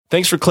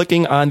Thanks for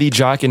clicking on the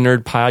Jock and Nerd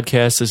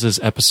podcast. This is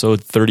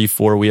episode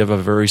 34. We have a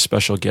very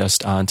special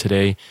guest on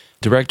today.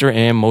 Director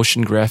and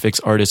motion graphics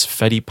artist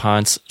Fede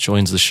Ponce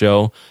joins the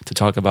show to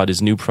talk about his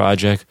new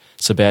project,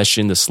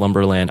 Sebastian, the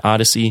Slumberland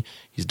Odyssey.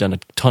 He's done a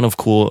ton of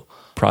cool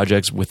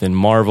projects within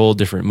Marvel,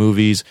 different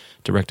movies,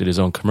 directed his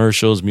own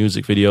commercials,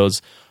 music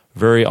videos.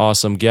 Very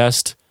awesome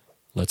guest.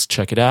 Let's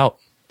check it out.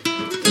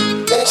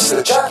 It's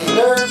the Jock and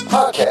Nerd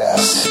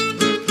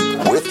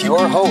podcast with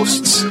your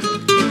hosts,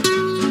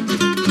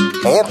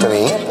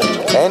 Anthony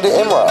and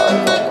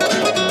Imran.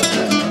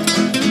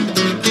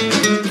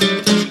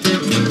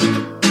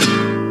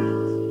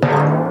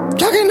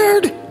 Jock and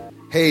Nerd!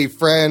 Hey,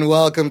 friend,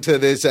 welcome to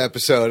this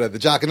episode of the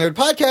Jock and Nerd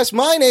podcast.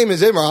 My name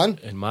is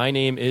Imran. And my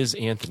name is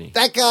Anthony.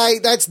 That guy,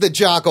 that's the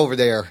jock over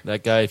there.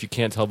 That guy, if you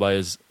can't tell by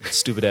his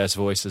stupid-ass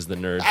voice, is the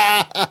nerd.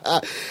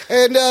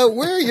 And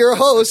we're your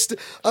host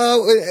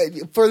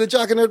for the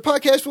Jock and Nerd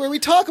podcast, where we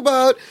talk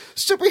about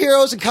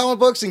superheroes and comic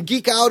books and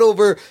geek out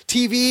over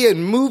TV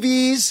and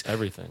movies.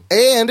 Everything.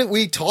 And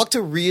we talk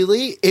to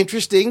really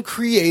interesting,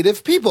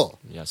 creative people.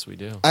 Yes, we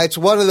do. It's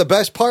one of the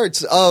best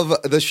parts of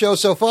the show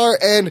so far.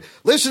 And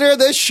listener,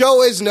 this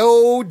show is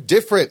no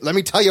different. Let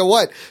me tell you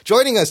what.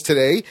 Joining us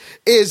today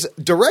is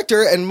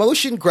director and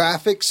motion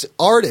graphics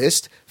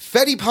artist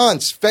Fede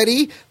Ponce.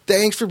 Fede,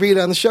 thanks for being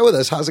on the show with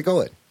us. How's it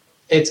going?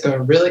 It's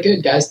going really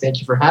good, guys. Thank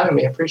you for having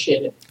me. I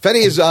appreciate it. Fede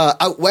is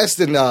out west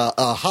in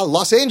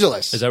Los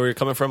Angeles. Is that where you're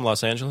coming from,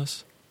 Los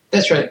Angeles?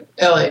 That's right,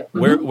 LA.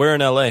 Mm-hmm. Where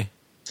in LA?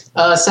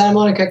 Santa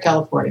Monica,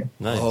 California.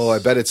 Nice. Oh, I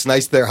bet it's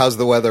nice there. How's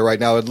the weather right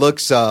now? It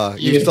looks,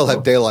 you still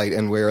have daylight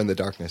and we're in the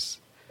darkness.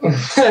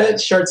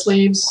 Short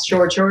sleeves,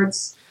 short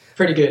shorts.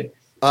 Pretty good.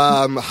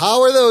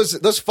 How are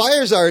those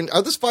fires? Are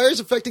those fires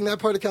affecting that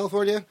part of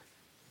California?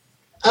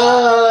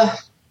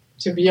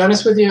 To be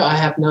honest with you, I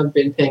have not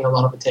been paying a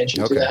lot of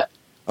attention to that.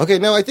 Okay,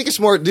 no, I think it's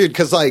more, dude,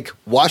 because like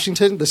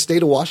Washington, the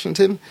state of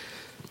Washington,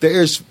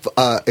 there's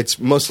it's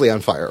mostly on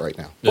fire right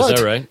now. Is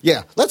that right?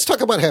 Yeah. Let's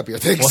talk about happier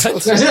things.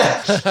 What?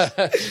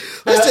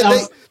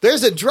 Listen,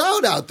 there's a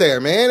drought out there,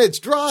 man. It's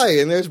dry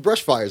and there's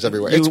brush fires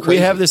everywhere. It's crazy. We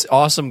have this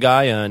awesome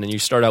guy on, and you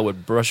start out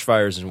with brush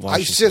fires in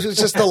Washington. It was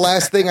just the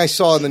last thing I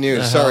saw in the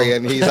news. Sorry,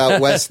 and he's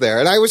out west there,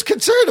 and I was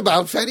concerned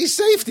about Fede's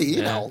safety.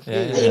 You know.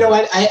 You know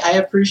what? I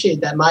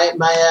appreciate that. My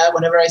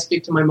whenever I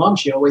speak to my mom,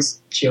 she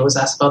always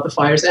asks about the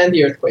fires and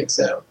the earthquake.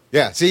 So.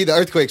 Yeah, see, the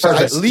earthquakes are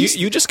at least...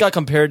 You just got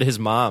compared to his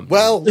mom.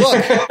 Well, look,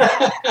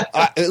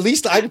 at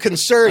least I'm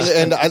concerned,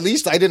 and at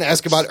least I didn't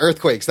ask about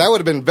earthquakes. That would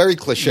have been very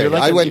cliche. You're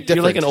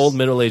like an old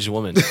middle-aged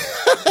woman.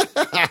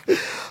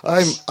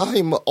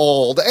 I'm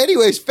old.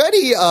 Anyways,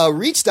 Fede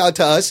reached out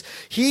to us.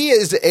 He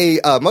is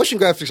a motion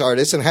graphics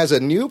artist and has a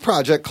new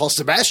project called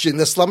Sebastian,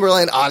 the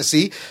Slumberland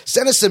Odyssey.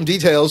 Sent us some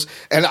details,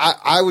 and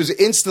I was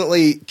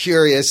instantly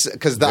curious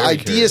because the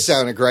idea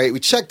sounded great. We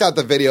checked out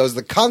the videos.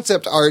 The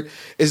concept art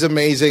is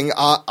amazing.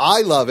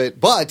 I love it.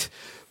 But,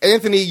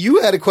 Anthony,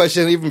 you had a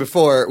question even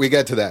before we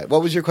get to that.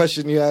 What was your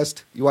question you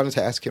asked? You wanted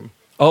to ask him?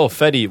 Oh,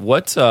 Fede,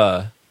 what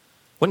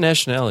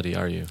nationality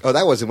are you? Oh,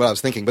 that wasn't what I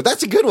was thinking, but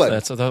that's a good one.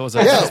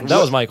 That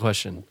was my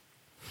question.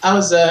 I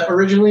was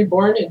originally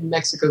born in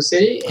Mexico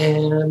City,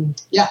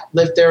 and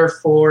lived there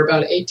for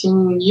about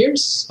 18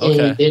 years.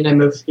 Okay. And then I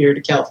moved here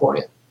to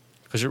California.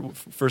 Because your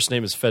first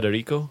name is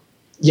Federico?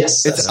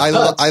 Yes.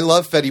 I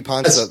love Fede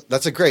Ponce.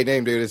 That's a great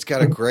name, dude. It's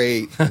got a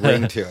great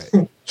ring to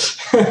it.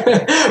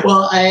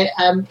 Well,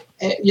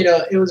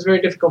 it was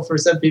very difficult for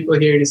some people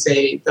here to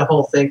say the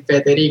whole thing,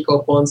 Federico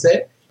Ponce.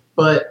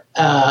 But,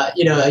 I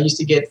used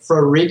to get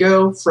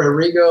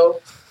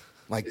Frerigo.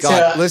 My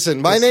God,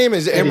 listen, my name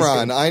is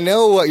Imran. I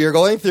know what you're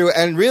going through,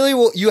 and really,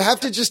 you have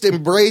to just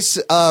embrace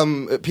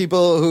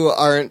people who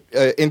aren't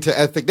into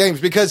ethnic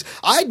names, because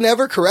I'd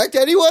never correct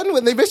anyone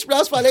when they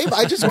mispronounce my name.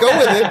 I just go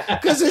with it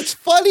because it's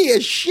funny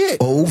as shit.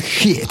 Oh,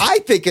 shit. I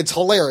think it's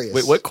hilarious.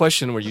 Wait, what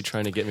question were you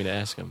trying to get me to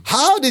ask him?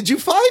 How did you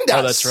find us?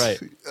 Oh, that's right.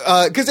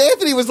 Because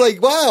Anthony was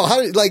like,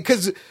 wow,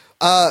 because...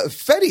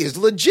 Fede is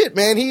legit,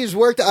 man. He's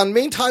worked on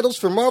main titles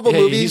for Marvel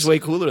movies. He's way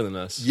cooler than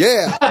us.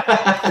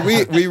 Yeah.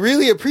 we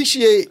really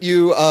appreciate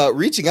you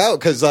reaching out,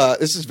 because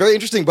this is very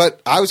interesting.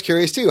 But I was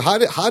curious too. How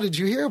did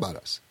you hear about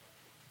us?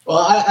 Well,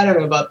 I don't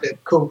know about the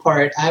cool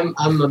part. I'm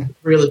a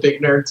really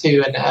big nerd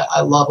too, and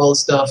I love all the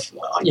stuff.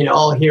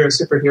 All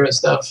superhero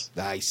stuff.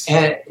 Nice.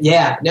 And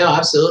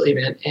absolutely,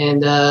 man.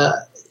 And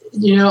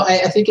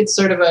I think it's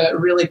sort of a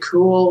really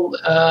cool,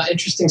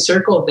 interesting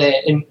circle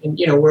that, and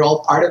we're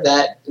all part of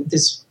that.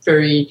 This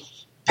very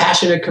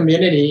passionate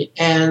community.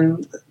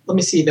 And let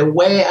me see, the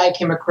way I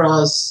came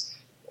across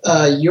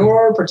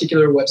your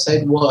particular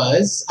website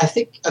was, I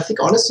think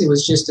honestly, it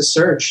was just a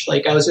search.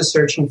 Like, I was just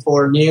searching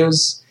for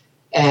news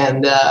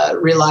and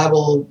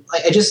reliable.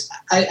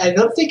 I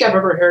don't think I've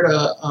ever heard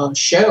a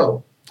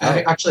show.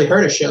 I actually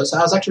heard a show, so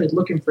I was actually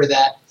looking for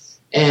that.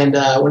 And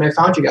when I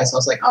found you guys, I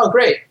was like, oh,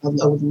 great. I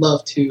would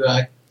love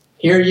to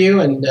hear you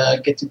and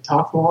get to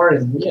talk more.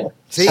 And yeah.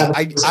 See,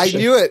 I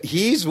knew it.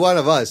 He's one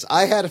of us.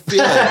 I had a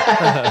feeling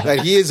that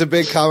he is a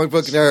big comic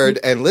book nerd.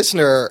 And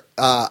listener,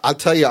 I'll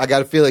tell you, I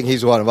got a feeling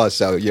he's one of us.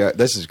 So yeah,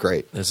 this is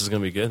great. This is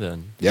going to be good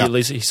then. Yeah. At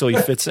least so he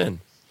fits in.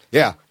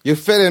 Yeah, you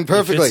fit in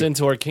perfectly. He fits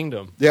into our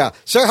kingdom. Yeah.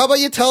 Sir, how about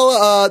you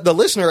tell the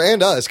listener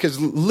and us, because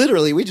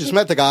literally we just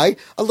met the guy,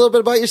 a little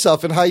bit about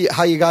yourself and how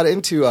you got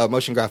into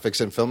motion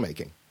graphics and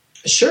filmmaking.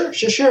 Sure.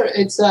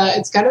 It's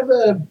kind of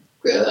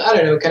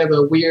kind of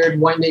a weird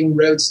winding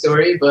road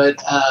story,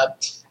 but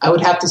I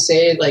would have to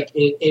say like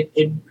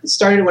it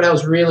started when I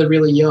was really,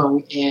 really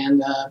young,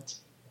 and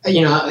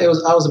I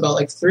was about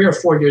like 3 or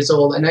 4 years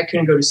old, and I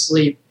couldn't go to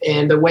sleep.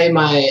 And the way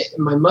my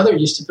mother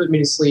used to put me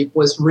to sleep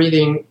was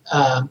reading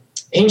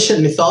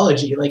ancient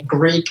mythology, like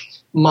Greek,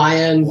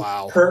 Mayan,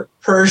 wow.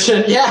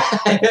 Persian. Yeah.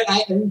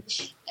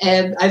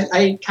 And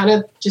I kind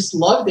of just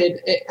loved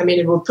it. I mean,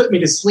 it would put me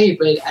to sleep,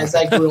 but as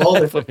I grew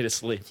older... Put me to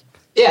sleep.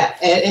 Yeah,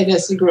 and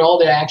as I grew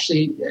older, I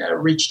actually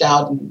reached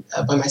out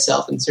by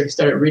myself and sort of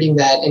started reading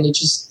that, and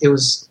it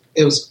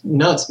was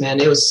nuts, man.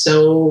 It was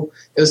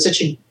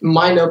such a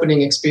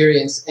mind-opening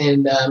experience,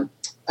 and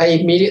I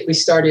immediately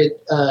started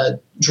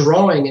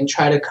drawing and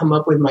try to come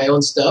up with my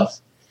own stuff.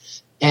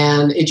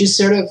 And it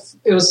just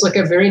it was like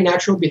a very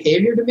natural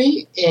behavior to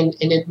me, and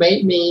it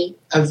made me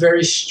a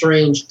very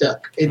strange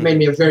duck. It made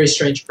me a very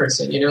strange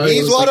person,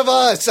 He's one of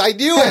us. I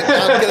knew it.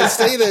 I'm going to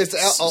say this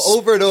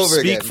over and over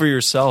again. Speak for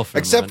yourself.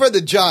 Except for the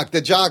jock. The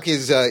jock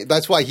is,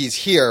 that's why he's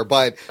here.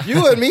 But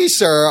you and me,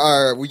 sir,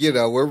 are,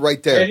 we're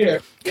right there. Right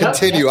here.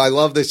 Continue. Yeah. I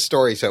love this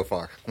story so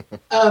far.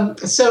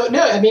 So,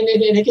 no, I mean,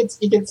 it gets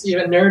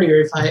even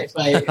nerdier if I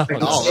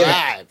can All say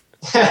right.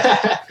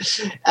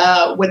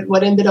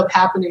 What ended up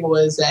happening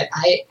was that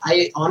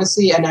I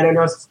honestly, and I don't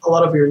know if a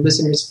lot of your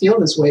listeners feel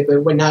this way,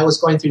 but when I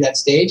was going through that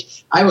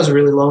stage, I was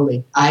really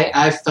lonely.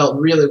 I felt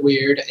really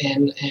weird,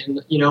 and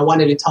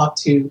wanted to talk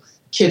to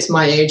kids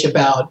my age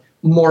about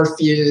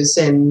Morpheus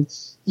and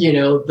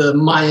the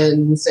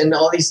Mayans and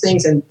all these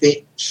things, and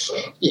they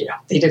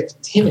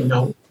didn't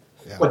know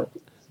what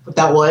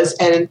that was,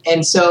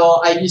 and so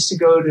I used to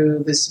go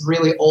to this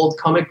really old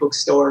comic book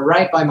store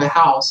right by my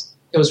house.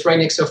 It was right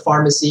next to a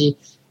pharmacy,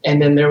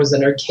 and then there was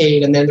an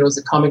arcade, and then there was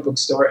a comic book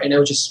store, and I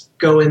would just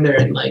go in there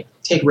and like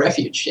take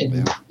refuge,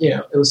 and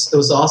it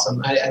was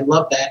awesome. I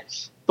loved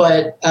that.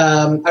 But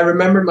I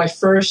remember my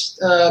first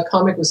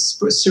comic was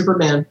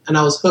Superman, and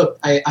I was hooked.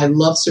 I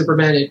loved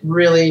Superman. It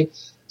really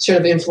sort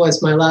of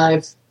influenced my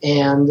life,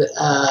 and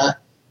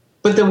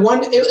but it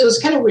was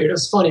kind of weird. It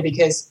was funny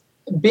because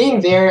being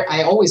there,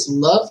 I always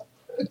loved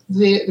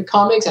the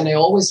comics, and I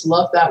always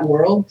loved that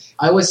world.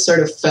 I always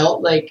sort of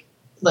felt like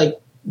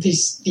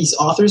these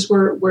authors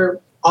were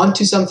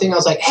onto something. I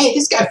was like, hey,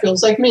 this guy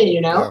feels like me,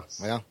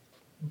 Yeah.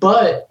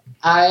 But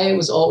I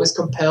was always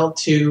compelled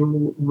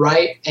to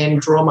write and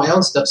draw my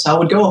own stuff. So I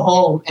would go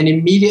home and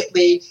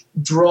immediately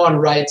draw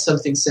and write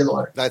something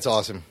similar. That's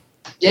awesome.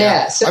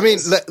 Yeah. So, I mean,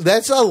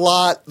 that's a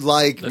lot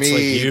like me,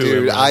 like you,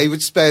 dude. man. I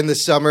would spend the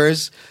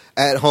summers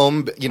at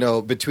home,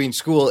 between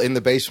school in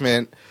the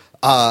basement.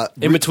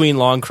 In between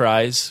long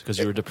cries because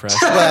you were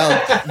depressed.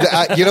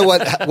 Well, you know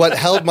what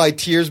held my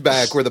tears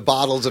back were the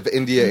bottles of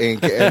India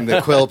ink and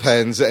the quill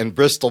pens and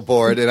Bristol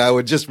board, and I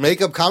would just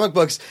make up comic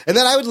books, and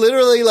then I would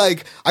literally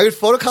I would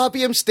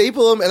photocopy them,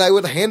 staple them, and I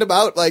would hand them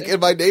out in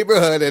my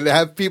neighborhood and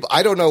have people.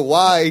 I don't know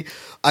why.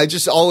 I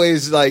just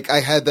always I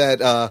had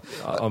that.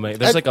 Oh man,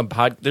 there's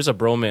there's a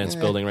bromance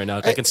building right now.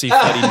 I can see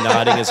Fede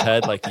nodding his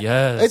head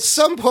yes. At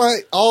some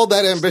point, all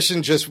that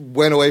ambition just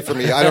went away from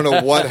me. I don't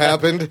know what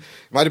happened. It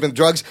might have been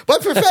drugs,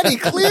 but for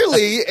Fede,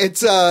 clearly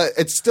it's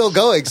still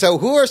going. So,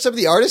 who are some of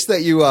the artists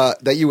that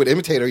you would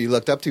imitate or you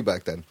looked up to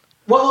back then?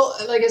 Well,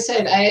 like I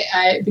said,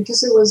 I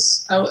because it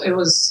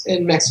was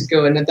in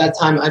Mexico, and at that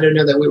time I don't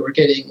know that we were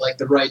getting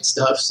the right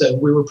stuff, so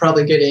we were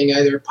probably getting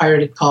either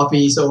pirated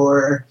copies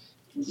or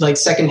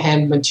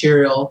secondhand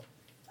material.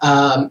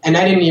 And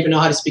I didn't even know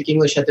how to speak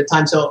English at the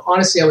time. So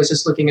honestly, I was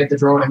just looking at the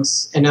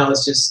drawings, and I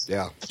was just,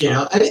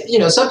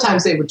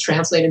 sometimes they would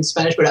translate in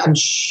Spanish, but I'm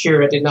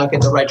sure I did not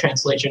get the right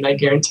translation. I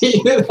guarantee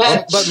you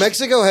that. But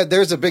Mexico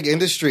there's a big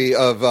industry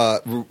of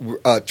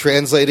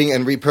translating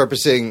and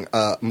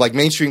repurposing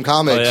mainstream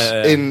comics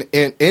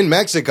in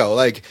Mexico.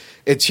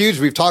 It's huge.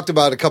 We've talked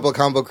about a couple of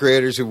comic book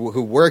creators who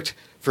worked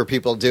for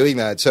people doing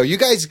that. So you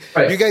guys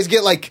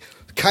get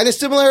kind of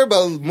similar,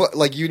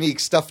 but unique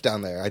stuff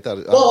down there. I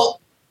thought.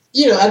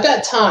 At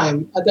that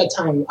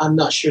time, I'm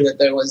not sure that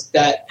there was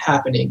that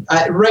happening.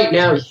 Right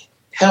now,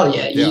 hell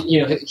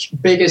yeah.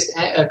 Biggest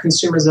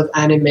consumers of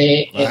anime.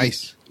 And,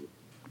 nice.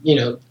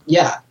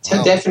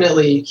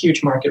 Definitely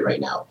huge market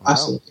right now. Wow.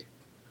 Absolutely.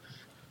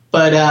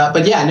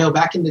 But yeah, no.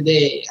 Back in the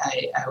day,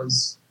 I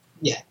was.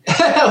 Yeah,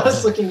 I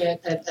was looking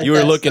at you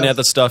were looking at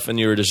the stuff and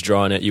you were just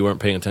drawing it. You weren't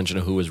paying attention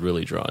to who was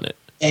really drawing it.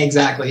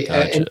 Exactly.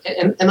 Gotcha.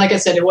 And like I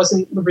said, it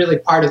wasn't really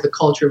part of the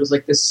culture. It was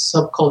this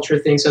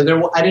subculture thing. So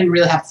I didn't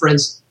really have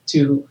friends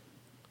to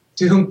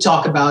whom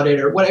talk about it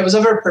or what. It was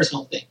a very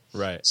personal thing.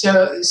 Right.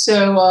 So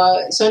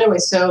anyway,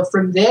 so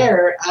from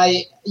there,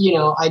 I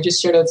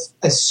just sort of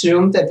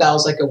assumed that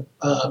was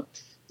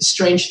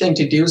strange thing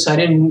to do. So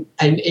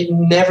it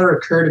never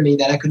occurred to me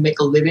that I could make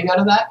a living out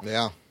of that.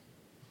 Yeah.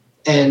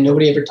 And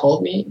nobody ever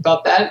told me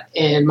about that.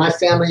 And my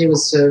family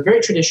was a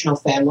very traditional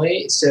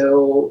family.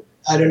 So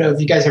I don't know if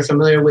you guys are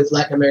familiar with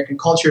Latin American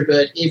culture,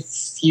 but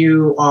if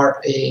you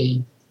are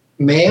a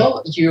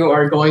male, you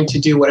are going to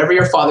do whatever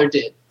your father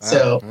did.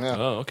 So,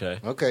 Oh, okay.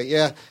 Okay,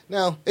 yeah.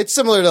 No, it's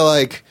similar to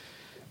like,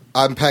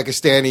 I'm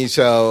Pakistani,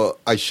 so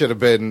I should have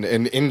been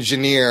an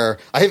engineer.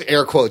 I have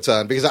air quotes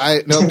on because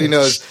nobody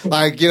knows.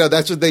 Like,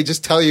 that's what they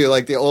just tell you.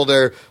 Like the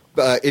older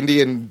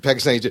Indian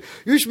Pakistani,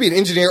 you should be an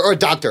engineer or a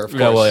doctor. Of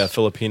course. Yeah, well, yeah,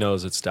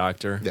 Filipinos, it's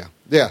doctor.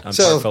 Yeah. I'm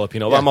so part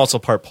Filipino. yeah. I'm also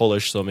part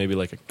Polish, so maybe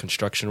like a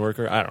construction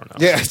worker. I don't know.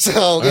 Yeah.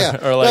 So yeah,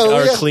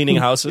 or cleaning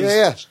houses.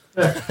 Yeah.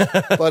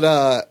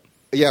 But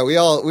yeah, we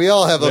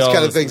all have those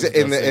kind of things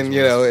in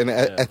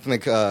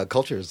ethnic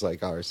cultures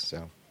like ours.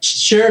 So.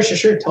 Sure,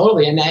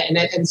 totally, and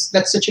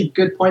that's such a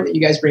good point that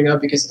you guys bring up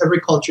because every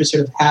culture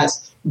sort of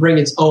bring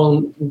its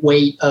own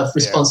weight of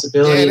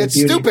responsibility. Yeah, and and it's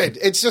beauty. stupid.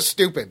 It's just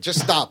stupid. Just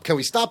stop. Can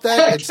we stop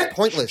that? It's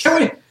pointless.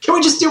 Can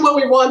we just do what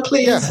we want,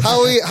 please? Yeah.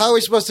 How are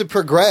we supposed to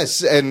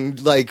progress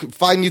and like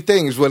find new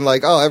things when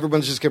like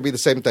everyone's just gonna be the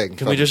same thing?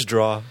 Can we just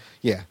draw?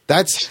 Yeah,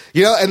 that's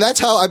and that's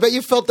how I bet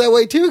you felt that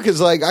way too.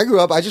 Because like I grew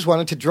up, I just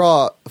wanted to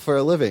draw for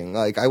a living.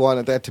 Like I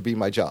wanted that to be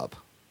my job.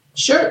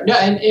 Sure. No,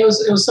 and it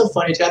was so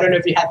funny too. I don't know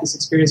if you had this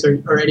experience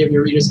or any of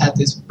your readers had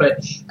this, but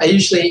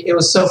it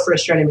was so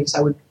frustrating because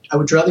I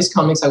would draw these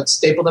comics, I would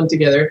staple them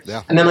together,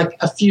 and then like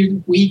a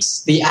few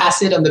weeks, the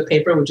acid on the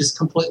paper would just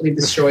completely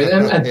destroy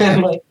them, and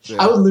then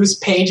I would lose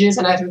pages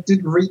and I had to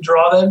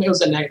redraw them. It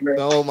was a nightmare.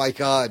 Oh my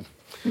god!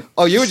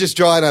 Oh, you were just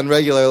drawing on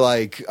regular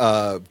like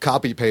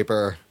copy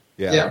paper.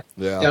 Yeah.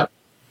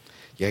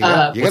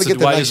 Yeah, you gotta get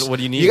the nice. What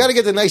do you need? You gotta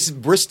get the nice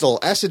Bristol,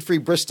 acid-free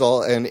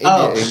Bristol, and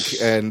India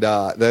ink, and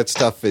that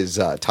stuff is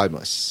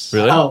timeless.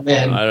 Really? Oh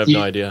man, I have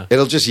no idea.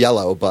 It'll just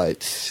yellow,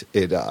 but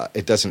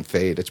it doesn't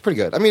fade. It's pretty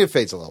good. I mean, it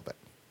fades a little bit.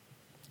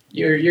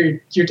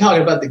 You're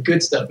talking about the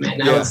good stuff, man.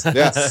 Now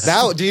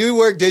Now, do you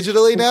work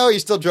digitally now? Or are you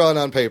still drawing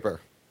on paper?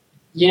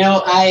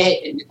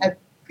 I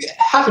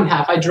half and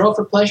half. I draw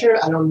for pleasure.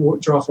 I don't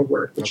draw for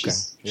work, which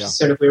is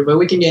sort of weird. But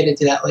we can get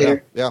into that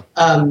later. Yeah.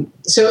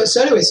 So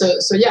anyway,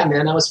 so yeah,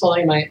 man. I was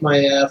following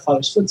my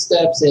father's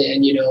footsteps,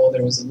 and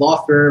there was a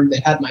law firm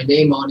that had my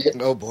name on it.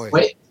 Oh boy.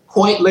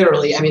 Quite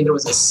literally. I mean, there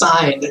was a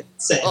sign that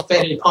said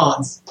Fede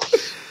Ponce,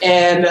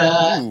 and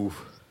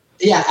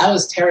yeah, I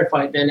was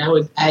terrified, man.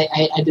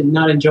 I did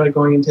not enjoy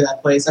going into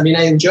that place. I mean,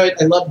 I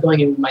loved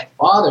going in with my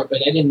father,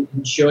 but I didn't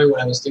enjoy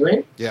what I was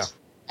doing. Yeah.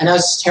 And I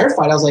was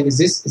terrified. I was like, is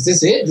this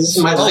it? This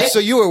is my life? So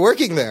you were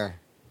working there?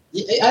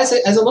 As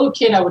a little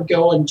kid, I would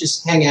go and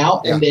just hang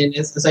out. And then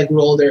as I grew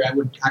older, I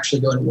would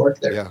actually go and work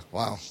there. Yeah,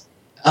 wow.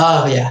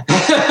 Oh, yeah.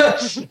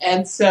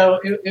 And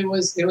so it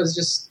was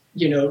just,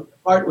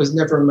 art was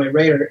never on my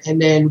radar. And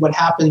then what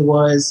happened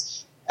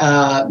was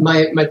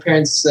my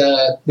parents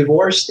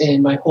divorced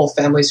and my whole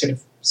family sort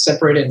of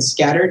separated and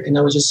scattered. And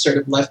I was just sort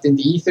of left in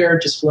the ether,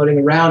 just floating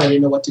around. I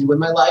didn't know what to do with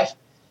my life.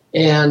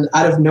 And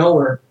out of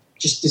nowhere,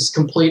 just this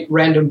complete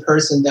random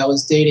person that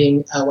was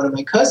dating one of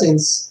my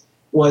cousins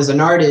was an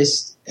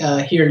artist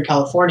here in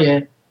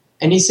California.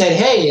 And he said,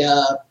 hey,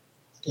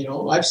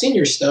 I've seen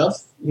your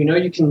stuff.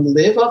 You can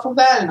live off of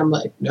that? And I'm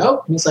like,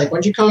 nope. And he's like, why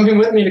don't you come in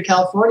with me to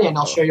California and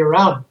I'll show you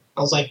around?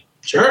 I was like,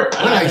 sure.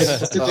 I don't have anything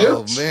else to do.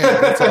 Oh,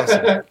 man. That's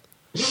awesome.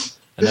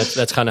 And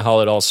that's kind of how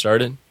it all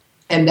started?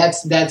 And that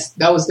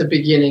was the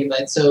beginning.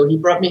 So he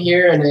brought me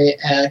here and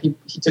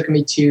he took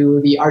me to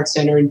the art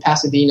center in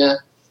Pasadena.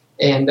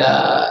 And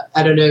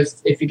I don't know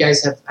if you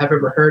guys have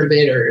ever heard of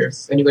it or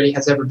if anybody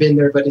has ever been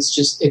there, but it's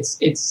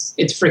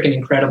freaking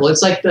incredible.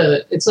 It's like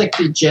the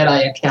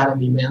Jedi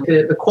Academy, man.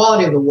 The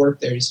quality of the work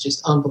there is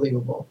just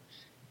unbelievable.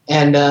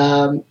 And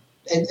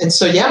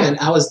so yeah, man,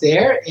 I was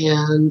there,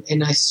 and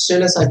as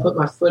soon as I put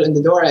my foot in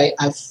the door,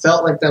 I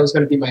felt like that was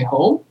going to be my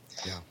home.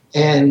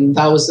 And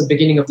that was the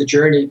beginning of the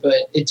journey,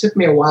 but it took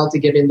me a while to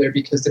get in there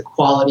because the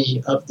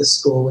quality of the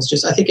school was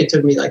just, I think it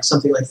took me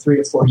something like 3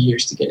 to 4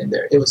 years to get in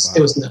there. It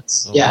was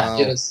nuts. Oh, yeah,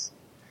 wow.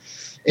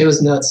 It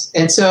was nuts.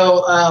 And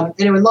so,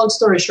 anyway, long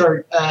story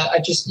short, I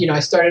just, I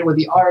started with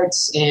the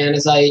arts, and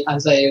as I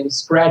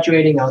was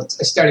graduating, I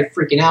started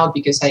freaking out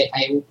because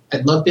I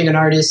loved being an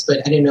artist, but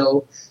I didn't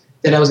know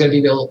that I was going to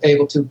be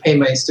able to pay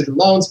my student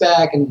loans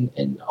back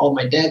and all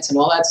my debts and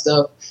all that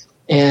stuff.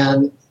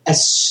 And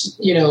as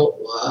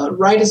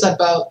right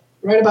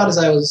about as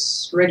I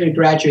was ready to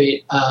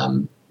graduate,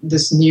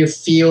 this new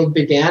field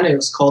began. It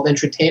was called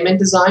entertainment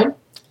design.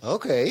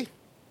 Okay.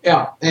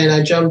 Yeah, and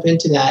I jumped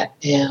into that,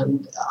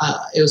 and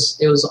it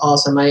was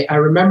awesome. I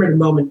remember the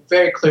moment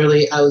very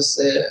clearly. I was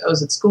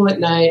at school at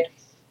night,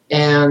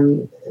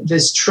 and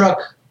this truck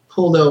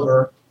pulled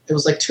over. It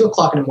was like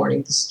 2:00 in the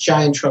morning. This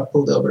giant truck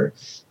pulled over,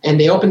 and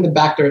they opened the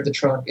back door of the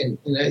truck, and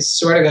I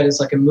swear to God, it's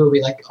like a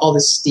movie. Like all the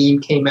steam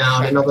came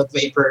out and all the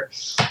vapor.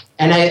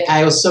 And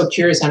I was so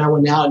curious, and I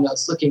went out and I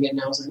was looking at it,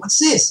 and I was like, what's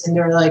this? And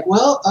they were like,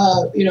 well,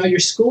 your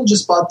school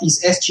just bought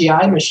these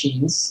SGI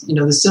machines,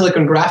 the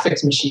Silicon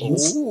Graphics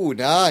machines. Ooh,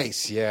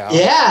 nice. Yeah.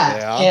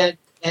 Yeah.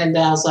 And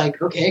I was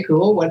like, okay,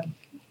 cool.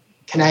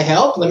 can I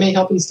help? Let me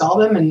help install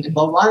them and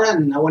blah, blah, blah,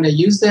 and I want to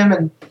use them.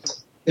 And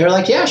they're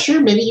like, yeah, sure.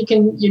 Maybe you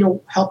can,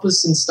 help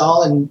us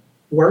install and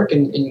work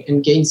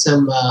and gain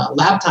some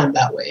lab time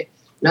that way.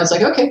 And I was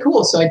like, okay,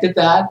 cool. So I did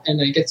that,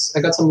 and I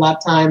got some lab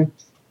time.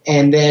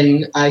 And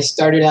then I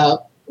started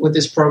out with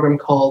this program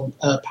called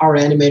Power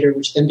Animator,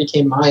 which then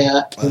became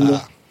Maya.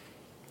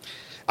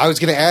 I was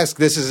going to ask,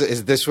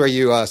 is this where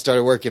you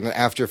started working in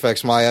After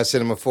Effects, Maya,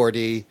 Cinema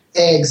 4D?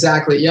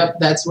 Exactly. Yep.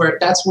 That's where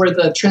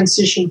the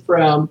transition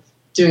from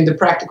doing the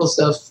practical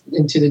stuff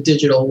into the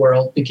digital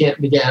world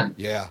began.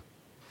 Yeah.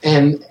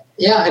 And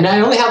I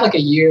only had like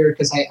a year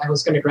because I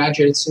was going to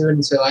graduate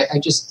soon. So I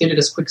just did it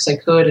as quick as I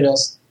could, and I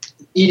was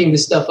eating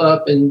this stuff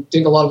up and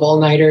doing a lot of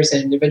all-nighters,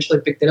 and eventually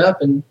picked it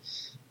up. And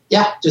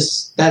yeah,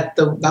 just that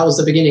was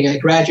the beginning. I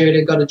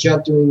graduated, got a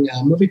job doing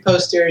movie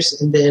posters,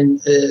 and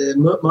then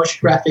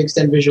motion graphics,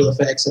 then visual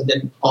effects, and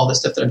then all the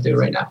stuff that I'm doing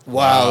right now.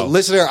 Wow.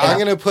 Listener, yeah. I'm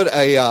going to put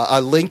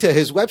a link to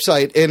his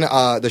website in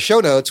the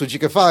show notes, which you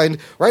can find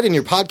right in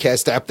your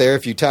podcast app there.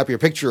 If you tap your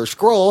picture or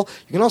scroll,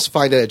 you can also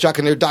find it at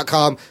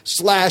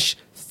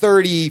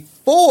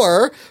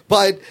jockandnerd.com/34.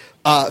 But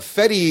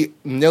Fede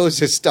knows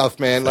his stuff,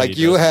 man. Like,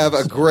 you have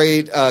a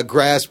great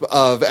grasp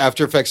of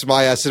After Effects,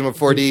 Maya, Cinema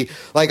 4D.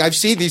 Like, I've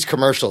seen these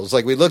commercials.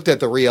 Like, we looked at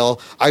the reel.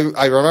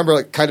 I remember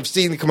like, kind of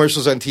seeing the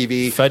commercials on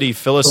TV. Fede,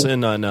 fill us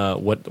in on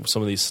what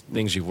some of these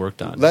things you've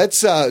worked on.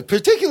 Let's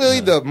particularly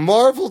the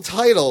Marvel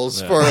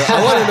titles for.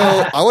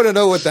 I want to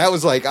know what that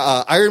was like.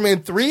 Iron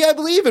Man 3, I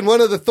believe, and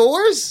one of the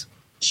Thors.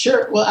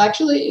 Sure. Well,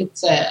 actually,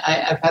 it's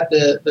I've had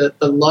the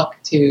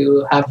luck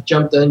to have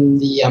jumped on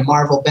the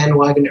Marvel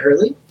bandwagon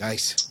early.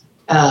 Nice.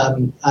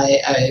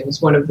 I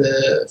was one of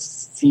the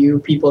few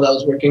people that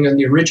was working on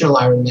the original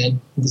Iron Man.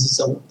 This is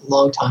a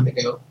long time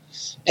ago.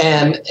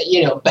 And,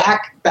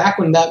 back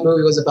when that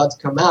movie was about to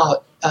come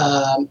out,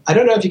 I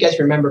don't know if you guys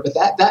remember, but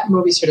that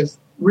movie sort of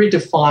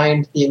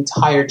redefined the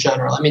entire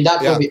genre. I mean,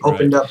 that movie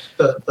opened up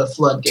the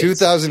floodgates.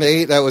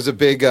 2008, that was a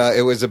big,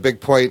 it was a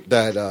big point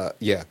that,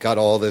 got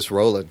all this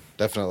rolling.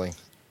 Definitely.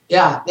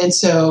 Yeah. And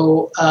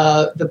so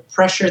the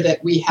pressure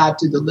that we had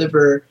to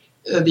deliver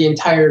the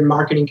entire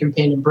marketing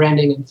campaign and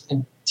branding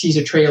and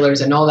teaser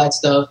trailers and all that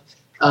stuff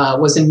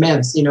was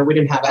immense. We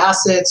didn't have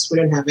assets. We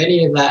didn't have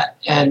any of that.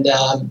 And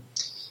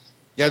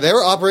they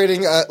were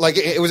operating like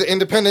it was an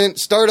independent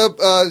startup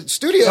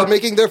studio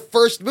making their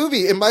first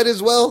movie. It might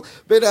as well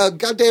been a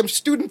goddamn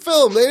student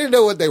film. They didn't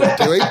know what they were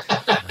doing.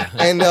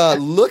 And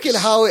look at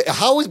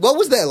what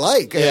was that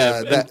like?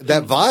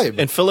 That vibe.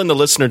 And fill in the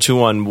listener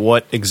too on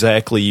what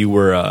exactly you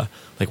were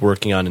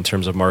working on in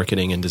terms of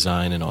marketing and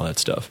design and all that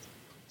stuff.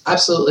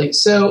 Absolutely.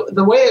 So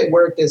the way it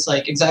worked is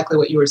like exactly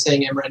what you were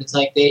saying, Imran. It's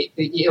like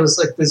it was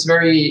like this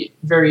very,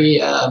 very,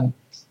 I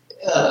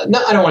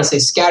don't want to say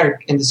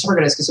scattered and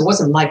disorganized because it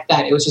wasn't like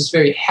that. It was just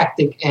very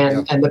hectic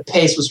and the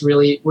pace was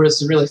really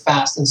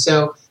fast. And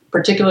so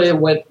particularly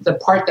what the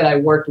part that I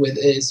worked with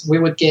is we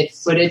would get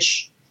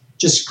footage,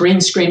 just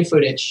green screen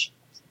footage,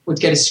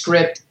 would get a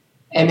script,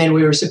 and then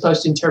we were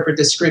supposed to interpret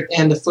the script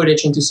and the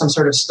footage into some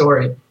sort of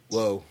story.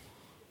 Whoa.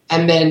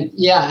 And then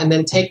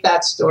take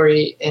that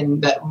story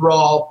and that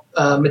raw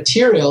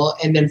material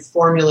and then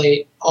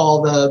formulate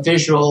all the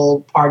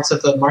visual parts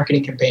of the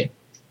marketing campaign.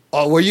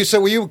 Oh, were you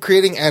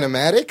creating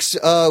animatics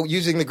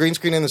using the green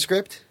screen and the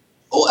script?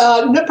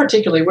 Not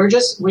particularly. The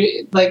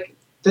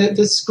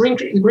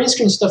green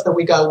screen stuff that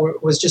we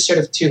got was just sort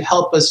of to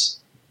help us,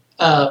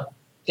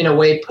 in a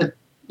way,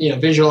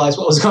 visualize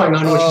what was going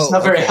on, which was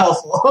not very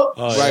helpful.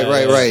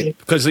 Right.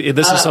 Because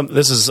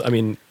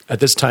at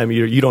this time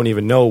you don't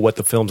even know what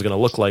the film's going to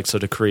look like. So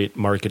to create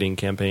marketing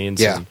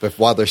campaigns, but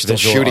while they're still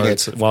shooting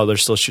it,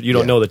 you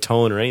don't know the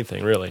tone or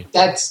anything really.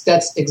 That's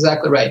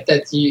exactly right.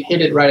 That you hit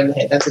it right in the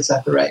head. That's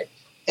exactly right.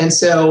 And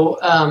so,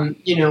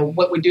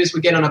 what we do is we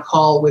get on a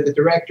call with the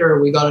director,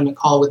 or we got on a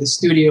call with the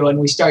studio, and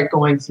we start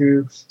going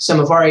through some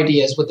of our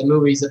ideas, what the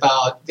movie's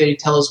about. They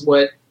tell us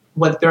what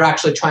they're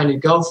actually trying to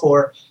go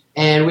for.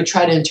 And we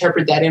try to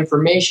interpret that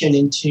information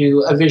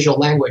into a visual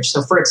language.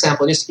 So, for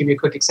example, just to give you a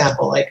quick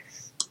example, like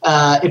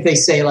if they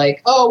say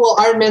like, oh, well,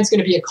 Iron Man's going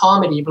to be a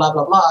comedy, blah,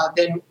 blah, blah,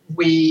 then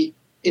we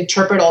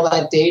interpret all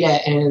that data,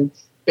 and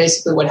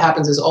basically what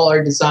happens is all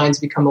our designs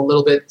become a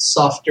little bit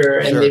softer,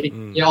 and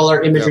maybe all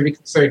our imagery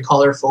becomes very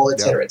colorful, et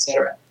cetera, et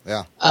cetera.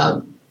 Yeah.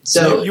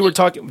 So you were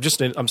talking.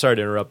 I'm sorry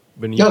to interrupt.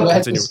 When you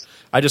continue,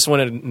 I just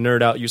wanted to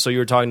nerd out. So you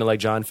were talking to like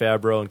Jon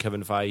Favreau and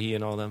Kevin Feige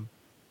and all them.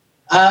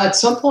 At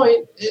some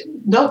point,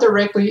 not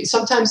directly.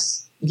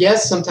 Sometimes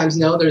yes, sometimes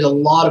no. There's a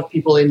lot of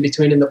people in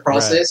between in the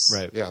process.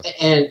 Right. Yeah.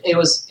 And it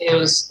was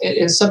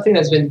something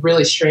that's been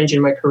really strange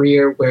in my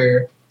career,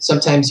 where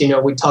sometimes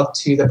we talk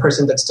to the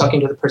person that's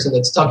talking to the person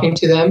that's talking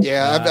to them.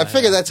 Yeah, I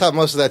figure that's how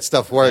most of that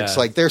stuff works. Yeah.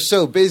 Like they're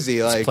so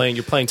busy. Like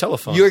you're playing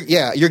telephone.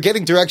 You're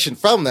getting direction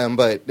from them,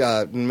 but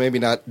maybe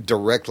not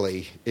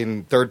directly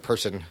in third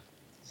person.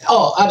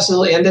 Oh,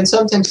 absolutely. And then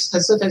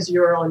sometimes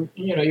you're on,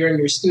 you're in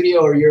your studio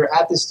or you're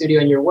at the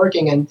studio and you're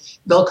working, and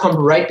they'll come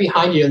right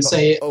behind you and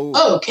say,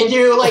 "Oh, can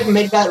you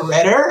make that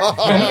redder?"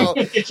 Oh.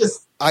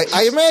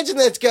 I imagine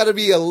that's got to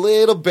be a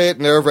little bit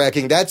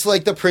nerve-wracking. That's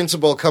like the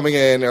principal coming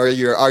in, or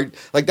your art.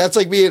 Like that's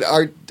like me in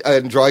art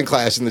and drawing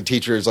class, and the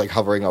teacher is like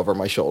hovering over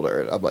my shoulder,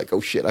 and I'm like, oh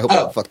shit, I hope I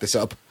don't fuck this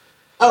up.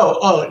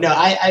 Oh no,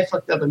 I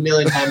fucked up a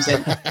million times,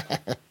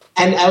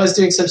 and I was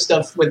doing some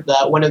stuff with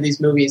one of these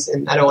movies,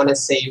 and I don't want to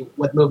say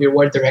what movie or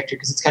what director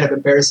because it's kind of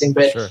embarrassing,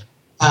 but sure.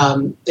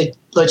 It,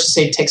 let's just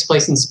say it takes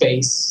place in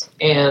space,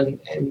 and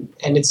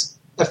it's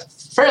a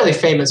fairly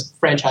famous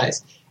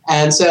franchise.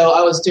 And so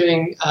I was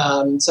doing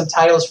some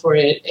titles for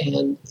it,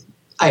 and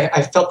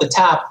I felt the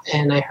tap,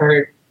 and I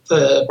heard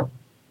the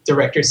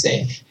director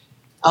say,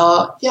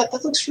 yeah,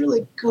 that looks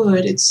really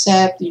good,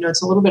 except,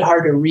 it's a little bit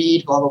hard to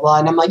read, blah, blah, blah.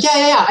 And I'm like,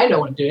 yeah, I know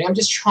what I'm doing. I'm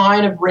just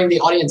trying to bring the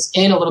audience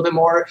in a little bit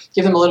more,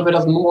 give them a little bit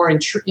of more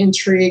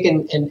intrigue,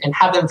 and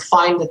have them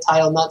find the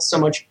title, not so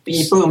much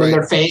be boom in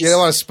their face. You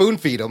don't want to spoon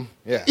feed them.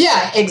 Yeah.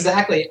 Yeah,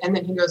 exactly. And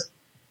then he goes,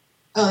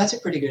 oh, that's a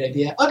pretty good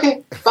idea.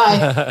 Okay,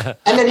 bye.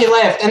 And then he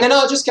left. And then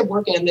I just kept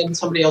working. And then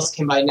somebody else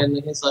came by, and then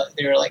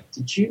they were like,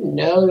 did you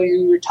know who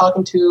you were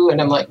talking to?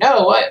 And I'm like,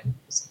 no, what?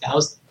 That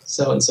was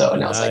so-and-so.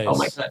 And I was like, oh,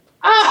 my God.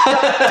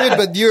 Dude,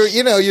 but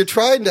you're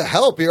trying to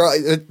help.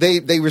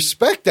 They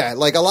respect that.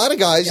 Like a lot of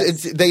guys,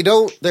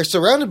 yes. They're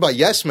surrounded by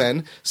yes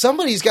men.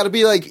 Somebody's got to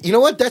be like, you know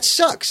what? That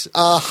sucks.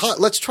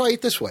 Let's try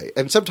it this way.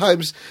 And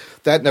sometimes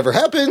that never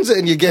happens,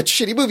 and you get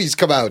shitty movies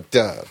come out.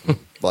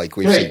 Like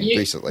we've seen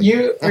recently.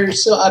 You are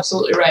so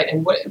absolutely right.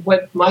 And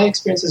what my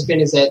experience has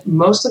been is that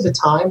most of the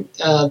time,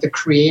 the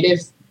creative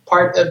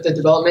part of the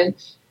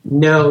development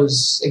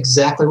knows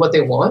exactly what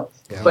they want,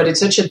 but it's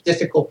such a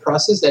difficult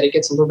process that it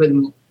gets a little bit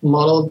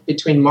muddled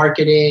between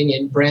marketing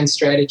and brand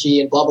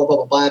strategy and blah, blah, blah,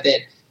 blah, blah, that,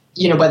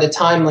 by the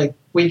time like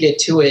we get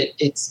to it,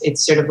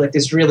 it's sort of like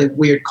this really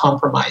weird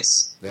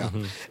compromise. Yeah.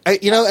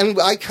 Mm-hmm. And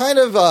I kind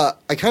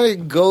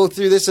of go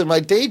through this in my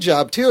day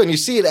job too, and you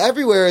see it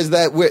everywhere, is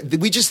that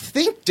we just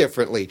think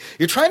differently.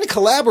 You're trying to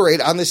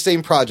collaborate on the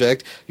same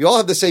project. You all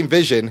have the same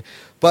vision,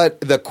 but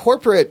the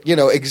corporate,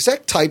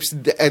 exec types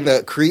and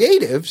the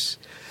creatives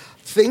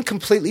think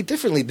completely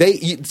differently.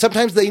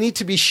 Sometimes they need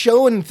to be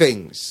shown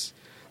things.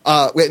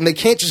 And they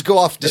can't just go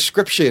off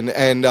description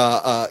and,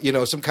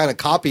 some kind of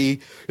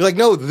copy. You're like,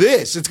 no,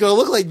 it's going to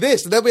look like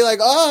this. And they'll be like,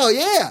 oh,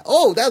 yeah.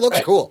 Oh, that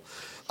looks cool.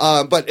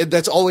 But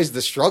that's always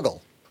the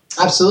struggle.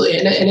 Absolutely.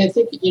 And I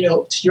think,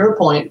 to your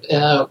point,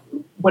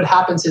 what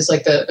happens is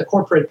like the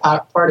corporate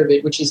part of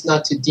it, which is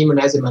not to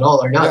demonize them at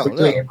all or not.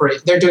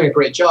 They're doing a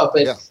great job,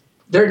 but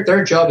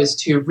their job is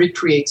to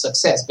recreate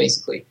success,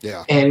 basically.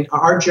 Yeah. And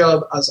our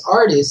job as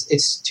artists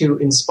is to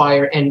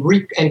inspire and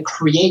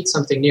create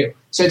something new.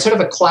 So it's sort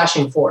of a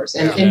clashing force.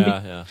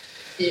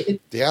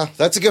 Yeah,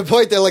 that's a good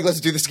point. They're like, let's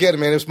do this again,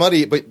 man. It's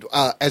money. But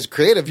as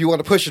creative, you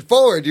want to push it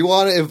forward. You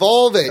want to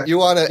evolve it. You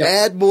want to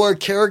add more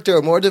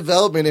character, more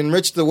development,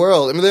 enrich the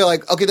world. I mean, they're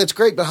like, okay, that's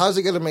great, but how's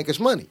it going to make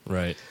us money?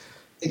 Right.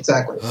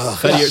 Exactly.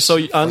 So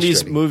on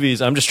these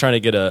movies, I'm just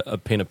trying to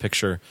get paint a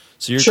picture.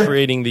 So you're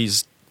creating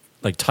these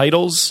like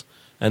titles,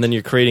 and then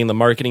you're creating the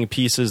marketing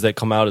pieces that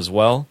come out as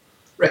well?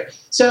 Right.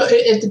 So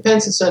it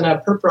depends. It's on a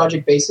per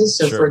project basis.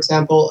 So, for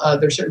example,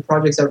 there are certain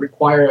projects that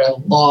require a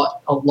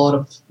lot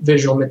of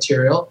visual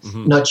material,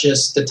 not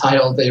just the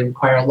title. They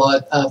require a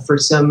lot. For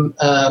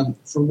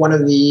one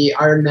of the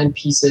Iron Man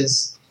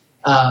pieces,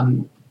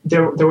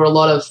 there were a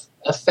lot of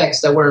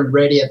effects that weren't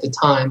ready at the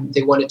time.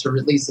 They wanted to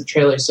release the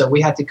trailer, so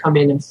we had to come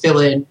in and fill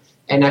in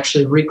and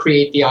actually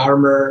recreate the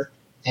armor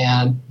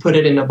and put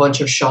it in a bunch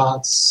of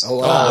shots. Oh,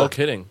 wow. No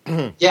kidding.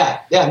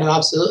 Yeah, no,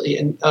 absolutely.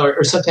 And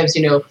or sometimes,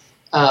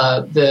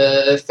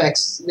 the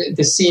effects,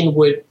 the scene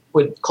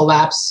would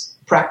collapse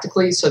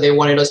practically, so they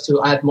wanted us to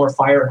add more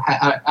fire,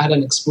 add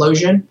an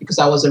explosion, because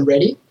I wasn't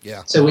ready.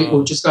 Yeah. So we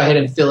would just go ahead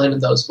and fill in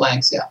those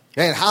blanks,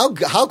 And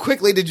how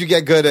quickly did you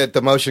get good at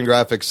the motion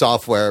graphics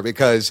software?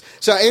 Because,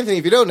 so Anthony,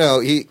 if you don't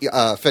know,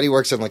 Fede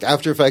works in like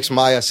After Effects,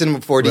 Maya, Cinema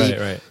 4D,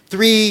 right.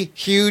 3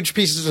 huge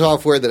pieces of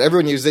software that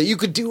everyone uses that you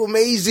could do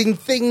amazing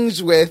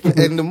things with,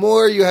 and the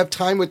more you have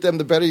time with them,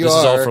 the better you are. This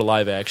is all for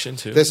live action,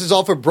 too? This is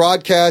all for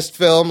broadcast,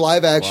 film,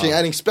 live action,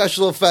 adding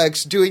special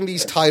effects, doing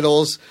these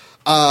titles.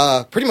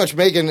 Pretty much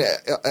making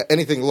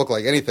anything look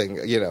like anything,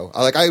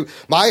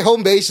 my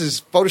home base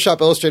is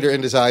Photoshop, Illustrator,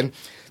 InDesign.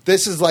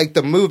 This is like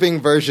the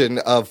moving version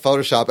of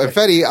Photoshop. And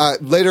Fede,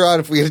 later on,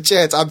 if we get a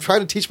chance, I'm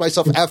trying to teach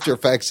myself After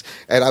Effects,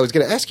 and I was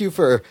going to ask you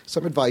for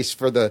some advice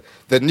for the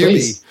newbie.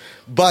 Please.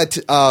 But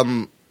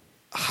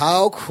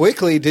how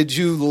quickly did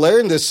you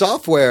learn this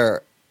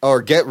software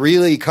or get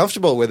really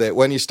comfortable with it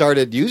when you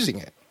started using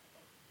it?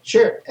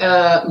 Sure.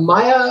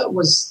 Maya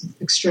was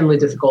extremely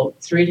difficult.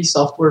 3D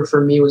software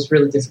for me was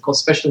really difficult,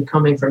 especially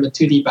coming from a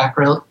 2D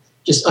background.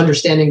 Just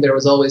understanding there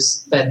was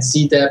always that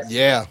Z depth.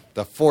 Yeah,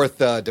 the fourth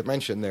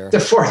dimension there. The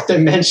fourth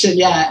dimension,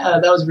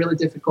 that was really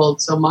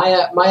difficult. So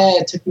Maya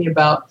took me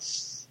about,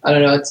 I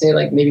don't know, I'd say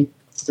like maybe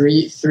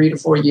 3 to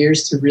 4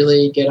 years to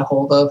really get a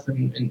hold of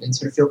and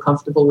sort of feel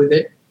comfortable with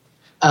it.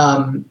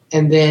 And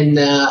then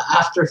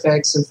After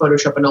Effects and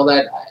Photoshop and all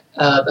that,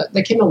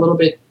 that came a little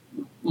bit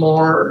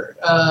more...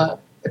 a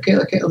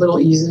little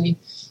easy.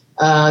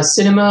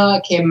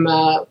 Cinema came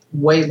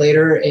way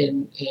later,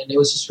 and it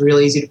was just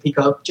really easy to pick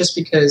up, just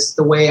because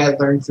the way I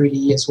learned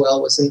 3D as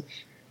well wasn't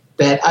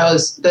that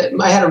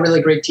I had a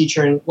really great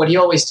teacher, and what he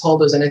always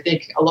told us, and I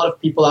think a lot of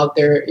people out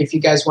there, if you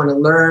guys want to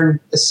learn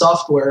the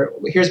software,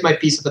 here's my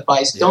piece of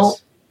advice: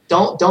 Yes.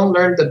 don't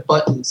learn the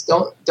buttons.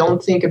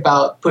 Don't think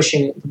about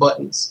pushing the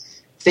buttons.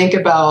 Think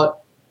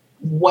about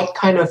what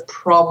kind of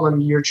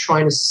problem you're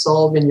trying to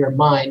solve in your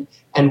mind,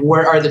 and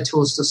where are the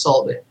tools to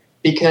solve it.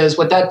 Because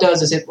what that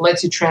does is it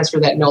lets you transfer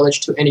that knowledge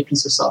to any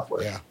piece of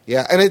software.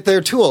 Yeah, and they're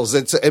tools.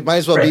 It might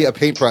as well be a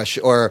paintbrush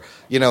or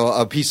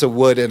a piece of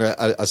wood and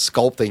a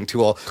sculpting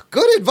tool.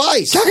 Good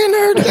advice,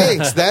 nerd.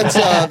 Thanks.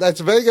 That's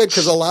very good,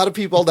 because a lot of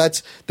people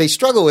they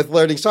struggle with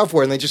learning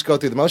software and they just go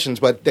through the motions,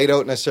 but they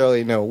don't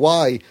necessarily know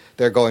why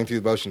they're going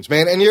through the motions.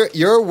 Man, and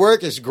your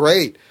work is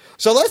great.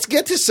 So let's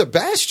get to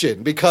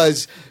Sebastian,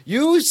 because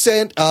you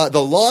sent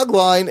the log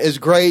line is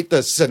great,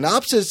 the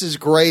synopsis is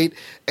great,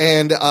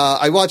 and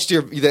I watched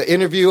the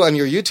interview on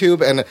your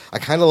YouTube, and I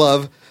kind of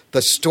love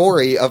the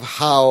story of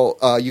how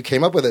you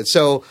came up with it.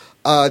 So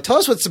tell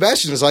us what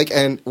Sebastian is like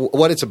and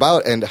what it's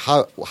about and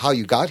how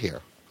you got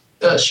here.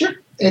 Sure.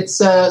 It's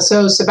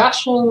so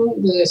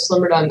Sebastian, the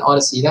Slimmerdown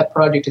Odyssey, that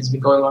project has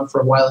been going on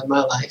for a while in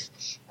my life.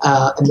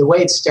 And the way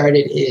it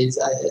started is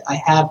I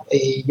have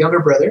a younger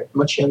brother, a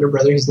much younger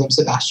brother. His name's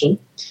Sebastian.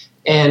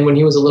 And when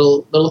he was a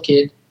little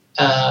kid,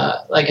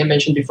 like I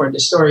mentioned before in the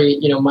story,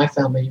 my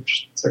family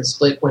sort of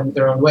split, went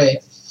their own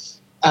way.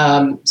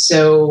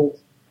 So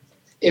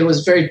it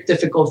was very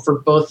difficult for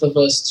both of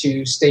us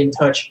to stay in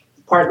touch,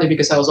 partly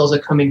because I was also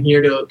coming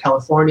here to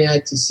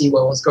California to see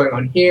what was going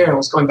on here. I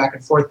was going back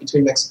and forth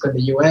between Mexico and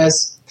the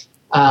U.S.,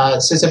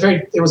 so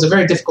it was a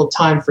very difficult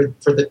time for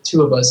the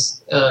two of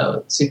us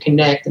to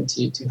connect and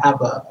to have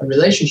a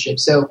relationship.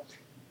 So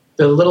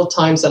the little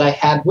times that I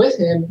had with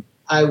him,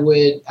 I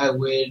would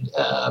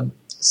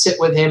sit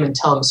with him and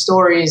tell him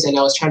stories, and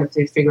I was trying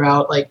to figure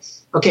out, like,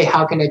 okay,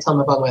 how can I tell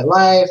him about my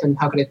life, and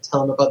how can I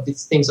tell him about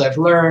these things I've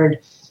learned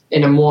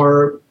in a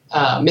more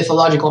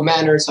mythological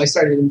manner. So I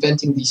started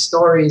inventing these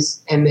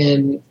stories, and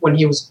then when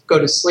he was go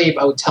to sleep,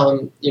 I would tell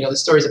him, the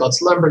stories about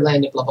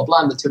Slumberland and blah blah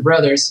blah, and the two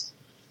brothers.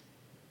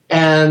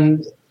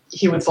 And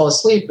he would fall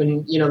asleep,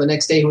 and the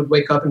next day he would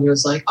wake up and he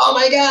was like, "Oh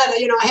my God,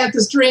 I had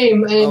this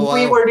dream, and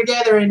we were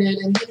together in it,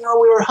 and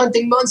we were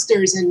hunting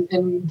monsters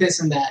and this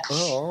and that."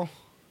 Oh.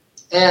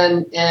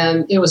 And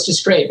it was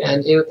just great,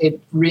 man. It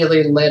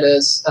really let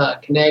us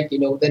connect.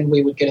 Then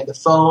we would get on the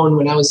phone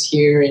when I was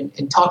here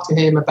and talk to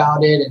him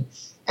about it,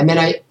 and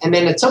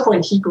then at some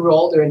point he grew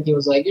older and he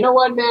was like, "You know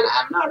what, man?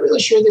 I'm not really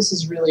sure this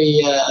is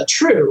really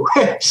true."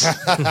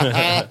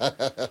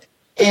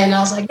 And I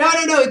was like, no,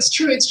 it's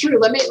true.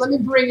 Let me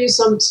bring you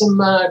some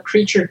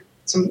creature,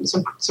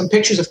 some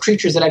pictures of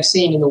creatures that I've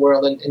seen in the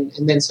world,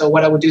 and then so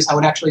what I would do is I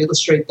would actually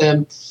illustrate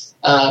them,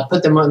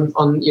 put them on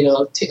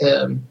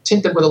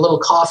tint them with a little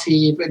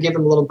coffee, give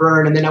them a little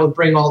burn, and then I would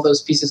bring all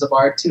those pieces of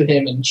art to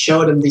him and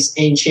show him these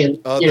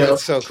ancient. Oh,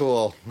 that's so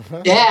cool.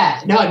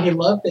 Yeah, no, and he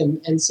loved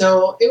them, and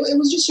so it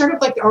was just sort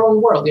of like our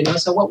own world,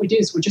 So what we do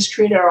is we just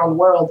created our own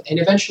world, and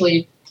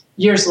eventually,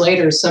 years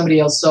later, somebody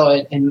else saw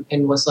it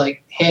and was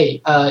like,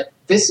 "Hey,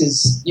 this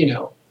is,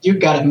 you've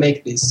got to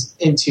make this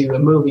into a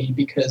movie,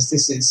 because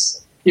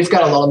you've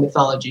got a lot of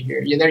mythology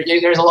here.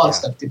 There's a lot of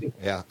stuff to do."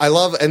 Yeah, I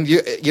love, and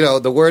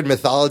the word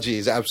mythology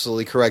is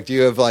absolutely correct.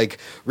 You have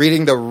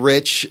reading the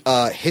rich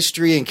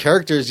history and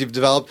characters you've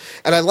developed,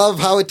 and I love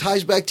how it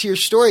ties back to your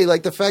story,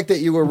 like the fact that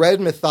you were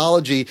read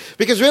mythology,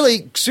 because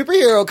really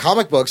superhero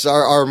comic books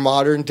are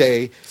modern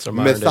day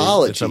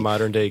mythology.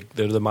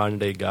 They're the modern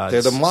day gods.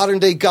 They're the modern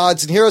day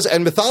gods and heroes,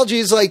 and mythology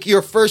is like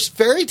your first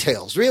fairy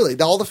tales. Really,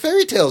 all the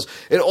fairy tales,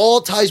 it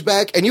all ties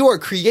back, and you are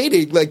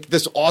creating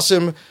this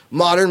awesome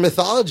modern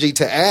mythology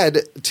to add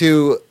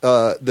to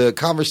the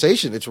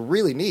conversation. It's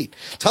really neat.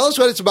 Tell us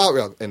what it's about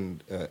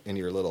in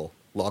your little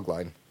log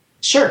line.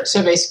 Sure.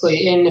 So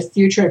basically, in a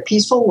future, a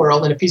peaceful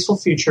world, in a peaceful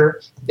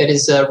future that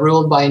is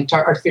ruled by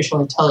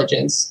artificial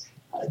intelligence,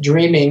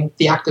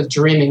 the act of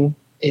dreaming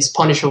is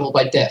punishable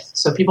by death.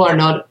 So people are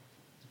not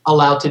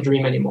allowed to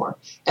dream anymore.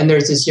 And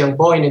there's this young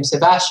boy named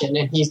Sebastian,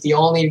 and he's the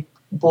only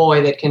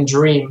boy that can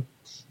dream,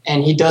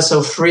 and he does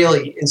so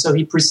freely. And so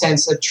he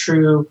presents a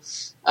true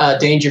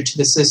danger to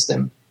the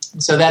system.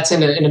 So that's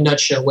in a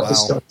nutshell what the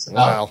story's about.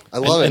 Wow, I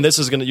love it. And this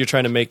is you're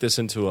trying to make this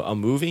into a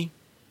movie?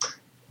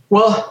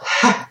 Well,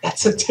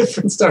 that's a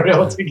different story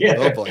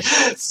altogether. Oh boy.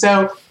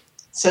 So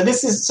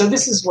this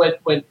is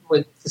what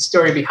the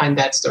story behind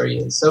that story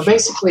is. So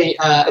basically,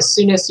 as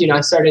soon as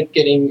I started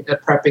getting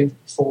prepping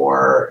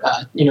for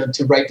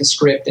to write the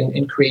script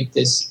and create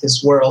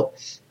this world.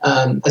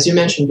 As you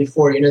mentioned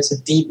before, it's a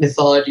deep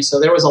mythology. So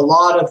there was a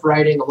lot of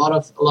writing, a lot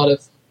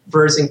of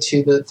versing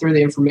through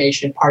the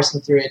information, parsing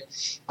through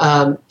it,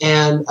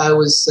 and I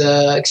was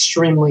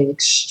extremely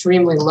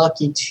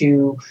lucky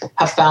to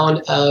have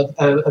found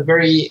a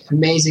very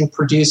amazing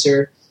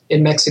producer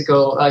in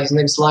Mexico. His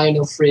name's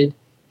Lionel Frid,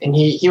 and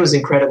he was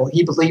incredible.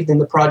 He believed in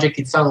the project.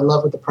 He fell in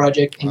love with the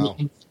project,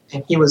 and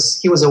he was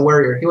a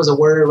warrior. He was a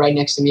warrior right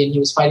next to me, and he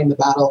was fighting the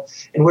battle.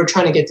 And we're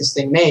trying to get this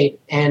thing made.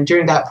 And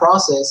during that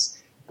process,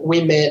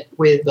 we met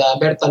with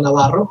Berta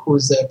Navarro,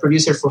 who's a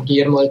producer for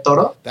Guillermo del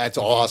Toro. That's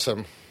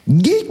awesome.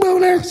 Geek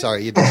boner.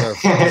 Sorry, you deserve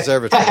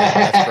it for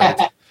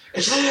that.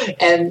 That's great.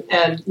 And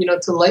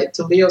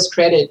to Leo's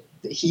credit,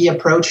 he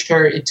approached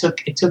her. It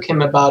took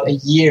him about a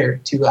year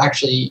to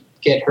actually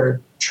get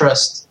her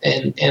trust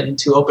and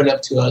to open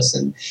up to us.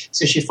 And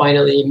so she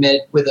finally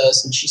met with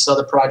us, and she saw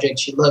the project.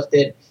 She loved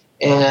it,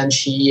 and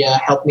she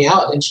helped me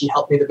out, and she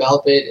helped me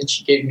develop it, and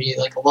she gave me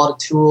like a lot of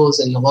tools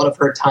and a lot of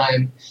her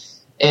time.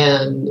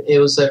 And it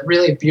was a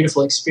really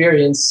beautiful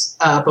experience.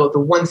 But the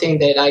one thing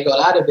that I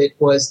got out of it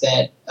was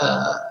that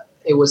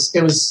it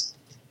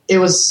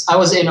was I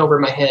was in over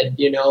my head.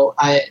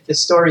 The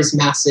story's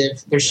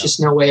massive. There's just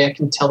no way I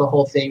can tell the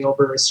whole thing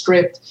over a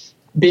script.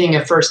 Being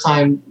a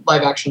first-time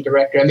live-action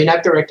director, I mean,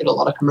 I've directed a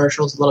lot of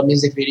commercials, a lot of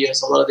music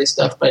videos, a lot of this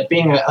stuff. But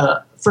being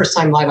a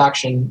first-time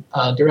live-action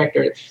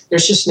director,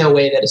 there's just no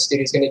way that a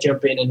studio's going to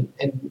jump in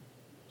and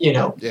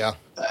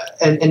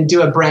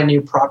do a brand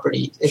new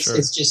property.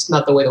 It's just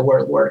not the way the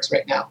world works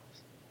right now.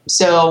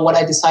 So what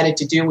I decided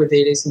to do with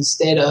it is,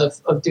 instead of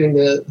doing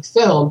the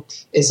film,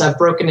 is I've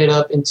broken it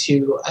up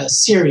into a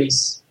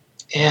series.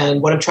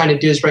 And what I'm trying to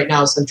do is right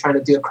now is I'm trying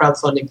to do a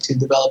crowdfunding to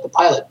develop a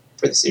pilot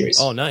for the series.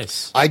 Oh,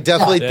 nice. I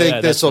definitely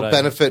think this will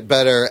benefit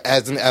better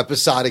as an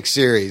episodic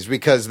series,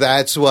 because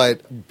that's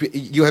what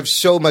you have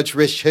so much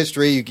rich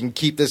history. You can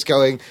keep this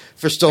going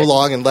for so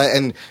long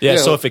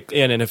So if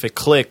it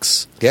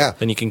clicks,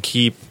 then you can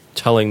keep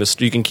telling this.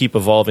 You can keep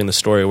evolving the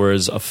story.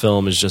 Whereas a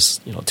film is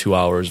just 2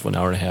 hours, 1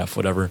 hour and a half,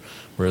 whatever.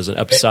 Whereas an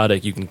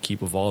episodic, you can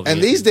keep evolving.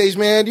 And these days,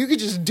 man, you could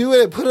just do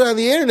it and put it on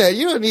the internet.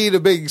 You don't need a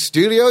big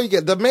studio.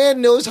 The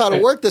man knows how to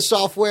work the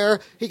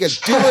software. He could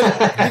do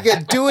it. He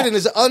could do it in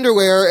his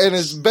underwear in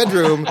his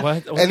bedroom,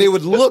 and it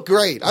would look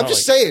great. I'm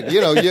just saying,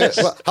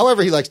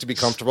 however he likes to be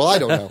comfortable. I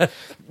don't know.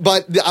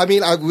 But I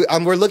mean,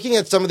 we're looking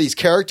at some of these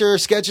character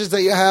sketches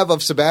that you have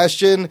of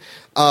Sebastian,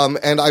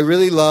 and I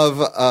really love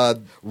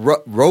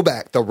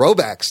Roback. The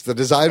Robacks, the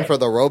design for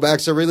the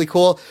Robacks are really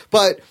cool.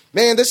 But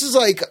man, this is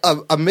like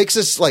a mix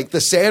of like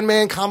the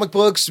Sandman comic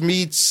books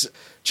meets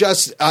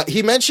just.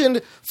 He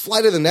mentioned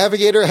Flight of the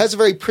Navigator. It has a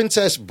very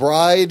Princess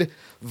Bride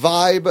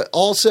vibe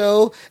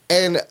also,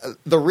 and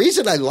the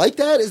reason I like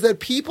that is that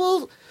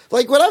people,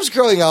 like when I was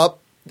growing up,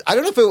 I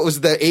don't know if it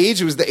was the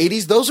age, it was the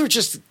 80s. Those were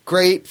just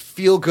great,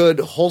 feel-good,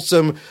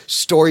 wholesome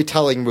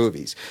storytelling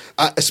movies.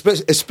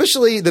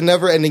 Especially The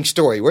Never-Ending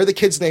Story, where the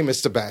kid's name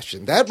is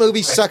Sebastian. That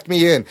movie sucked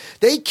me in.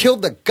 They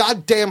killed the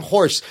goddamn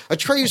horse.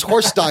 Atreyu's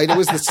horse died. It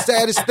was the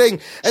saddest thing.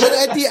 And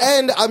then at the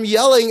end, I'm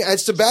yelling at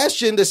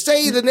Sebastian to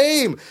say the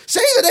name. Say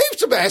the name,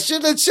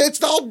 Sebastian.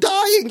 It's all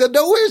dying. The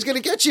nowhere's going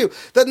to get you.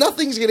 The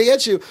nothing's going to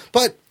get you.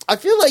 But I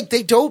feel like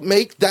they don't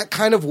make that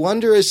kind of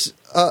wondrous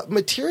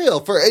material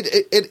for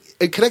it.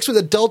 It connects with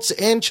adults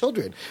and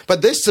children,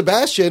 but this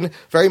Sebastian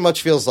very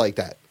much feels like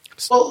that.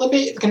 Well,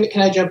 can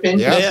I jump in?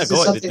 Yeah,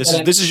 go ahead.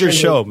 This is your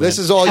show, man. This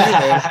is all you,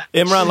 man.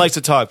 Imran likes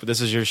to talk, but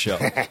this is your show.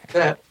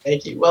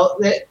 Thank you. Well,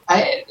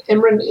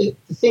 Imran,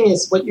 the thing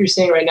is, what you're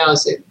saying right now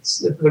is it's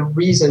the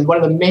reason, one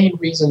of the main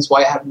reasons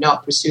why I have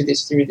not pursued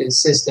this through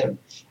this system,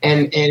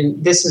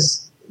 and this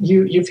is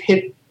you've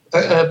hit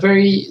a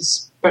very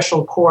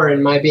special core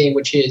in my being,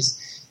 which is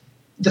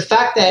the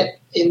fact that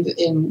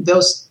in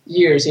those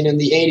years, in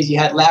the 80s, you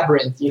had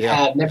Labyrinth, you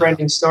had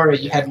Neverending Story,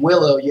 you had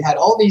Willow, you had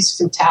all these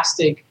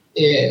fantastic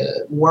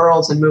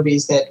worlds and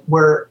movies that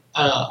were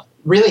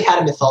really had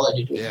a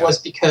mythology to it. It was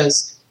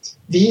because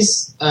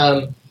these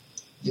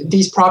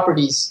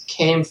properties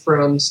came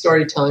from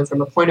storytelling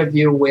from a point of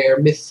view where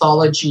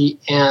mythology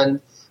and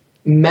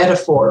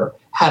metaphor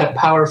had a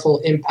powerful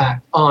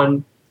impact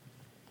on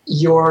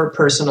your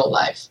personal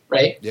life,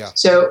 right? Yeah.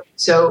 So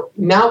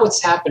now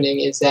what's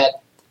happening is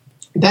that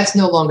that's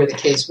no longer the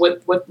case.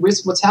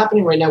 What's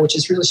happening right now, which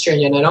is really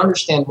strange, and I don't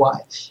understand why,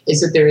 is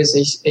that there is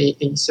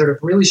a sort of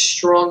really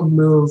strong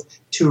move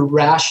to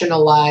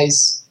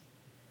rationalize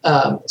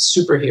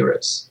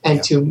superheroes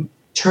and to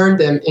turn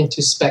them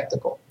into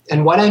spectacle.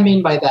 And what I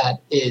mean by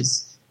that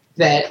is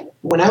that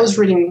when I was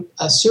reading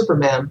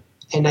Superman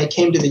and I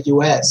came to the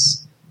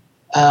U.S.,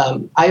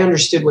 I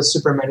understood what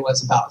Superman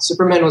was about.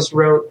 Superman was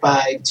wrote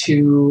by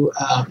two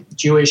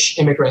Jewish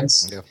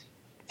immigrants,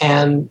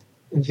 and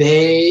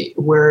they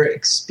were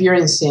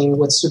experiencing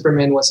what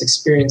Superman was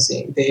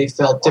experiencing. They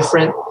felt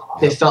different.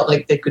 They felt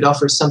like they could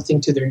offer something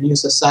to their new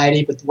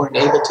society, but weren't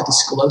able to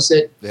disclose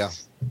it. Yeah.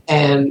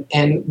 And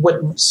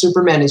what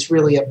Superman is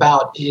really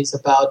about is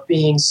about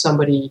being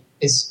somebody,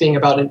 is being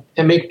about an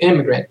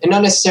immigrant, and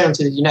not necessarily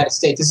to the United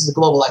States. This is a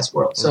globalized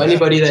world. So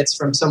anybody that's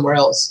from somewhere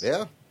else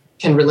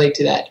can relate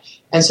to that.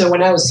 And so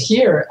when I was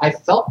here, I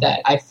felt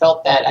that. I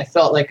felt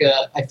like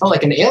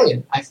an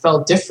alien. I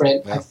felt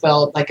different. Yeah. I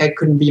felt like I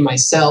couldn't be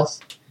myself.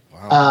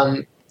 Wow.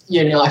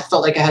 I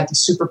felt like I had the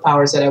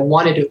superpowers that I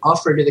wanted to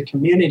offer to the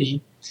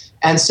community,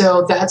 And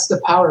so that's the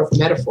power of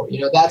metaphor.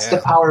 That's the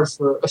power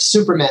of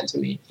Superman to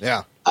me.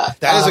 Yeah.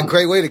 That is a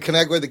great way to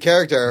connect with the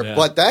character,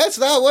 but that's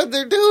not what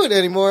they're doing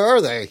anymore,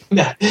 are they?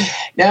 No.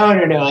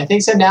 I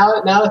think so.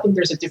 Now I think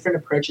there's a different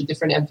approach, a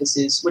different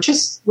emphasis, which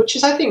is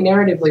I think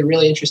narratively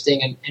really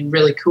interesting and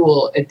really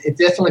cool. It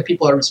definitely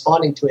people are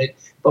responding to it.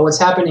 But what's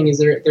happening is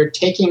they're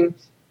taking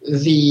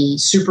the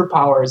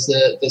superpowers,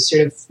 the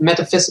sort of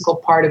metaphysical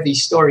part of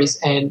these stories,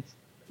 and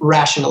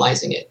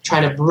rationalizing it,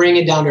 trying to bring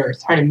it down to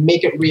earth, trying to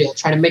make it real,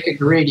 trying to make it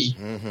gritty.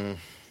 Mm-hmm.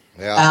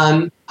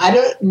 Yeah. I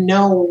don't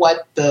know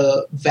what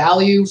the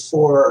value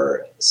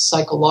for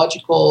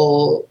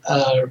psychological,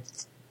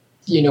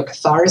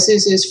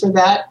 catharsis is for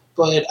that,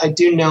 but I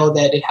do know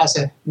that it has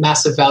a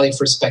massive value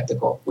for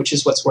spectacle, which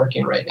is what's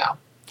working right now.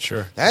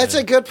 Sure, that's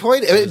a good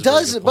point. It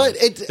does, but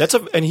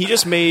and he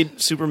just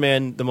made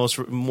Superman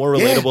more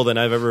relatable than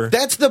I've ever.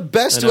 That's the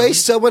best way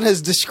someone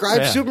has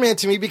described Superman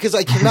to me, because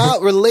I cannot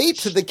relate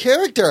to the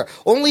character.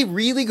 Only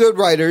really good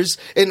writers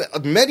in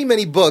many,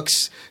 many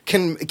books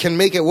can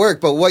make it work.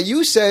 But what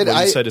you said,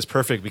 is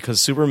perfect,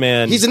 because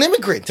Superman, he's an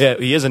immigrant. Yeah,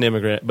 he is an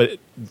immigrant. But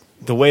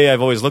the way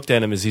I've always looked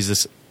at him is he's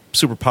this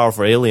super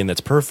powerful alien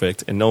that's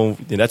perfect, and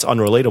that's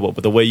unrelatable.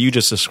 But the way you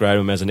just describe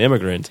him as an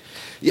immigrant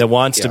that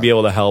wants to be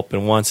able to help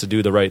and wants to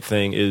do the right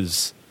thing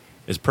is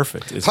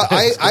perfect.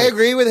 I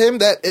agree with him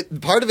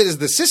that part of it is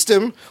the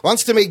system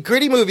wants to make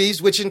gritty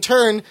movies, which in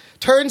turn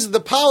turns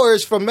the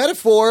powers from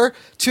metaphor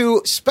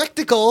to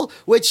spectacle,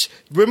 which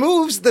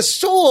removes the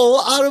soul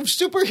out of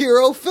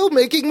superhero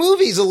filmmaking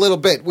movies a little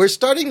bit. We're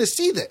starting to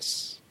see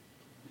this.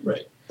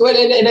 Right.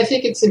 And I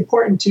think it's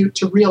important to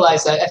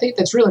realize that. I think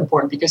that's really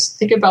important, because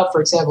think about, for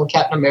example,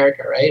 Captain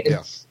America, right? And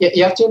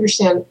you have to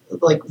understand,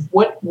 like,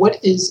 what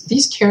is,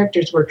 these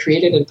characters were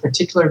created at a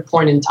particular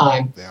point in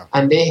time,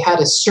 and they had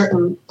a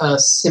certain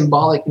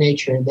symbolic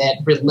nature that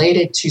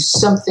related to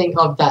something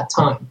of that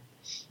time.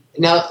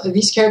 Now,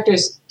 these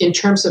characters, in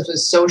terms of the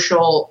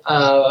social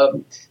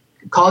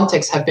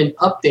context, have been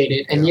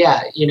updated, and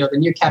the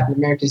new Captain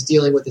America is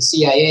dealing with the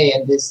CIA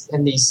and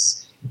these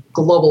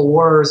global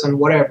wars and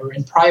whatever,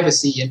 and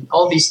privacy, and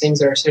all these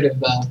things are sort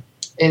of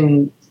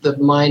in the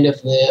mind of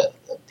the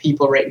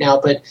people right now.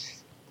 But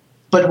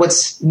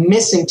what's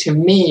missing to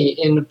me,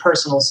 in a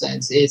personal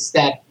sense, is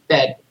that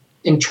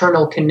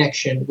internal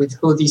connection with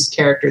who these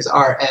characters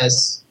are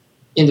as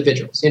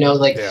individuals.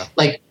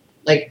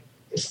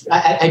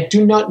 I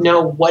do not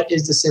know what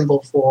is the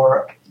symbol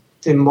for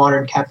the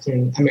modern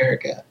Captain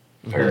America,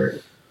 or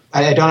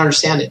I don't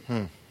understand it.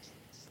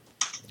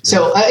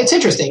 So it's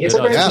interesting. It's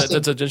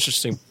that's an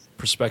interesting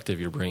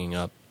perspective you're bringing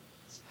up.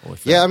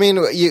 Yeah, I mean,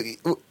 you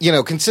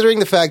considering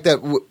the fact that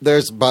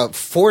there's about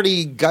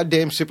 40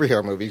 goddamn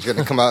superhero movies going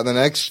to come out in the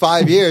next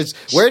 5 years,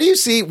 where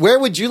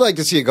would you like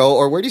to see it go,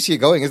 or where do you see it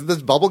going? Is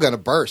this bubble going to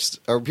burst?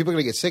 Or are people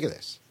going to get sick of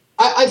this?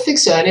 I think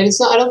so, and it's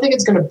not. I don't think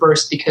it's going to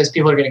burst because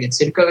people are going to get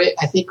sick of it.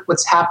 I think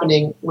what's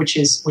happening, which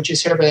is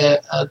sort of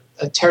a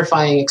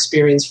terrifying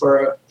experience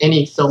for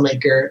any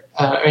filmmaker,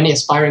 or any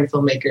aspiring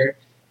filmmaker,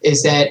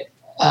 is that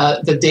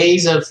the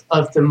days of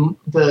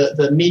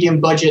the medium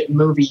budget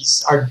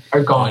movies are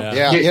gone.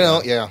 Unless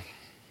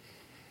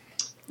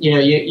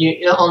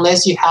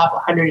you have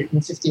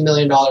 $150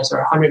 million or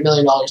 $100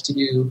 million to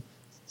do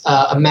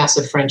a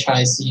massive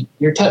franchise,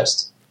 you're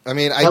toast. I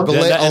mean,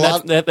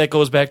 that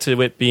goes back to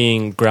it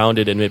being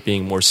grounded and it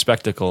being more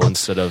spectacle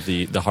instead of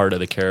the heart of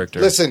the character.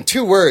 Listen,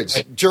 2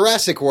 words: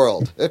 Jurassic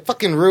World. It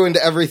fucking ruined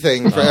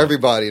everything for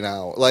everybody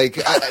now. Like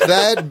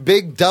that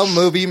big dumb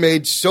movie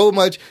made so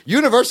much.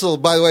 Universal,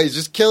 by the way, is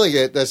just killing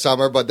it this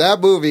summer. But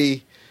that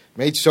movie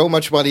made so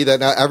much money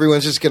that now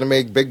everyone's just going to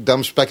make big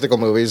dumb spectacle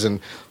movies and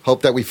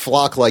hope that we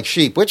flock like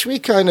sheep, which we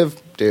kind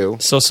of do.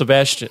 So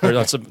Sebastian, or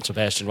not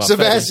Sebastian. Well,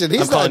 Sebastian,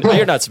 Fede,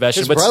 you're not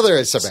Sebastian. His brother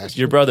is Sebastian.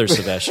 Your brother's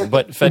Sebastian.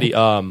 But Fede,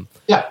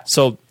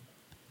 so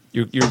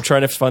you're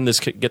trying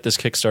to get this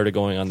Kickstarter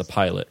going on the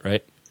pilot,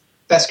 right?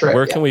 That's correct.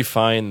 Where can we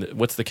find,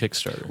 what's the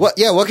Kickstarter?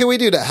 What can we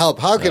do to help?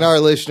 How can our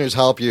listeners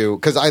help you?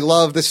 Because I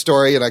love this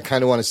story and I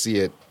kind of want to see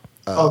it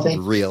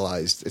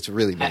realized. It's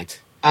really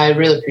neat. I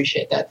really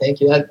appreciate that. Thank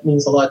you. That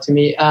means a lot to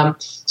me.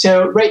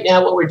 So right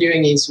now what we're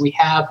doing is we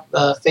have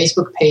a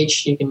Facebook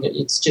page.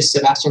 It's just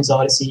Sebastian's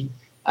Odyssey.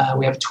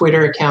 We have a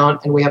Twitter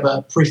account, and we have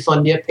a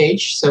Prefundia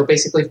page. So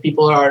basically, if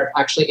people are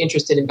actually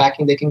interested in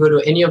backing, they can go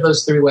to any of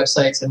those 3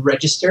 websites and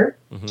register.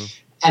 Mm-hmm.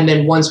 And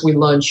then once we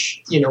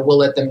launch, we'll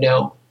let them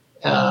know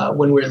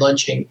when we're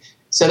launching.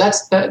 So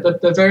that's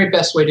the very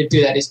best way to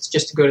do that is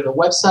just to go to the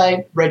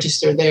website,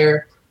 register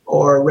there,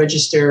 or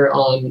register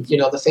on,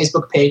 the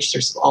Facebook page.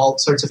 There's all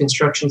sorts of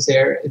instructions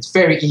there. It's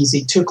very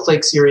easy. 2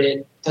 clicks, you're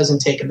in. Doesn't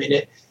take a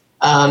minute.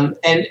 But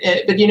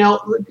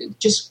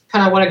just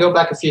kind of want to go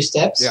back a few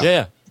steps.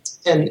 Yeah.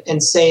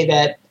 And say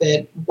that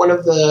one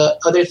of the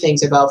other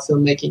things about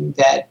filmmaking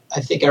that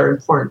I think are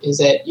important is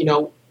that,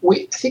 I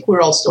think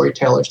we're all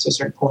storytellers to a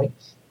certain point.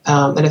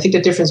 And I think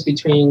the difference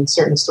between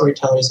certain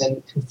storytellers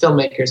and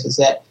filmmakers is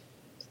that,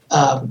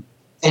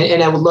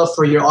 and I would love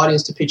for your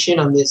audience to pitch in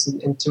on this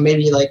and to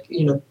maybe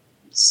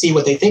see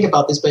what they think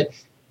about this. But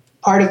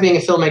part of being a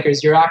filmmaker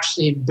is you're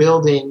actually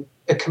building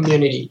a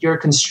community. You're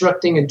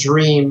constructing a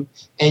dream,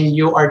 and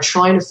you are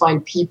trying to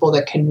find people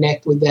that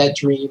connect with that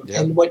dream. Yep.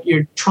 And what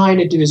you're trying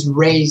to do is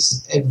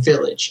raise a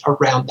village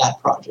around that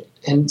project.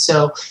 And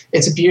so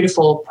it's a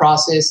beautiful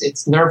process.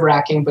 It's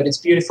nerve-wracking, but it's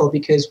beautiful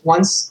because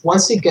once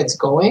it gets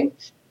going,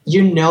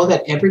 you know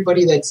that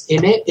everybody that's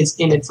in it is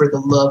in it for the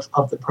love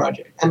of the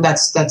project. And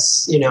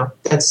that's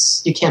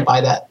you can't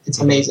buy that. It's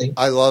amazing.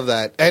 I love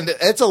that. And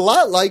it's a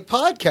lot like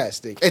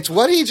podcasting. It's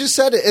what he just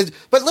said.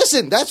 But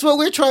listen, that's what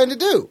we're trying to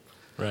do.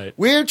 Right.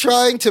 We're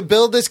trying to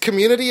build this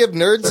community of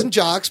nerds and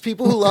jocks,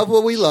 people who love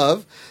what we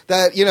love,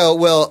 that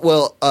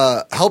will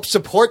help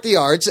support the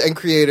arts and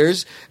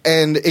creators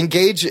and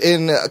engage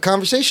in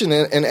conversation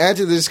and add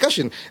to the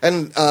discussion.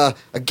 And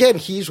again,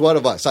 he's one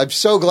of us. I'm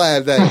so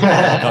glad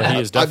that no,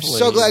 he is I'm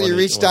so glad you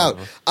reached out.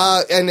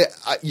 And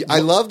I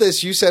love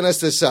this. You sent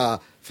us this.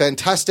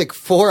 Fantastic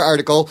Four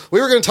article. We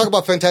were going to talk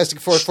about Fantastic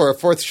Four for a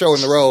fourth show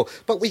in a row,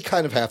 but we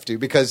kind of have to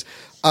because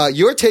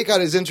your take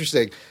on it is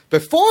interesting.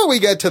 Before we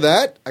get to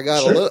that, I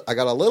got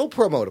a little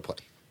promo to play.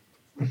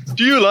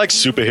 Do you like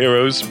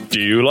superheroes? Do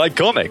you like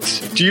comics?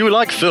 Do you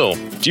like film?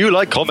 Do you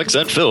like comics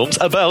and films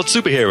about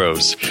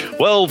superheroes?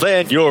 Well,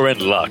 then you're in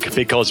luck,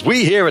 because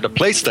we here at A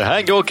Place to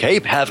Hang Your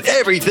Cape have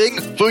everything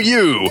for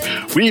you.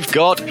 We've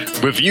got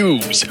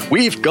reviews.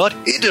 We've got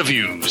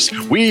interviews.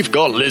 We've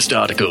got list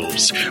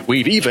articles.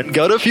 We've even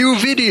got a few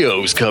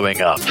videos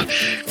coming up.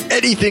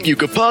 Anything you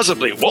could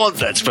possibly want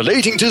that's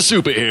relating to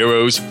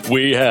superheroes,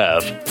 we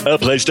have A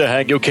Place to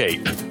Hang Your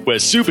Cape, where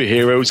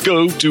superheroes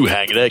go to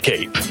hang their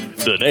cape.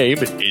 The name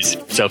is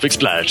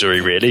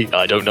self-explanatory, really.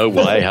 I don't know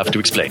why I have to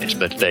explain it,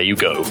 but there you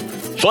go.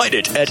 Find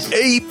it at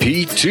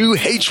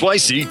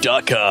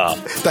ap2hyc.com.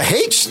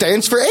 The H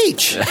stands for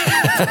H. The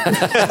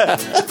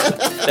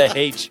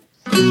H.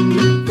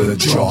 The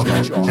Jock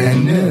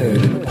and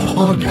Nerd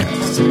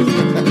Podcast.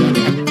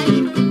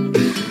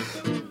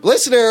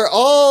 Listener,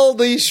 all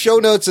these show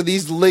notes and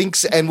these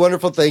links and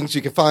wonderful things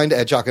you can find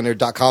at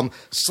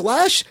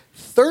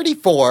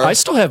jockandnerd.com/34. I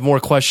still have more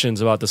questions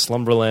about the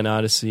Slumberland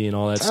Odyssey and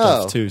all that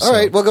stuff too. So. All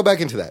right, we'll go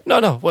back into that.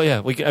 No. Well,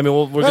 yeah, we're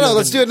gonna,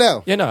 let's do it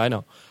now. Yeah, no, I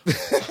know.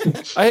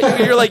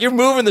 You're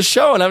moving the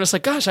show, and I'm just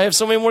like, gosh, I have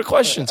so many more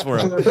questions for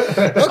him.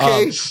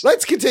 Okay,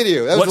 let's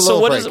continue. That was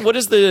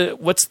what's the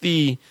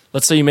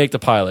let's say you make the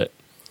pilot,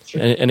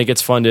 and it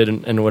gets funded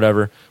and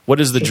whatever.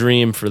 What is the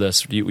dream for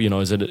this?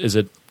 Is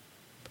it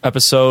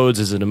episodes?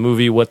 Is it a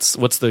movie? What's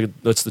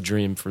the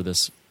dream for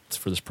this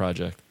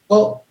project?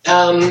 Well,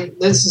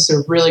 this is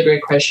a really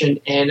great question,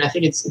 and I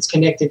think it's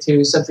connected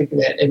to something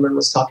that Edmund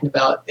was talking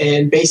about.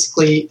 And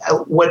basically,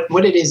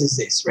 what it is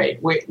this, right?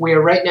 We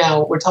are right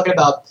now we're talking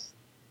about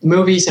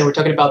movies, and we're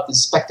talking about the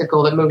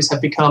spectacle that movies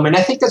have become, and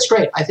I think that's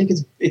great. I think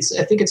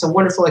it's a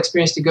wonderful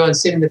experience to go and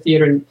sit in the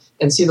theater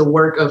and see the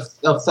work of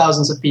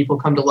thousands of people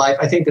come to life.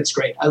 I think that's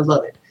great. I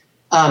love it.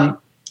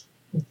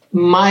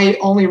 My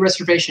only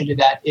reservation to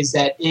that is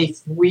that if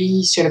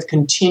we sort of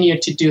continue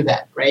to do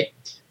that, right,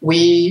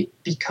 we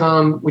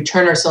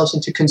turn ourselves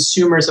into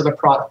consumers of a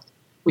product.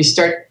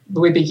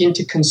 We begin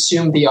to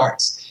consume the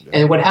arts. Yeah.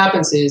 And what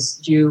happens is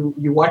you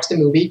watch the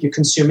movie, you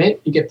consume it,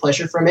 you get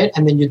pleasure from it,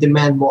 and then you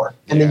demand more,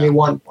 and then you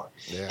want more.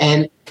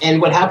 Yeah.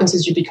 And what happens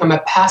is you become a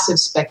passive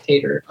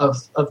spectator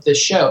of the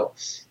show,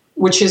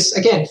 which is,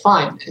 again,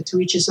 fine, to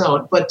each his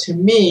own. But to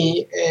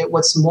me,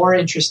 what's more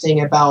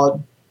interesting about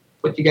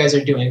what you guys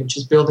are doing, which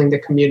is building the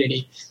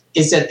community,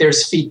 is that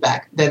there's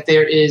feedback, that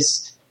there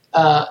is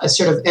a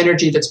sort of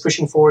energy that's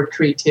pushing forward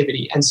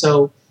creativity. And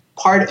so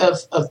part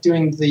of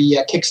doing the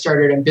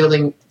Kickstarter and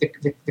building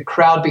the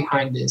crowd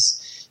behind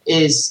this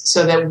is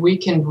so that we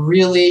can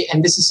really,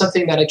 and this is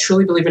something that I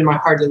truly believe in my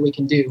heart that we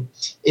can do,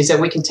 is that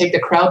we can take the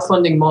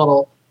crowdfunding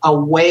model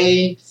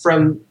away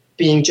from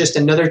being just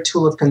another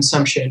tool of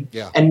consumption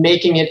and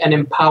making it an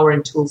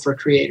empowering tool for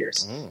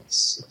creators.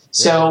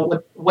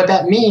 So what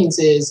that means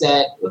is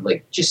that,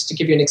 like, just to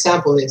give you an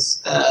example,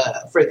 is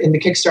in the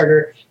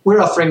Kickstarter, we're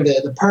offering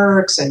the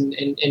perks and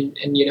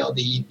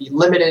the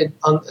limited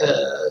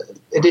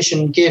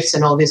edition gifts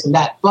and all this and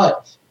that.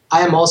 But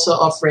I am also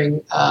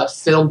offering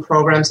film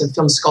programs and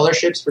film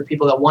scholarships for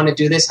people that want to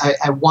do this.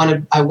 I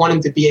want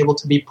them to be able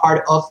to be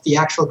part of the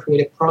actual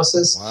creative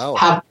process.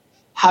 Wow.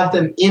 Have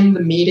them in the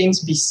meetings,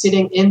 be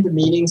sitting in the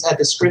meetings at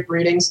the script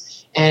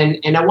readings,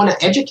 and I want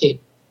to educate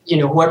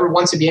whoever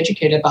wants to be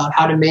educated about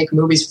how to make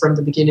movies from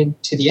the beginning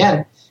to the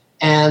end.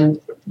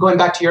 And going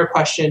back to your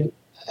question,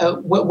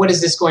 what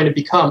is this going to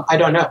become? I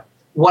don't know.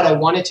 What I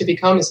want it to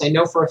become is, I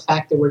know for a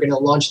fact that we're going to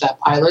launch that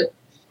pilot.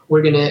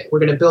 We're going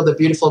to build a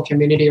beautiful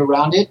community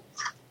around it.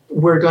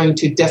 We're going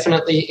to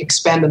definitely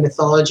expand the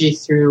mythology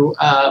through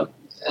a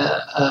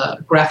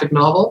graphic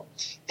novel.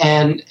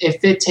 And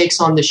if it takes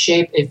on the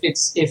shape, if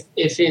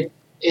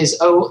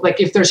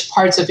there's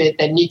parts of it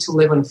that need to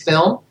live in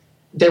film,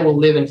 they will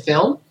live in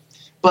film.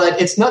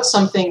 But it's not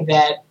something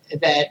that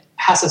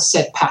has a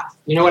set path.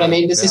 You know what I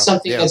mean? This is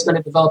something that's going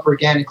to develop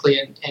organically,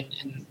 and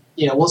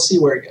we'll see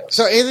where it goes.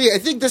 So, Anthony, I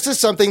think this is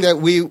something that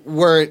we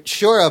weren't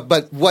sure of,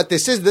 but what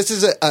this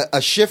is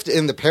a shift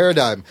in the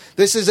paradigm.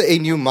 This is a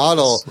new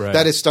model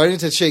that is starting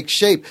to take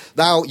shape.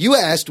 Now, you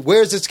asked,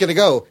 where's this going to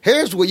go?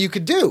 Here's what you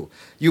could do.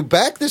 You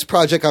back this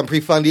project on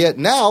Prefundia.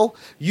 Now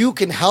you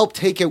can help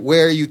take it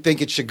where you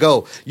think it should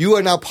go. You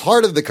are now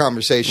part of the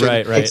conversation.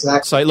 Right.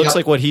 Exactly. So it looks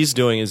like what he's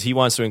doing is he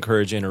wants to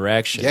encourage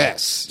interaction.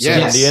 Yes. So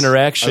the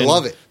interaction. I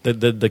love it.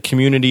 The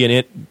community in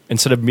it,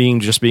 instead of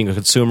being a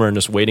consumer and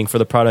just waiting for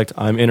the product,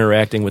 I'm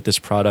interacting with this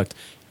product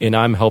and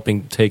I'm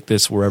helping take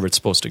this wherever it's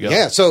supposed to go.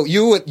 Yeah, so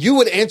you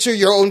would answer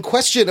your own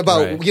question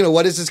about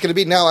what is this going to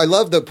be. Now, I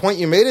love the point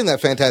you made in that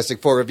Fantastic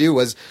Four review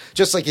was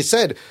just like you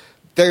said.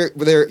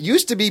 There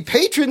used to be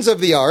patrons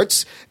of the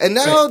arts, and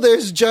now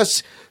there's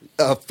just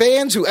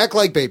fans who act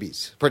like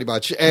babies, pretty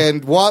much,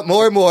 and want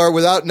more and more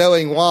without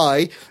knowing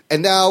why.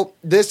 And now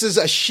this is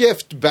a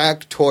shift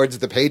back towards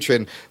the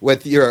patron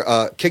with your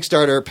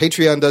Kickstarter.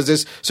 Patreon does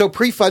this. So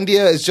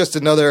Prefundia is just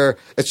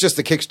it's just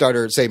the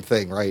Kickstarter, same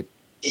thing, right?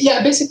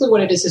 Yeah, basically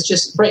what it is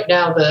just right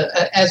now,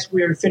 as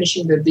we're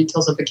finishing the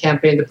details of the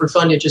campaign, the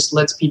Prefundia just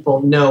lets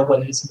people know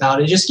what it's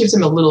about. It just gives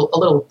them a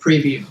little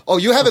preview. Oh,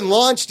 you haven't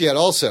launched yet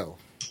also?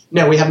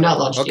 No, we have not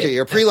launched yet. Okay,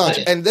 you're pre-launch.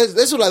 And this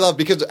is what I love,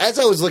 because as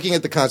I was looking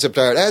at the concept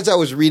art, as I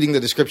was reading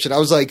the description, I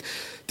was like,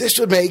 this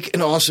would make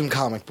an awesome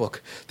comic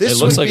book. It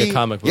looks like a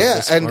comic book.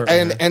 Yeah,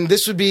 and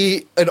this would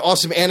be an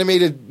awesome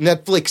animated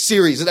Netflix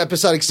series, an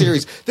episodic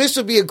series. This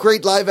would be a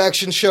great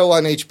live-action show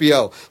on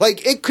HBO.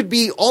 Like, it could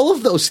be all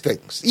of those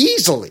things,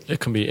 easily. It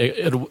can be.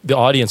 The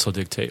audience will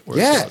dictate where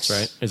it goes,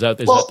 right? Is that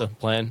the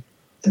plan?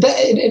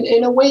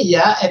 In a way,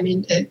 yeah. I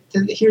mean,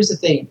 here's the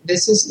thing.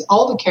 This is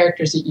all the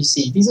characters that you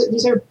see.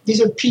 These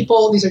are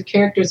people. These are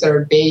characters that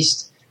are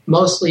based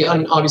mostly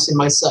on obviously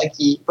my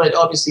psyche, but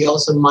obviously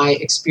also my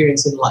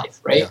experience in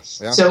life, right?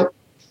 Yeah.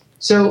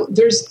 So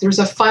there's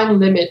a fine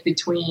limit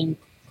between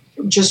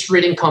just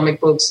reading comic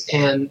books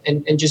and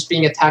just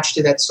being attached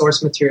to that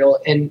source material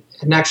and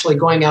actually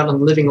going out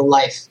and living a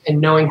life and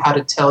knowing how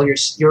to tell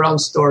your own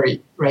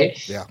story,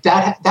 right? Yeah.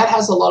 That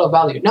has a lot of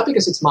value. Not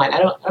because it's mine. I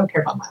don't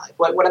care about my life.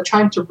 What I'm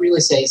trying to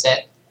really say is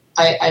that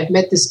I've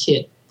met this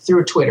kid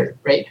through Twitter,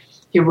 right?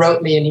 He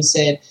wrote me and he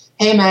said,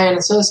 "Hey man, I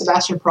saw the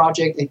Sebastian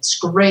project. It's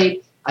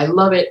great. I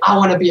love it. I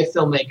want to be a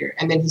filmmaker."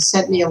 And then he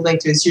sent me a link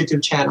to his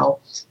YouTube channel,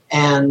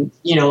 and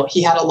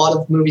he had a lot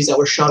of movies that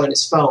were shot on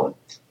his phone.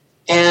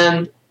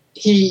 And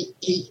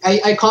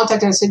I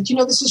contacted him and said,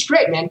 this is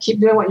great, man.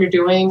 Keep doing what you're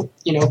doing.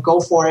 Go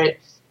for it.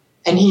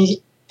 And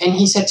he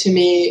said to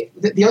me,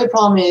 the only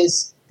problem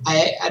is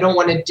I don't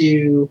want to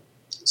do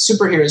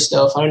superhero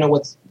stuff. I don't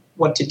know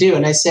what to do.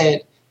 And I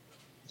said,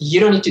 you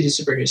don't need to do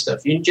superhero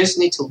stuff. You just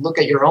need to look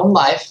at your own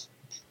life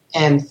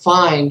and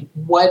find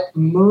what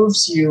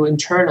moves you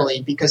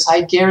internally, because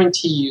I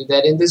guarantee you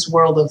that in this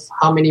world of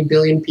how many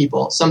billion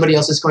people, somebody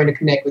else is going to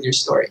connect with your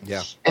story.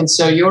 Yeah. And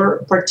so your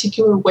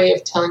particular way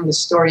of telling the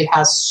story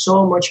has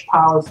so much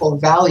powerful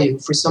value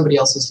for somebody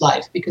else's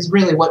life, because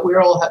really what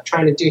we're all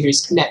trying to do here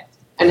is connect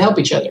and help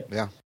each other.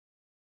 Yeah.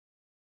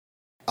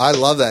 I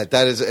love that.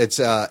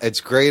 It's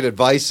great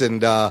advice,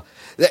 and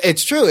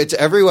it's true. It's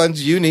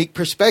everyone's unique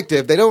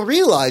perspective. They don't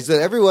realize that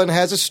everyone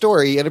has a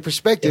story and a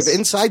perspective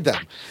inside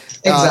them.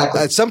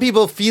 Exactly. Some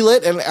people feel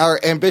it and are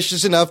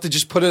ambitious enough to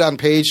just put it on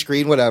page,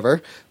 screen,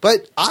 whatever.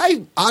 But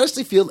I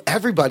honestly feel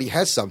everybody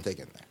has something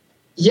in there.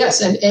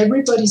 Yes, and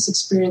everybody's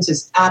experience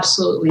is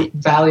absolutely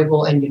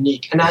valuable and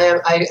unique. And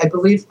I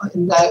believe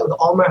in that with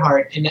all my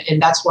heart.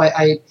 And that's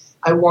why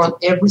I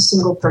want every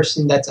single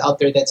person that's out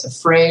there that's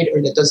afraid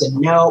or that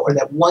doesn't know or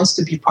that wants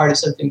to be part of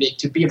something big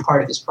to be a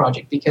part of this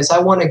project, because I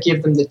want to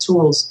give them the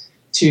tools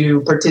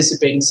to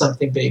participate in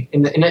something big,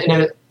 in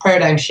a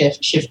paradigm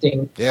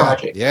shifting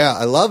project. Yeah,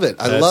 I love it.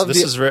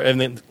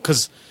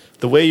 Because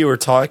the way you were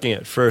talking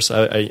at first,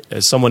 I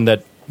as someone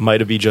that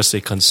might be just a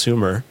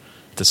consumer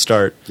to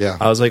start,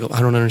 I was like,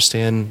 I don't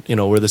understand,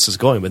 where this is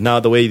going. But now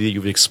the way that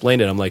you've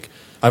explained it, I'm like,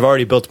 I've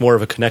already built more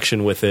of a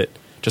connection with it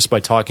just by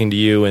talking to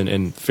you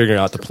and figuring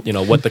out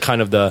what the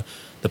kind of the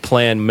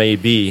plan may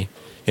be.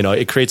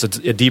 It creates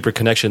a deeper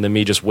connection than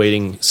me just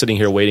sitting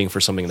here waiting for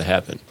something to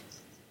happen.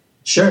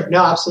 Sure.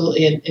 No,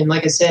 absolutely. And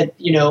like I said,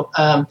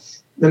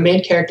 the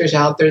main characters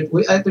out there,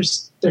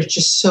 there's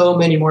just so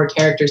many more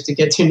characters to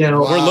get to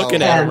know. We're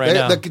looking at them right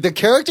now. The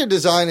character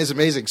design is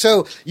amazing.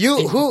 So you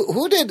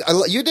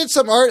did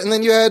some art, and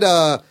then you had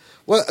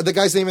what the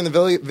guy's name in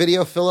the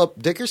video,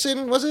 Philip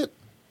Dickerson, was it?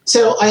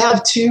 So I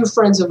have two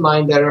friends of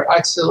mine that are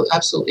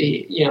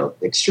absolutely,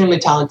 extremely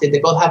talented. They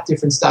both have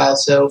different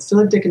styles. So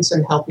Philip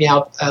Dickinson helped me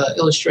out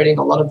illustrating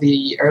a lot of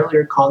the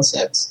earlier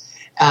concepts.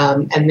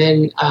 And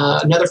then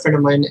another friend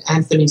of mine,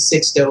 Anthony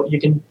Sixto, you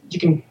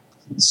can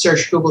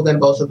search, Google them,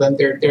 both of them.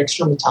 They're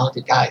extremely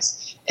talented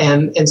guys.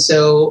 And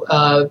so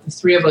the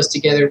three of us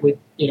together would,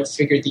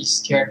 figure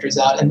these characters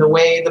out. And the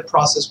way the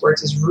process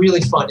works is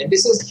really fun. And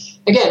this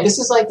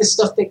is like the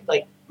stuff that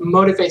like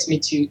motivates me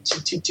to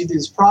do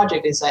this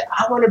project, is that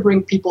I want to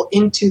bring people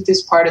into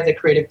this part of the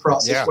creative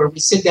process where we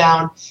sit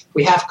down,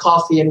 we have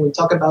coffee, and we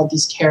talk about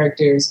these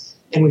characters.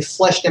 and we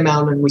flesh them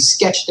out and we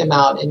sketch them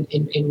out and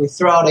we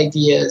throw out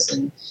ideas.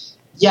 And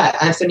yeah,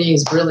 Anthony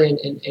is brilliant,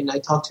 and I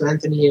talk to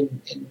Anthony,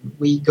 and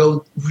we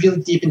go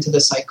really deep into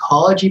the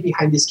psychology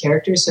behind these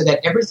characters, so that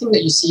everything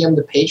that you see on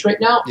the page right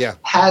now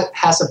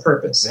has a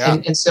purpose.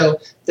 Yeah. And so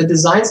the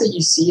designs that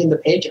you see in the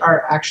page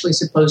are actually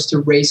supposed to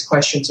raise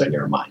questions on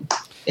your mind.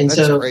 And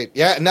That's great.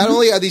 Yeah, not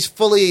only are these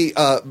fully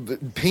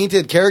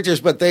painted characters,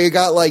 but they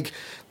got like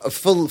a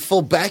full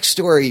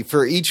backstory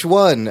for each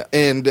one,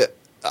 and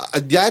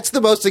that's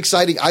the most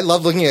exciting. I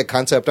love looking at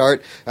concept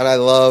art, and I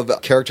love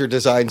character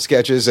design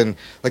sketches, and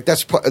like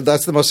that's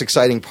the most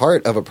exciting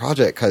part of a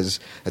project,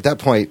 because at that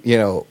point,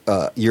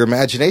 your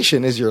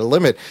imagination is your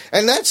limit,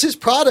 and that's his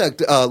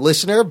product.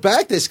 Listener,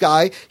 back this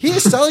guy. He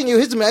is selling you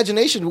his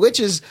imagination,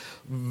 which is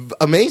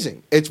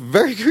amazing. It's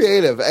very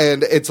creative,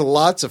 and it's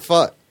lots of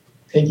fun.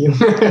 Thank you.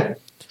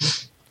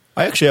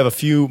 I actually have a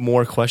few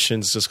more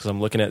questions just because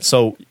I'm looking at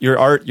your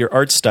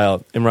art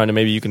style, Imran.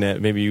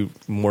 Maybe you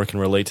more can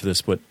relate to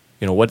this, but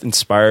what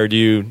inspired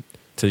you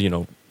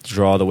to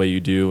draw the way you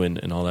do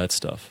and all that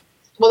stuff?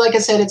 Well, like I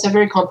said, it's a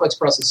very complex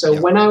process. So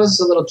when I was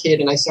a little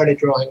kid and I started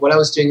drawing, what I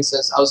was doing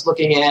is I was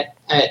looking at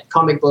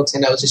comic books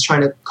and I was just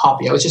trying to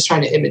copy. I was just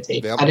trying to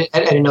imitate. Yep. I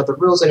didn't know the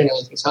rules. I didn't know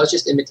anything. So I was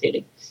just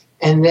imitating.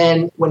 And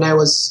then when I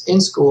was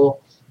in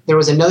school, there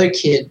was another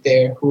kid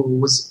there who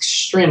was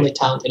extremely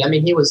talented. I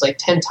mean, he was like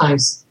 10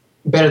 times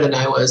better than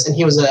I was. And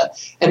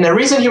and the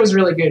reason he was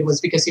really good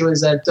was because he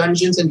was a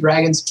Dungeons and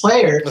Dragons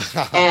player.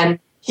 And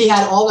he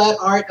had all that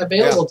art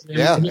available to him,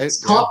 and he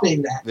was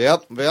copying that.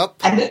 Yep.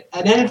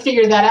 I didn't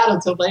figure that out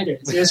until later.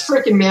 So it was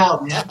freaking me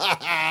out,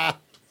 man.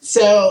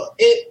 So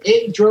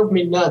it drove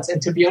me nuts.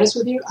 And to be honest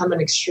with you, I'm an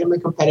extremely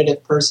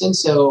competitive person,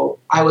 so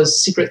I was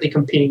secretly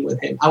competing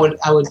with him. I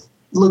would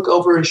look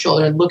over his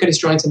shoulder and look at his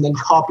drawings and then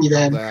copy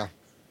them. Yeah.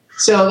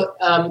 So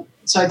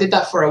I did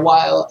that for a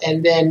while,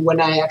 and then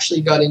when I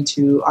actually got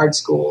into art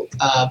school,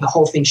 the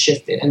whole thing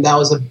shifted, and that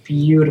was a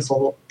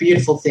beautiful,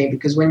 beautiful thing,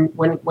 because when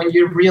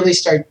you really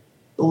start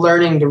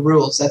learning the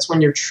rules, that's when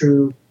your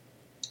true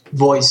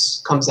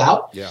voice comes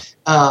out. Yeah.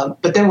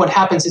 But then what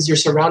happens is you're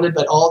surrounded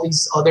by all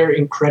these other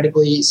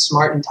incredibly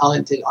smart and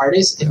talented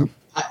artists, and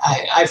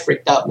I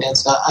freaked out, man.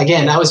 So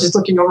again, I was just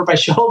looking over my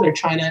shoulder,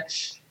 trying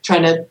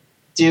to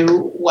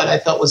do what I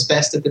felt was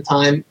best at the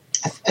time.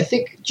 I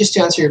think, just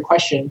to answer your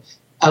question,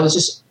 I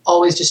was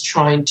always just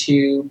trying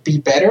to be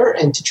better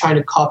and to try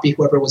to copy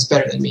whoever was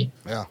better than me.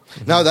 Yeah.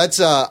 No, that's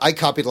I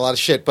copied a lot of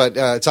shit, but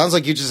it sounds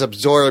like you just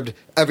absorbed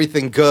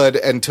everything good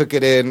and took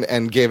it in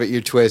and gave it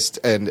your twist,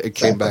 and it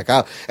came back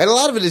out. And a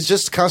lot of it is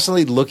just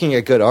constantly looking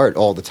at good art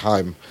all the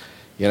time.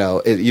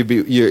 You'd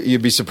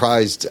be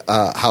surprised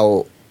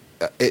how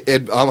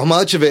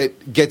much of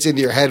it gets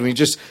into your head when you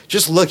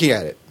just looking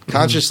at it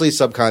consciously,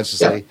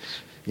 subconsciously.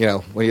 Yeah.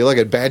 When you look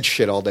at bad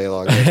shit all day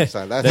long, that's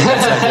not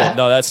good.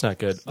 No, that's not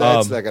good.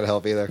 That's not going to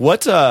help either.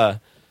 What?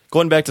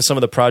 Going back to some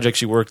of the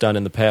projects you worked on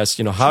in the past,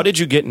 how did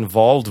you get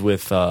involved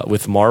with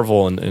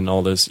Marvel and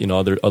all this,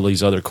 all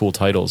these other cool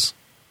titles?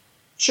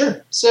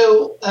 Sure.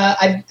 So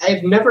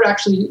I've never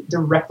actually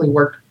directly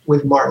worked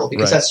with Marvel,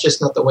 because that's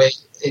just not the way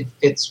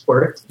it's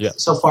worked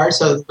so far.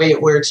 So the way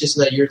it works, just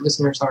so that your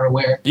listeners are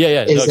aware.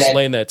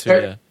 Explain that too.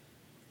 Yeah.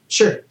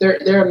 Sure.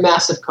 They're a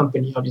massive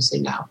company, obviously,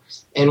 now.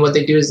 And what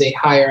they do is they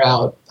hire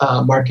out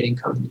marketing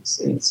companies.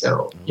 And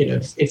so,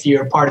 if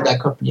you're a part of that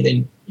company,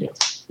 then,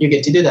 you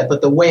get to do that.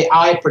 But the way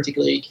I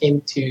particularly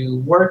came to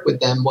work with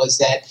them was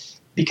that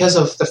because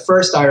of the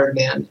first Iron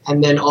Man,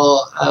 and then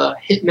all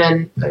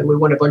Hitman, we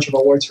won a bunch of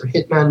awards for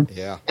Hitman.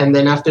 Yeah. And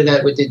then after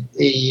that, we did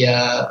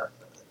the,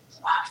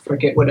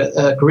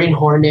 Green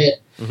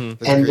Hornet.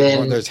 Mm-hmm. And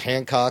then there's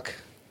Hancock.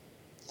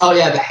 Oh,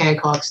 yeah, the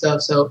Hancock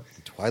stuff. So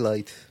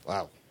Twilight.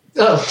 Wow.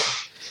 Oh,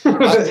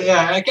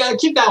 yeah, I gotta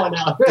keep that one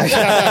out.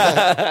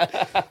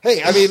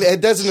 Hey, I mean,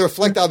 it doesn't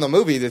reflect on the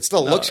movie. It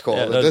still looks cool.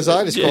 The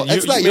design is cool.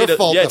 It's not your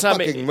fault the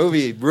fucking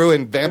movie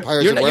ruined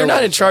vampires and werewolves. You're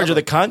not in charge of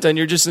the content.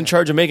 You're just in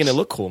charge of making it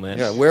look cool, man.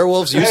 Yeah,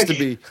 werewolves used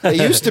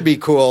to be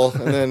cool,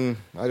 and then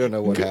I don't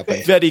know what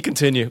happened. Fede,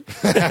 continue.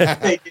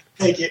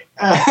 Thank you.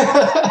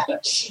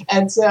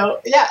 And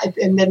so,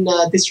 and then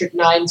District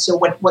 9. So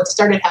what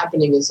started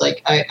happening is,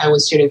 like, I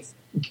was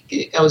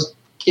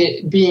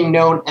being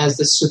known as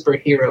the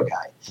superhero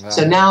guy. Wow.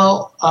 So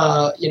now,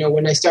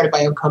 when I started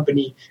my own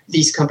company,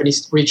 these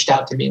companies reached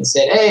out to me and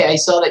said, "Hey, I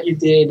saw that you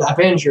did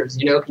Avengers.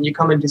 Can you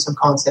come and do some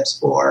concepts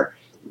for,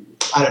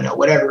 I don't know,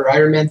 whatever,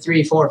 Iron Man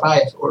 3, 4,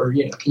 5, or,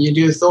 can you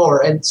do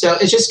Thor?" And so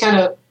it's just kind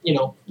of,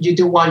 you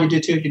do 1, you do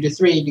 2, you do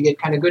 3, you get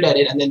kind of good at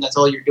it, and then that's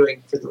all you're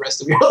doing for the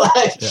rest of your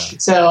life. Yeah.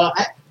 So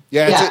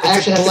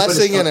it's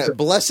a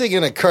blessing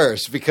and a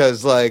curse,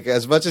 because, like,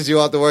 as much as you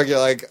want to work, you're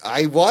like,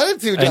 I wanted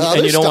to do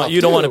other stuff. You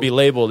don't want to be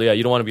labeled. Yeah,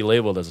 you don't want to be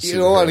labeled as a superhero. You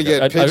don't want to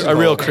get a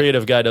real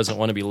creative guy doesn't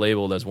want to be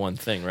labeled as one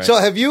thing, right? So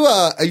have you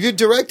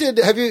directed?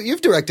 You've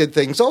directed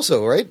things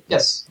also, right?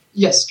 Yes.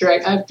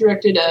 I've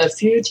directed a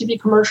few TV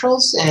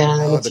commercials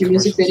and a few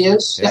music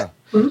videos. Yeah.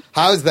 Mm-hmm.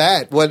 How's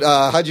that?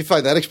 How'd you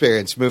find that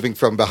experience, moving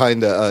from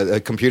behind a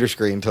computer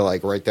screen to,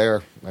 like, right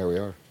there? There we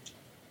are.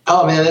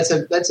 Oh man, that's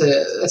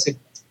a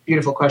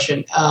beautiful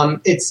question.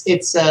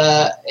 It's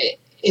a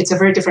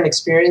very different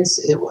experience.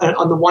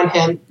 On the one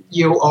hand,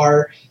 you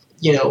are,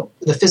 the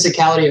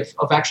physicality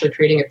of actually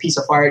creating a piece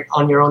of art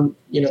on your own,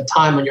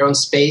 time, on your own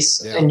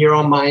space, in your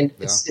own mind.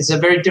 Yeah. It's a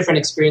very different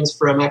experience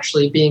from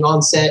actually being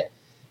on set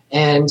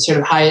and sort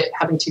of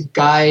having to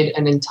guide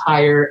an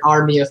entire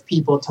army of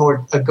people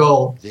toward a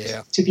goal.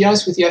 Yeah. To be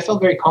honest with you, I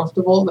felt very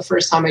comfortable the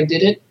first time I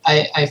did it.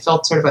 I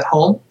felt sort of at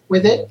home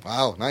with it.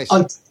 Wow, nice.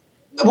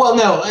 Well,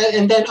 no,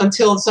 and then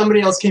until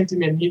somebody else came to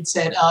me and he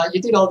said, "You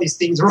did all these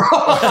things wrong."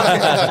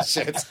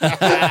 Shit.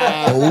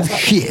 Oh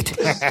shit!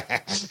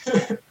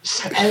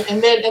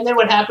 and then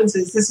what happens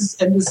is this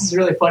is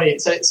really funny.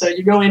 So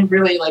you go in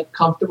really like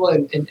comfortable,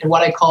 and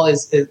what I call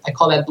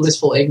that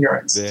blissful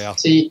ignorance. Yeah.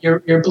 So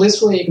you're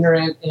blissfully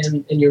ignorant,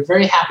 and you're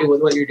very happy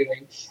with what you're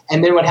doing.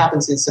 And then what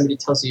happens is somebody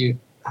tells you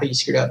how you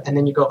screwed up, and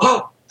then you go,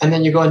 "Oh." And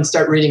then you go and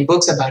start reading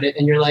books about it,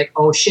 and you're like,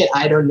 "Oh shit,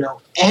 I don't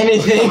know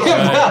anything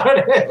about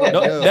it."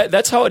 No,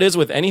 that's how it is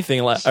with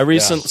anything. Like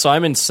so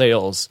I'm in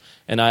sales,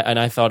 and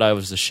I thought I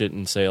was the shit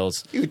in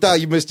sales. You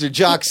thought you Mr.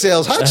 Jock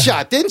Sales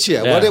hotshot, didn't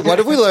you? Yeah. What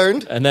have we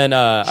learned? And then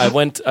I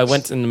went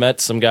and met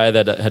some guy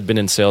that had been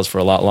in sales for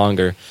a lot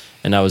longer,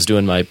 and I was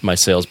doing my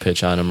sales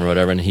pitch on him or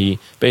whatever, and he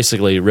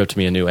basically ripped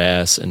me a new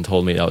ass and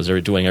told me I was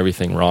doing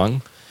everything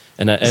wrong.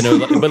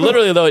 But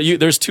literally though,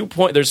 there's two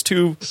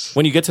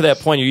when you get to that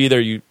point,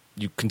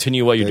 you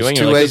continue what you're doing.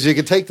 There's two ways you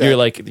can take that. You're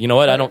like, you know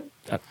what?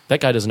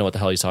 That guy doesn't know what the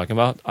hell he's talking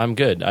about. I'm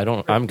good.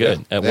 I'm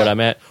good at what I'm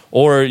at.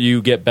 Or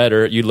you get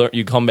better. You learn.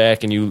 You come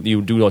back and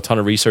you do a ton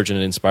of research, and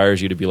it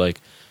inspires you to be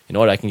like, you know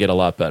what? I can get a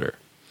lot better.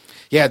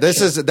 Yeah, that's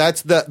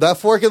the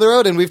fork in the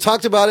road, and we've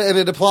talked about it, and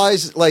it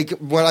applies like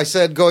when I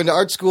said going to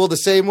art school the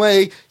same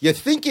way. You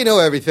think you know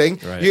everything,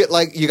 right.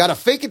 You got to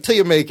fake it till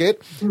you make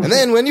it, and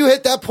then when you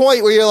hit that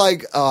point where you're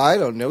like, oh, I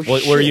don't know,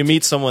 shit. Where you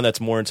meet someone that's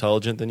more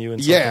intelligent than you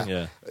in something.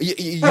 Yeah.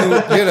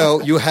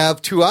 You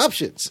have two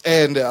options,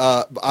 and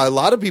a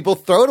lot of people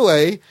throw it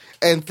away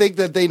and think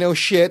that they know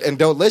shit and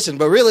don't listen,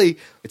 but really,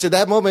 it's at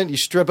that moment you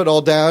strip it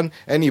all down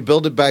and you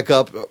build it back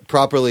up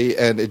properly,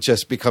 and it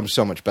just becomes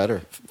so much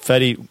better.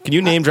 Fede, can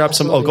you name drop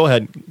some? Oh, go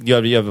ahead. You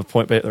have a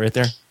point right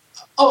there.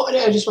 Oh,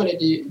 I just wanted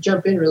to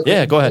jump in real quick.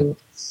 Yeah, go ahead.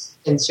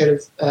 And sort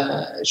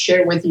of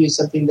share with you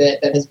something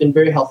that has been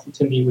very helpful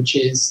to me, which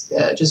is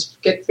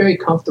just get very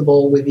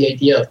comfortable with the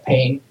idea of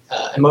pain,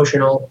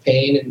 emotional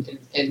pain,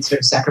 and sort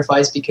of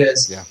sacrifice.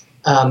 Because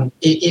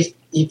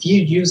if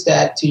you use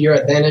that to your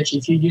advantage,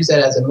 if you use that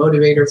as a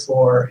motivator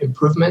for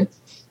improvement,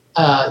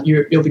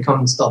 you'll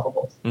become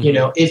unstoppable.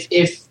 Mm-hmm.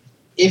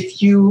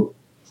 If you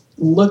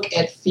look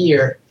at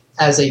fear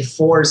as a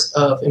force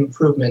of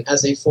improvement,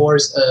 as a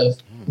force of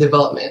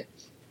development,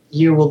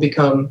 you will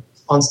become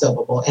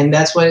unstoppable. And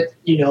that's what,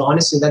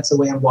 honestly, that's the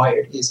way I'm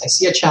wired. Is I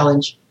see a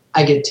challenge,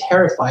 I get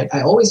terrified.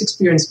 I always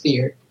experience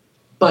fear,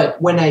 but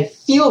when I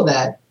feel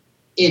that,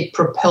 it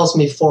propels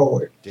me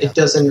forward. Yeah, it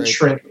doesn't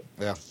shrink me.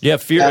 Yeah.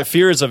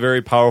 Fear is a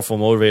very powerful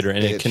motivator,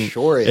 and it can.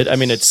 Sure is.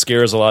 It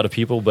scares a lot of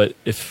people, but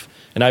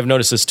and I've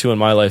noticed this too in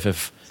my life.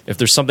 If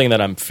there's something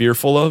that I'm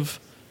fearful of,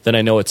 then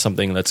I know it's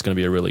something that's going to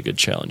be a really good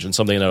challenge and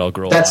something that I'll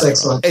grow. That's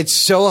excellent.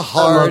 It's so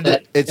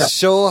hard. It's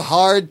so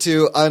hard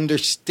to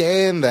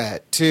understand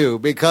that too,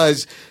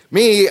 because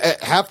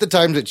half the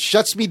times it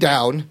shuts me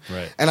down,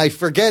 right. And I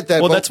forget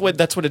that. Well, that's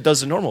what it does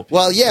to normal people.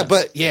 Well,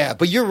 but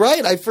you're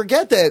right. I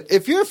forget that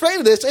if you're afraid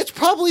of this, it's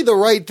probably the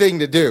right thing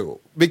to do,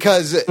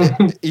 because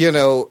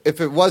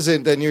if it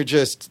wasn't, then you're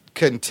just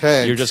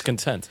content. You're just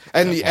content.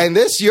 And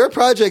your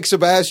project,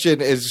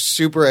 Sebastian, is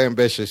super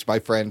ambitious, my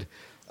friend.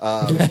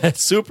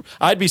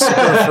 I'd be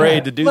super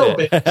afraid to do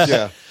that.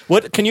 Yeah.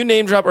 What can you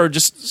name drop, or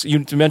just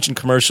you mentioned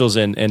commercials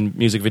and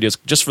music videos,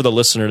 just for the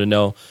listener to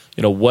know,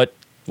 what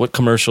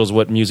commercials,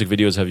 what music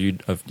videos have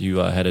you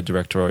had a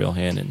directorial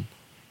hand in?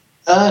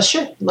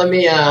 Sure. Let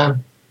me.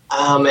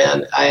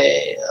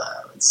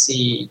 Let's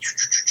see.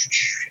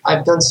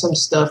 I've done some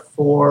stuff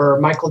for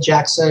Michael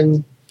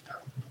Jackson.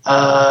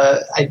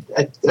 I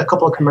a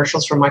couple of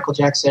commercials for Michael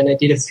Jackson. I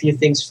did a few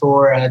things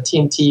for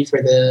TNT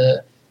for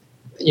the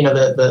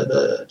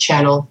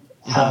channel.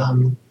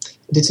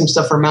 Did some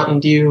stuff for Mountain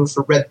Dew,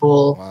 for Red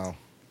Bull.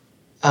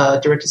 Wow.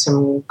 Directed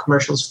some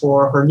commercials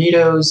for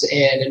Hornitos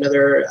and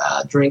another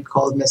drink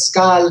called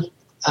Mezcal.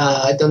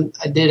 I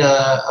did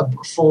a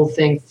full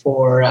thing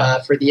for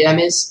the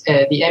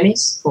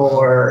Emmys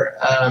for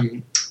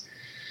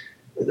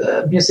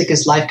the Music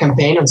is Life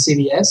campaign on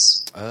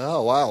CBS.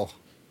 Oh wow.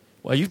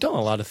 Well, you've done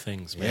a lot of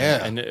things, man.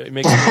 Yeah. And it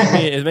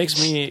makes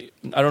me,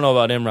 I don't know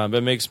about Imran, but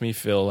it makes me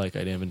feel like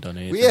I haven't done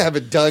anything. We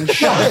haven't done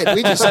shit.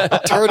 We just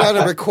turn on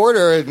a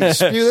recorder and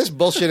spew this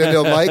bullshit into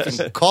a mic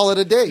and call it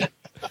a day.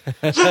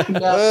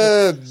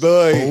 Oh,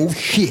 boy. Oh,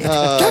 shit.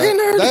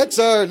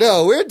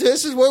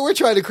 This is where we're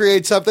trying to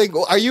create something.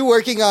 Are you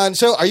working on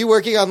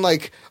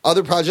like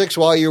other projects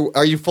are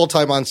you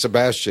full-time on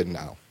Sebastian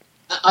now?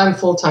 I'm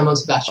full-time on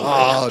Sebastian.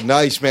 Oh,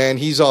 nice, man.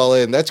 He's all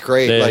in. That's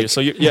great. Yeah,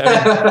 so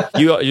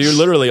you're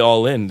literally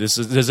all in.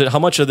 How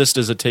much of this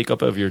does it take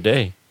up of your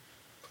day?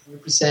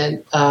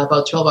 100%.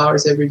 About 12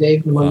 hours every day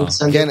from Monday to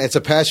Sunday. Again, it's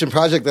a passion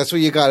project. That's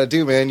what you got to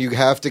do, man. You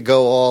have to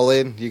go all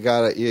in. You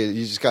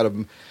just got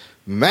to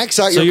max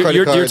out your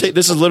credit cards.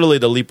 This is literally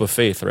the leap of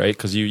faith, right?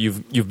 Because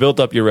you've built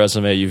up your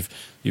resume.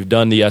 You've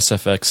done the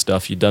SFX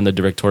stuff. You've done the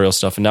directorial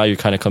stuff, and now you're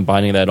kind of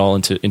combining that all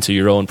into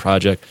your own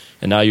project.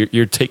 And now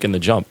you're taking the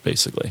jump,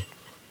 basically.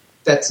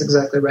 That's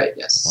exactly right.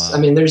 Yes. Wow.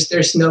 I mean,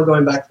 there's no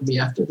going back for me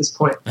after this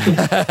point.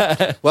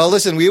 Well,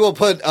 listen, we will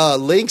put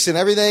links and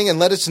everything, and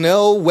let us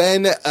know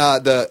when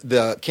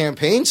the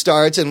campaign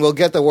starts, and we'll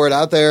get the word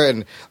out there.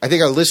 And I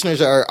think our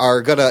listeners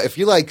are gonna, if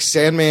you like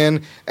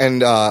Sandman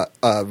and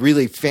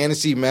really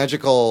fantasy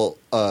magical.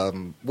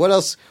 What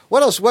else?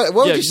 What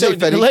would you say,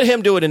 Fede? Let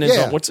him do it in his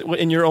own.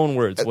 In your own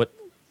words? What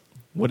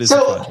is the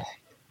project?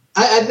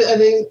 I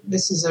think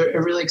this is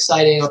a really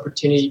exciting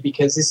opportunity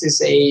because this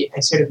is a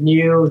sort of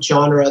new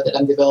genre that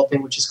I'm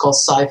developing, which is called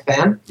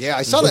sci-fan. Yeah,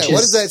 I saw that. What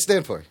does that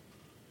stand for?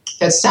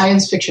 That's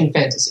science fiction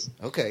fantasy.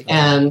 Okay.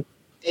 And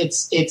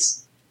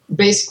it's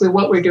basically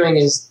what we're doing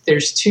is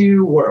there's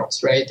two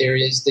worlds, right? There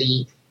is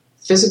the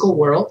physical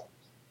world,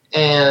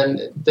 and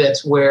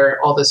that's where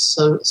all the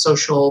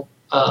social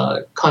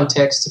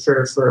context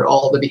for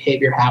all the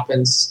behavior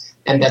happens.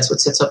 And that's what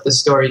sets up the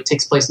story. It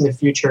takes place in the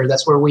future.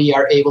 That's where we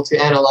are able to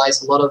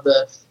analyze a lot of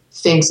the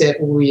things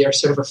that we are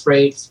sort of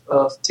afraid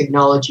of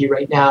technology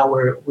right now,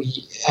 where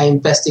I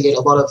investigate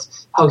a lot of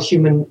how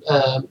human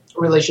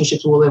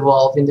relationships will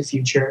evolve in the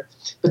future.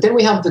 But then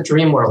we have the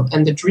dream world.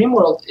 And the dream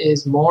world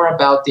is more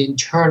about the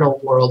internal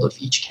world of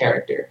each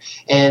character.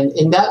 And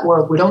in that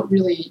world, we don't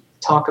really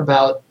talk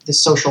about the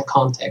social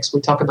context.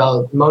 We talk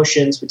about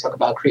emotions. We talk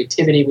about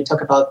creativity. We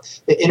talk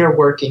about the inner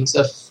workings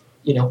of,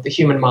 the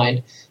human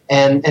mind.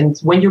 And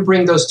when you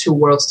bring those two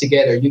worlds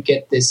together, you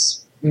get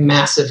this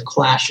massive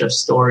clash of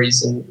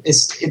stories, and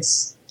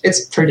it's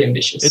pretty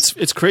ambitious.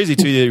 It's crazy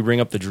too that you bring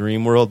up the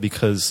dream world,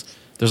 because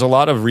there's a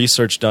lot of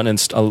research done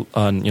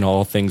on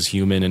all things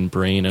human and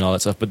brain and all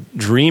that stuff. But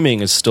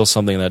dreaming is still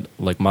something that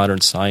like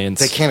modern science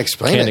they can't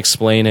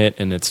explain it,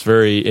 and it's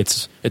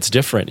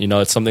different.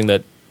 It's something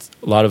that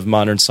a lot of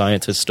modern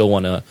scientists still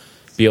want to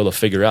be able to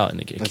figure out,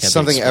 and it can't. It's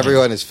something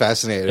everyone is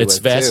fascinated with. It's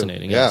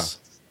fascinating. Too. Yes.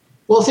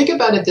 Well, think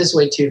about it this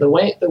way too. The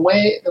way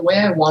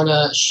I want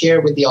to share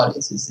with the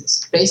audience is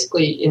this.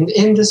 Basically,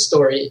 in this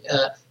story,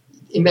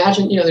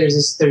 imagine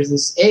there's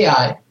this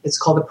AI. It's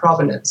called the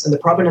Provenance, and the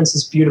Provenance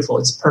is beautiful.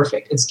 It's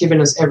perfect. It's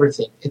given us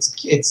everything. It's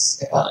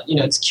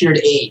cured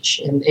age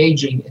and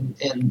aging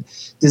and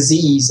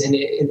disease, and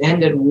it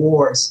ended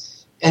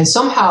wars. And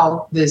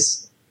somehow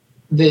this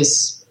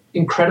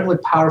incredibly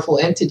powerful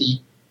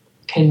entity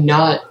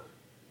cannot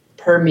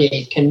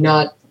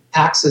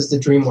access the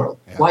dream world.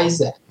 Yeah. Why is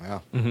that? Yeah.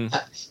 Mm-hmm.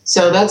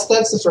 So that's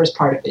the first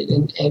part of it,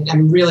 and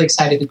I'm really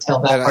excited to tell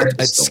that part of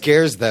the story. It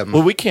scares them.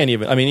 Well, we can't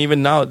even. I mean,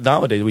 even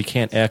nowadays, we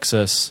can't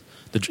access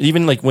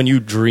even like when you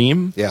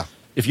dream. Yeah.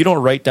 If you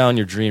don't write down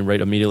your dream right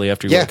immediately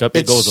after you wake up,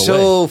 it goes away. It's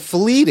so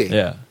fleeting.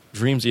 Yeah.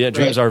 Dreams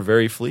are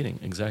very fleeting.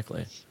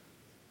 Exactly.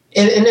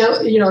 And now,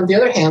 on the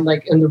other hand,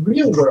 like in the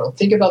real world,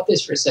 think about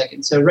this for a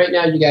second. So right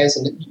now,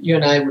 you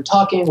and I were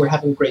talking, we're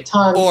having a great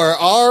time. Or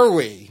are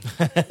we?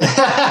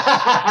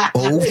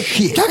 Oh,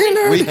 shit.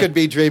 We could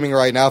be dreaming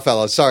right now,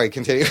 fellas. Sorry,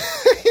 continue.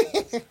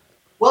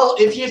 Well,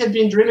 if you had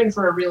been dreaming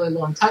for a really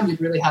long time,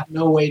 you'd really have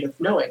no way of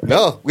knowing. Right?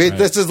 No,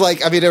 this is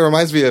like, it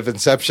reminds me of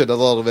Inception a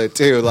little bit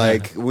too.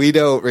 Like, we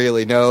don't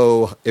really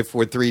know if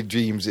we're three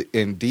dreams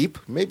in deep,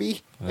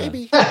 maybe.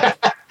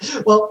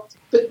 Well,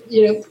 but,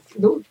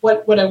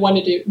 what I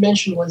wanted to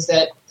mention was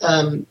that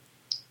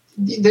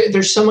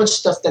there's so much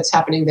stuff that's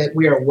happening that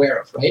we are aware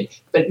of, right?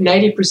 But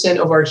 90%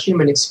 of our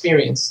human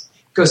experience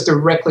goes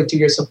directly to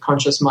your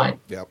subconscious mind,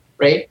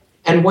 right?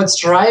 And what's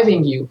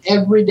driving you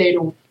every day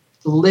to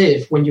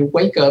live when you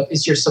wake up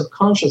is your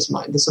subconscious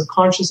mind, the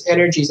subconscious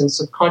energies and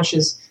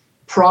subconscious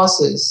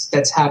process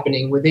that's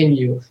happening within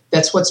you.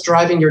 That's what's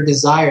driving your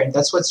desire.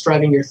 That's what's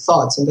driving your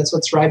thoughts, and that's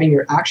what's driving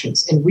your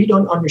actions. And we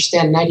don't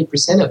understand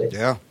 90% of it.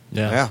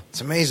 Yeah,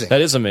 it's amazing.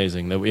 That is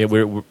amazing. That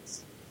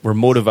we're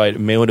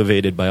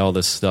motivated by all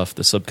this stuff,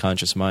 the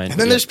subconscious mind. And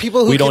then there's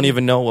people who we don't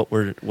even know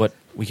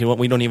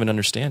we don't even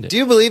understand it. Do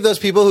you believe those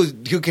people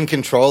who can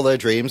control their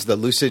dreams, the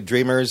lucid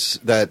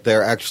dreamers, that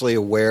they're actually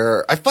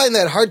aware? I find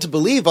that hard to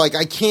believe. Like,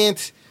 I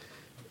can't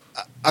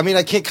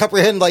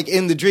comprehend, like,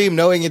 in the dream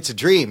knowing it's a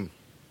dream.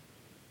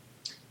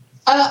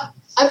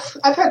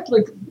 I've had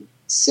like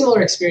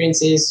similar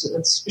experiences.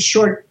 It's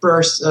short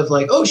bursts of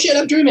like, oh shit,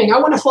 I'm dreaming. I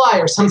want to fly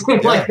or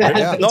something like that.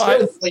 Yeah. No,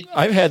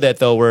 I've had that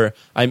though, where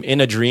I'm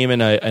in a dream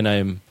and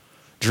I'm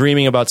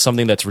dreaming about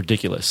something that's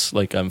ridiculous,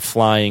 like I'm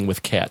flying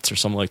with cats or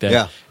something like that.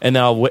 Yeah. And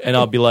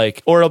I'll be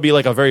like, or it'll be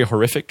like a very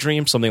horrific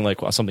dream, something like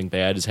something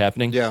bad is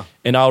happening. Yeah.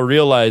 And I'll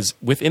realize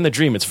within the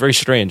dream, it's very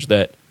strange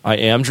that I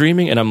am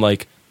dreaming, and I'm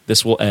like,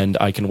 this will end.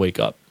 I can wake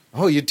up.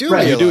 Oh, you do.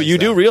 Right. Realize You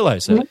do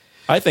realize it. Mm-hmm.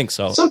 I think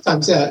so.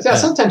 Sometimes, yeah.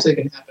 Sometimes it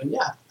can happen,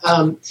 yeah.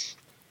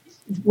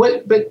 One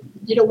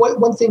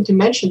thing to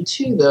mention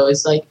too, though,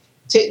 is like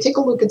take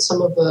a look at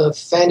some of the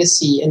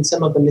fantasy and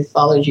some of the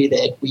mythology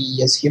that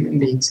we as human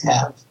beings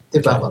have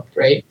developed,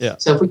 right? Yeah.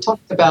 So if we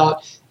talked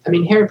about I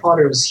mean, Harry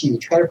Potter was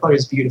huge. Harry Potter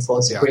is beautiful.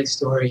 It's a great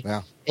story.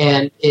 Yeah.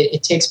 And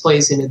it takes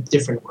place in a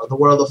different world, the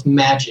world of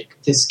magic,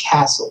 this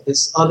castle,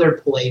 this other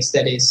place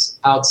that is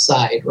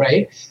outside,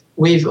 right?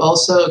 We've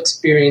also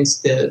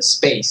experienced the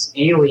space,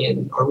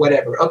 alien or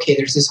whatever. Okay,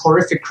 there's this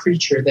horrific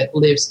creature that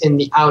lives in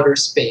the outer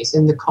space,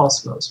 in the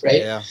cosmos, right?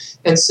 Yeah.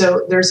 And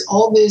so there's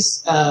all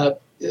this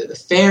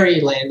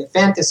fairyland, the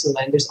fantasy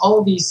land. There's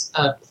all these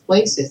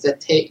places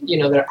that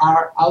that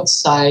are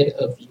outside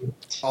of you.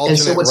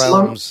 Alternate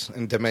realms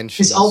and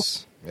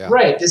dimensions.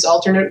 Right, these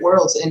alternate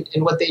worlds.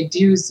 And what they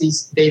do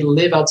is they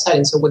live outside.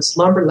 And so what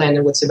Slumberland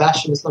and what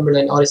Sebastian the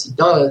Slumberland Odyssey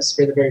does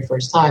for the very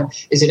first time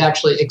is it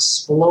actually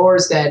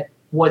explores that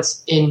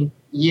what's in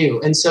you.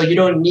 And so you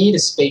don't need a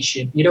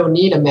spaceship. You don't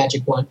need a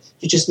magic wand.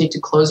 You just need to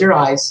close your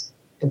eyes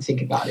and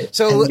think about it.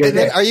 So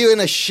then are you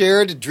in a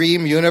shared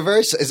dream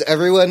universe? Is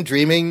everyone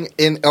dreaming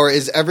or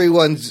is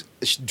everyone's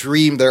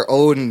dream their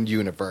own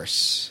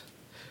universe?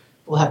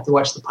 We'll have to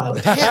watch the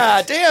pilot.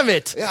 Damn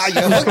it! Yeah,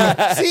 you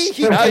hooked. See,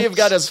 now you've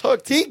got us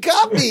hooked. He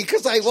got me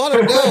because I want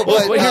to know.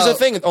 But here's the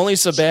thing: only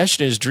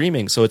Sebastian is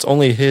dreaming, so it's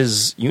only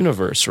his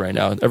universe right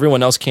now.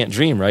 Everyone else can't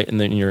dream, right?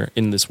 And then you're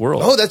in this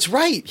world. Oh, that's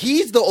right.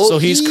 He's the old. So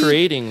he's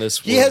creating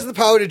this world. He has the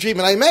power to dream,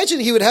 and I imagine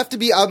he would have to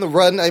be on the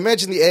run. I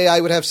imagine the AI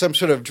would have some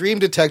sort of dream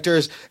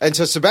detectors, and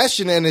so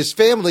Sebastian and his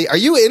family. Are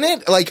you in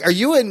it? Like, are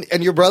you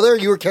and your brother?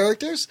 You were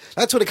characters.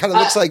 That's what it kind of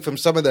looks like from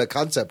some of the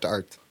concept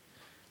art.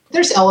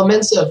 There's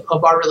elements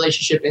of our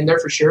relationship in there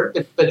for sure,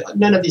 but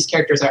none of these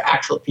characters are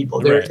actual people.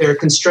 They're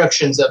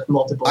constructions of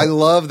multiple. I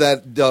love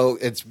that though.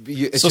 It's so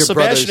your brother's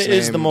Sebastian name.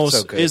 is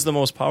the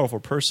most powerful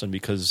person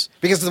because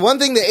the one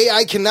thing the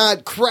AI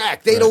cannot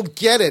crack, they don't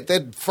get it.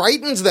 That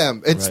frightens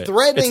them. It's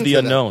threatening. It's the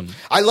unknown. Them.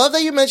 I love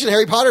that you mentioned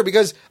Harry Potter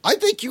because I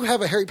think you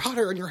have a Harry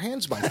Potter in your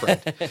hands, my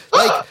friend.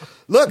 Like,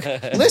 look,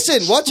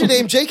 listen. What's your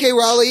name? J.K.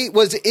 Rowling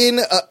was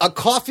in a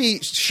coffee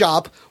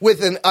shop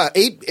with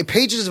 8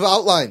 pages of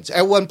outlines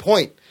at one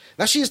point.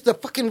 Now she's the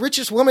fucking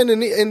richest woman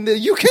in the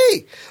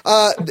UK,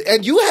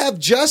 and you have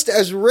just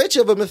as rich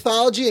of a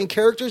mythology and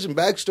characters and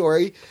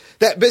backstory.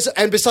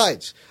 And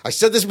besides, I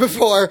said this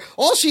before.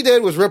 All she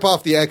did was rip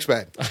off the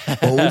X-Men.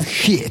 Oh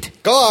shit!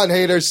 Go on,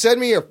 haters.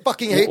 Send me your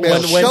fucking hate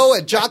mail. Show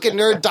at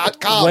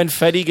jockandnerd.com. When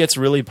Fede gets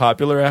really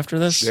popular after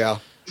this,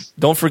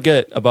 don't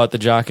forget about the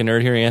Jock and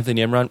Nerd here,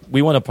 Anthony Emron.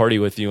 We want to party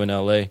with you in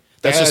LA.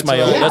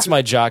 That's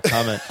my jock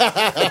comment.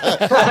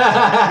 The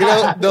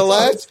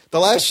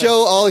last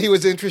show, all he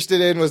was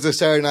interested in was the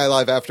Saturday Night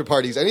Live after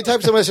parties.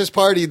 Anytime someone says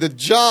party, the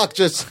jock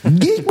just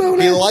he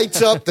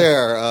lights up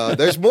there.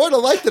 There's more to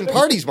life than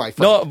parties, my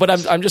friend. No, but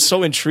I'm just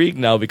so intrigued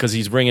now because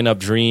he's bringing up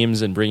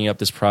dreams and bringing up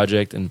this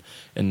project and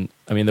I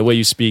mean the way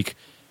you speak.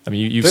 I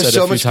mean you've said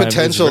so a few much times.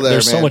 Potential there.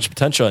 There's so much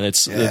potential, and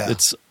it's.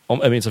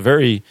 I mean, it's a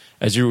very,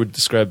 as you would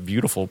describe,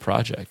 beautiful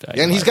project.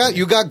 And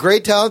you got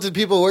great talented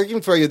people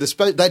working for you.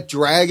 That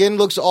dragon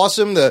looks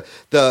awesome.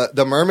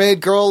 The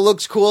mermaid girl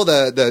looks cool.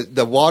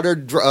 The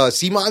water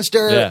sea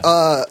monster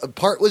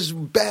part was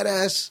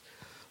badass.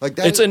 Like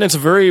that.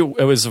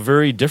 It was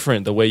very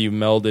different the way you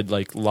melded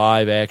like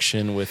live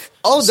action with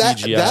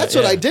CGI. That's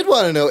what I did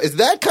want to know. Is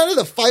that kind of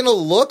the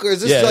final look, or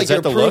is this like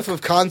your proof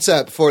of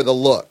concept for the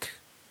look?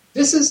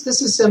 This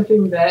is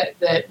something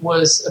that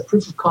was a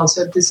proof of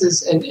concept. This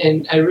is,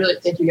 and I really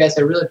thank you guys.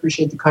 I really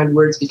appreciate the kind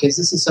words because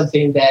this is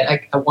something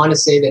that I want to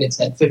say that it's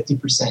at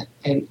 50%.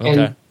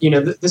 And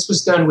this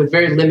was done with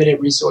very limited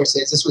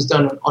resources. This was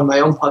done on my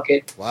own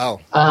pocket. Wow,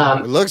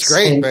 it looks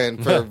great,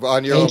 man.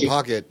 On your own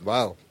pocket.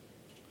 Wow.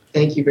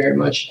 Thank you very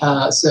much.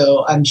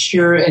 So I'm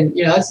sure, and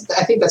I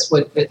think that's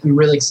what I'm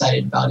really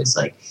excited about. Is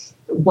like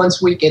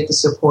once we get the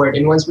support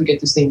and once we get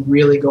this thing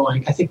really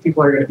going, I think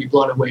people are going to be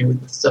blown away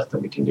with the stuff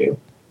that we can do.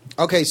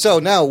 Okay, so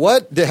now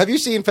have you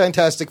seen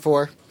Fantastic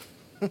Four?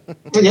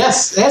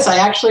 Yes, I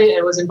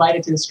was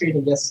invited to the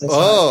screening. Yes.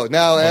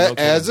 Now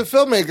as a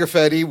filmmaker,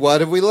 Fede,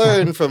 what have we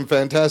learned from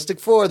Fantastic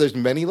Four? There's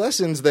many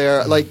lessons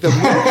there. Like the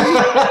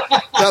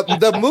movie,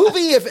 the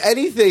movie, if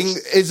anything,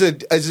 is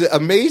an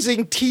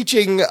amazing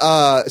teaching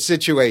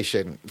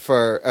situation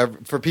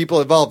for people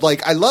involved.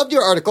 Like I loved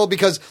your article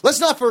because let's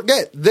not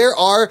forget there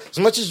are, as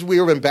much as we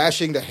were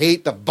bashing the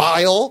hate, the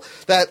bile,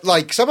 that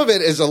like some of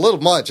it is a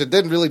little much. It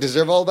didn't really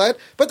deserve all that,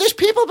 but there's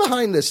people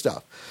behind this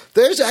stuff.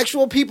 There's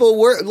actual people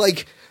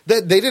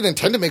that they didn't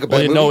intend to make a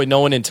bad movie. No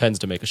one intends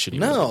to make a shitty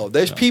movie. No,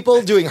 there's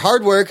people doing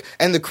hard work,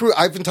 and the crew.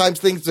 I oftentimes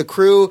think the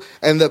crew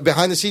and the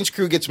behind-the-scenes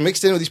crew gets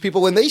mixed in with these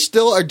people when they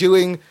still are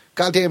doing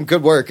goddamn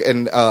good work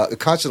and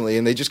constantly,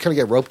 and they just kind of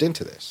get roped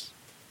into this.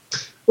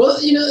 Well,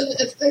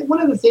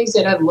 one of the things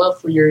that I'd love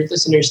for your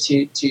listeners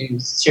to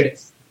sort of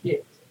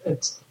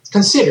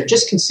consider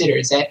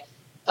is that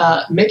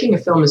making a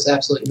film is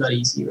absolutely not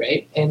easy,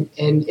 right? And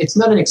it's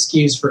not an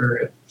excuse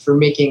for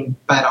making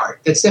bad art.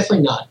 That's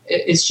definitely not.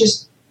 It's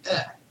just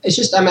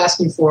I'm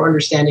asking for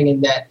understanding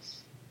in that,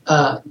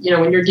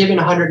 when you're given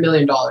 $100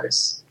 million,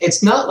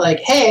 it's not like,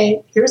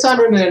 hey, here's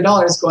 $100 million,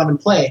 go out and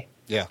play.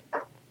 Yeah.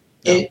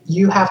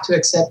 You have to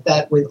accept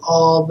that with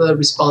all the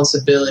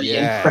responsibility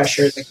and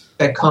pressure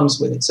that comes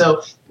with it.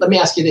 So let me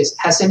ask you this.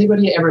 Has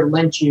anybody ever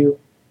lent you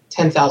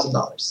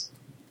 $10,000?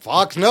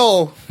 Fuck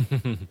no.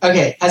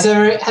 Okay, has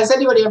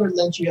anybody ever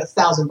lent you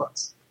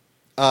 $1,000?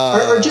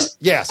 Or just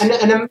yes,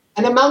 an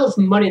amount of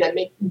money that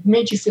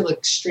made you feel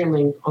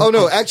extremely uncomfortable? Oh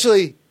no,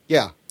 actually,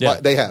 yeah.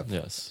 They have.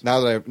 Yes. Now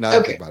that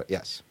I think about it,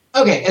 yes.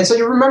 Okay, and so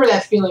you remember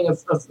that feeling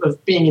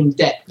of being in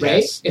debt,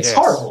 right? Yes, it's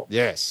horrible.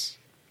 Yes.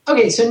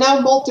 Okay, so now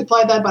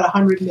multiply that about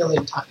 100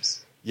 million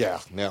times. Yeah,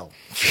 no.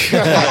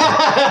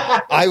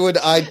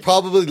 I'd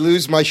probably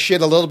lose my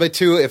shit a little bit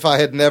too if I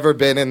had never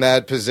been in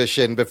that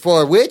position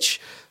before,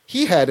 which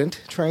he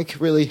hadn't. Trank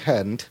really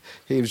hadn't.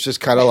 He was just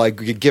kind of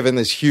like given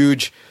this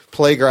huge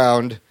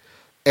playground.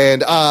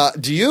 And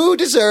do you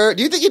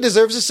think he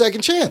deserves a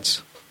second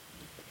chance?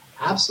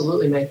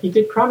 Absolutely, man. He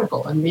did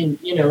Chronicle. I mean,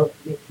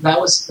 that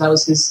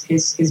was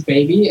his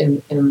baby.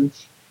 And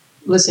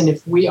listen,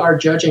 if we are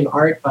judging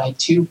art by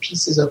 2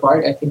 pieces of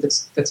art, I think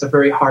that's a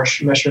very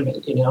harsh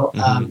measurement.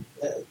 Mm-hmm.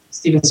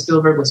 Steven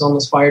Spielberg was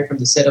almost fired from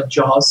the set of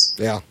Jaws.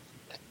 Yeah,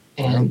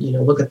 and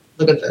look at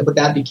what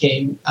that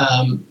became.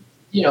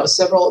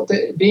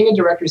 Being a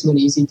director is not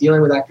easy.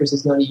 Dealing with actors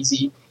is not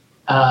easy.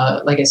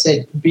 Like I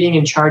said, being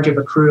in charge of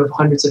a crew of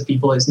hundreds of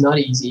people is not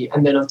easy.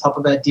 And then on top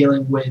of that,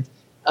 dealing with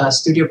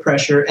studio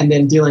pressure and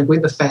then dealing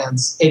with the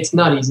fans, it's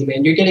not easy,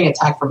 man. You're getting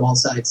attacked from all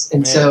sides.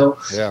 And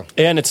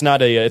and it's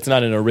not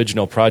an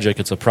original project.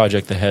 It's a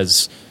project that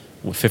has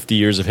 50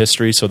 years of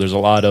history. So there's a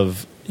lot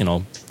of,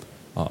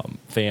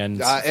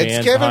 fans.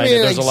 It's giving me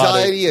an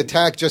anxiety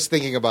attack just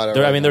thinking about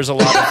it. There's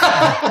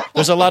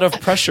a lot of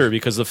pressure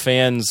because the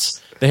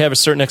fans, they have a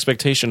certain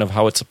expectation of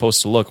how it's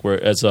supposed to look.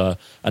 Whereas an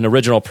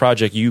original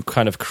project, you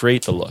kind of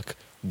create the look,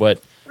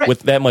 but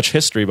with that much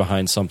history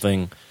behind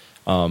something,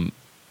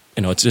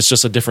 it's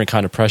just a different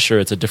kind of pressure.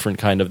 It's a different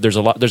kind of. There's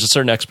a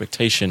certain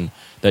expectation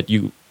that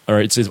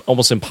it's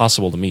almost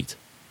impossible to meet.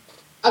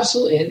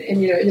 Absolutely,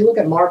 and you look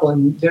at Marvel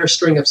and their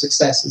string of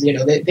successes.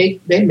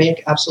 They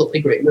make absolutely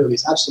great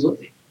movies.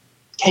 Absolutely.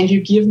 Can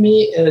you give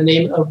me a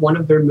name of one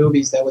of their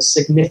movies that was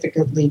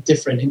significantly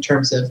different in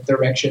terms of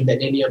direction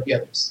than any of the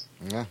others?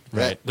 Yeah,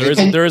 right.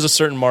 There is a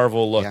certain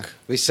Marvel look. Yeah.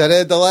 We said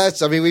it the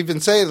last. We've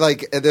been saying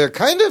they're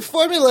kind of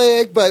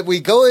formulaic, but we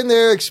go in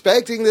there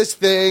expecting this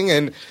thing,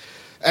 and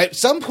at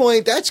some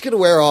point that's going to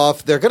wear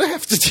off. They're going to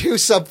have to do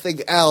something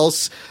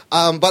else.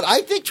 But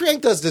I think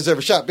Trank does deserve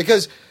a shot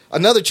because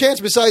another chance.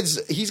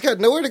 Besides, he's got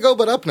nowhere to go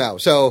but up now.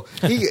 So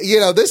he,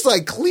 this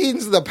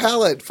cleans the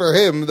palate for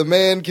him. The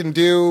man can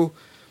do.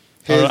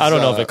 I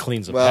don't know if it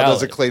cleans the palate. Well,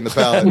 does it clean the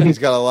palate? He's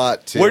got a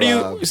lot to. Where do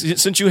you,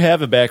 since you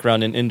have a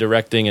background in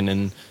directing and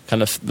in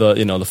kind of the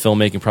the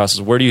filmmaking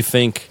process, where do you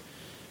think,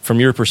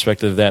 from your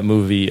perspective, that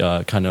movie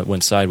kind of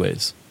went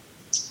sideways?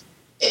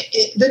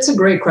 That's a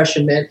great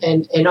question, man,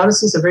 and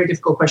honestly, it's a very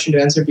difficult question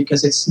to answer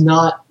because it's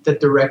not the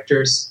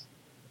director's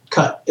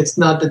cut. It's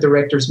not the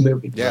director's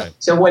movie. Yeah.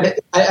 So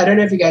I don't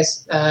know if you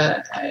guys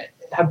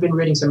have been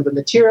reading some of the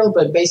material,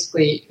 but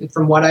basically,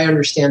 from what I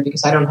understand,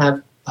 because I don't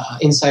have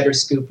insider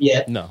scoop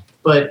yet. No.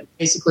 But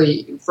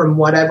basically, from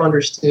what I've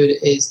understood,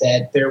 is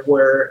that there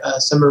were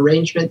some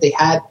arrangement. They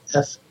had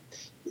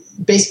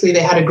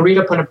agreed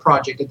upon a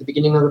project at the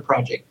beginning of the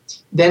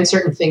project. Then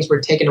certain things were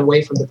taken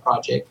away from the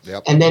project.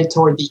 Yep. And then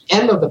toward the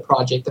end of the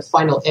project, the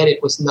final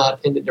edit was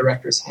not in the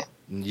director's hand.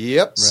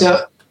 Yep.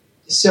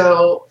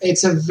 So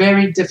it's a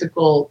very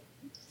difficult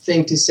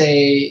thing to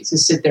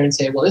sit there and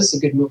say, well, this is a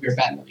good movie or a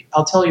bad movie.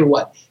 I'll tell you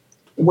what.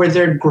 Were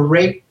there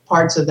great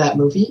parts of that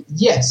movie?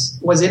 Yes.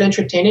 Was it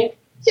entertaining?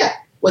 Yeah.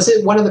 Was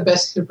it one of the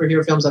best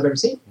superhero films I've ever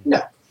seen?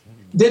 No.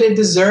 Did it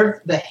deserve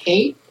the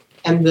hate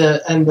and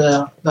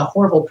the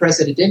horrible press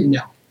that it didn't?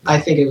 No. I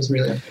think it was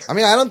really unfair.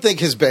 I don't think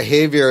his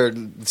behavior,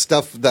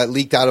 stuff that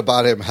leaked out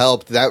about him,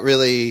 helped. That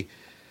really,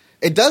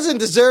 it doesn't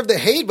deserve the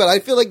hate, but I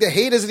feel like the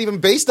hate isn't even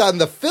based on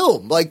the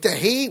film. Like, the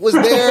hate was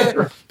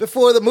there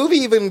before the movie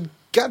even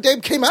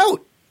goddamn came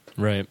out.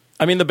 Right.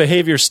 The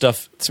behavior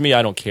stuff, to me,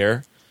 I don't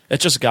care.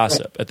 It's just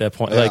gossip at that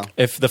point. Yeah. Like,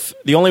 if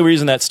the only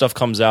reason that stuff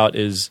comes out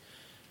is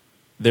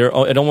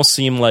it almost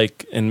seemed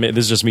like, and this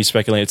is just me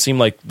speculating, it seemed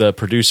like the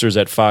producers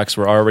at Fox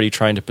were already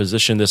trying to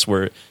position this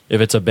where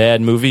if it's a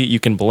bad movie, you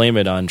can blame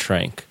it on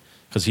Trank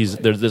because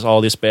there's all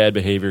this bad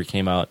behavior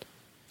came out.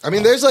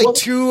 There's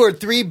 2 or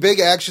 3 big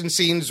action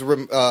scenes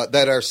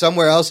that are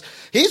somewhere else.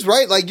 He's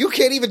right. Like, you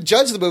can't even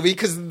judge the movie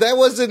because that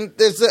wasn't.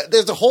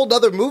 There's a whole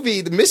other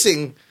movie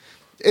missing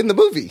in the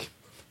movie.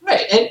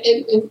 Right,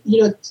 and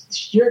to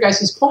your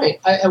guys' point,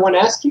 I want to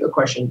ask you a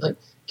question. Like,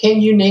 can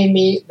you name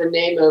me the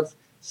name of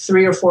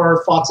 3 or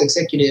 4 Fox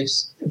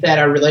executives that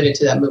are related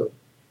to that movie?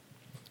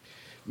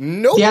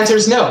 Nope. The answer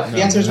is no.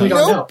 The answer is we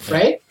don't know,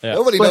 right? Yeah.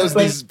 Nobody knows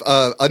these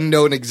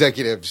unknown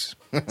executives.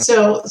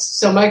 So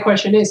my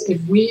question is, if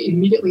we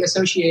immediately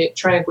associate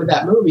Trank with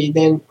that movie,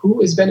 then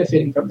who is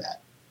benefiting from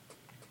that?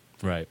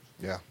 Right.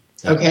 Yeah.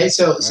 Okay,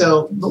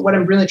 but what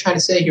I'm really trying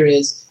to say here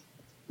is,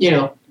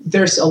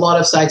 there's a lot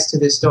of sides to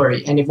this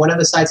story. And if one of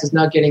the sides is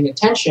not getting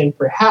attention,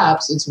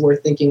 perhaps it's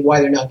worth thinking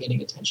why they're not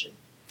getting attention.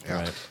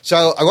 Yeah. Right.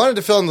 So I wanted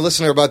to fill in the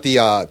listener about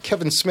the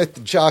Kevin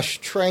Smith, Josh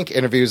Trank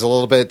interviews a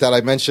little bit that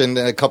I mentioned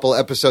in a couple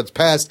episodes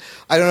past.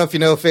 I don't know if you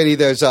know, Fede,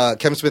 there's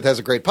Kevin Smith has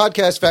a great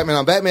podcast, Fat Man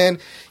on Batman.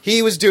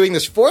 He was doing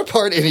this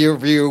 4-part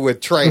interview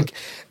with Trank,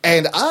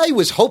 and I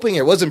was hoping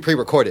it wasn't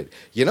pre-recorded.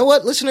 You know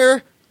what,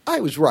 listener? I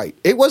was right.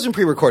 It wasn't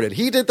pre-recorded.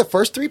 He did the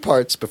first 3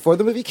 parts before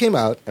the movie came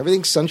out.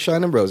 Everything's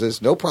sunshine and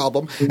roses, no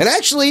problem. And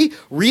actually,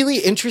 really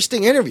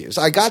interesting interviews.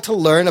 I got to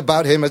learn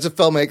about him as a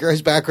filmmaker,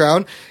 his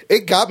background.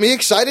 It got me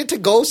excited to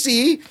go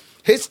see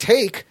his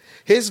take,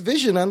 his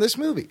vision on this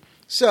movie.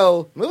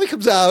 So, movie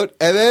comes out,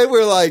 and then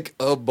we're like,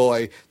 oh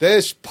boy,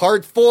 this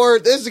part 4,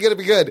 this is going to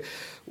be good.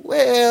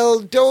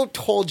 Well, don't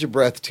hold your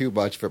breath too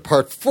much for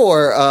part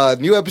 4.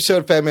 New episode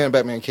of Fat Man and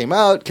Batman came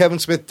out. Kevin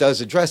Smith does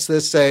address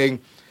this,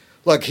 saying,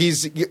 look,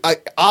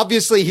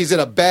 obviously he's in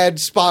a bad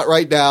spot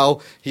right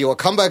now. He will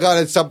come back on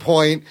at some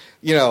point.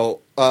 You know,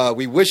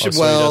 we wish him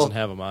so well. He doesn't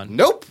have him on.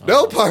 Nope,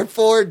 no part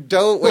 4.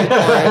 Don't wait for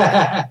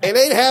it. It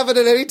ain't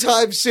happening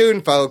anytime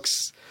soon,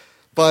 folks.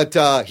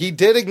 But he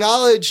did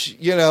acknowledge,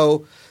 you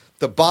know,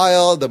 the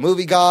bile, the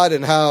movie god,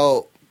 and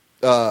how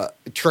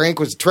Trank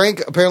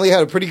apparently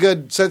had a pretty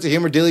good sense of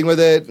humor dealing with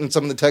it, and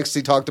some of the texts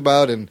he talked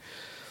about, and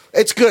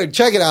it's good.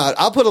 Check it out.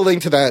 I'll put a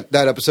link to that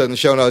episode in the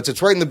show notes.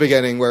 It's right in the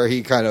beginning where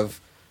he kind of,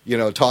 you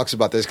know, talks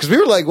about this. Because we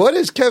were like, what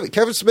is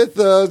Kevin Smith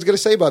going to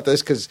say about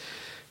this? Because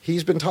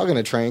he's been talking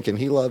to Trank, and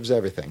he loves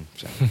everything.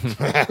 So.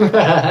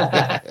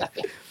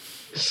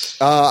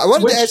 I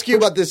wanted to ask you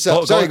about this.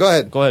 Go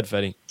ahead. Go ahead,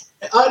 Fede.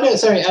 Oh, no,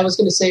 sorry. I was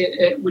going to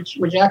say, which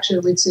actually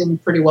leads in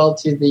pretty well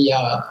to the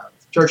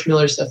George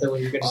Miller stuff that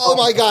we were going to Oh,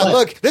 my God.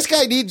 Look, this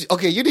guy needs...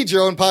 Okay, you need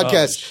your own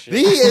podcast.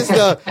 He is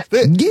the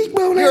Geek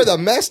Boner. You're the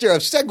master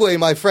of segue,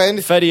 my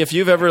friend. Fede, if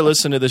you've ever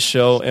listened to this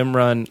show,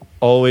 Imran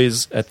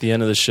always, at the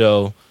end of the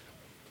show,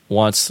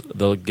 wants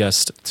the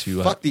guest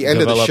to fuck the end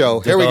of the show.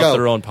 Here we go.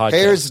 Their own podcast.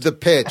 Here's the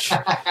pitch.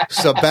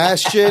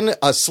 Sebastian,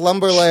 a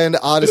Slumberland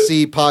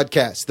Odyssey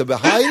podcast. The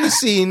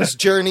behind-the-scenes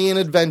journey and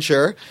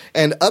adventure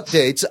and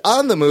updates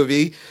on the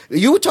movie.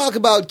 You talk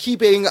about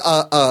keeping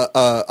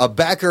a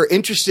backer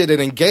interested and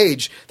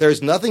engaged.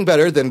 There's nothing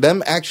better than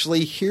them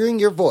actually hearing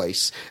your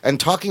voice and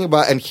talking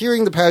about and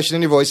hearing the passion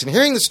in your voice and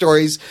hearing the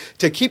stories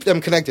to keep them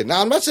connected.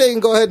 Now, I'm not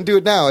saying go ahead and do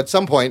it now at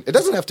some point. It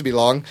doesn't have to be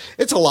long.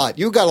 It's a lot.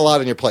 You got a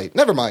lot on your plate.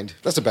 Never mind.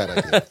 That's a bad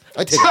idea.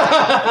 I take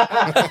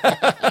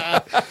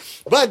it.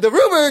 But the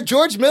rumor,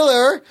 George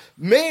Miller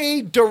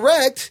may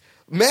direct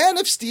Man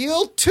of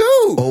Steel 2.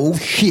 Oh,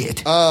 shit.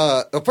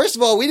 First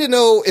of all, we didn't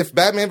know if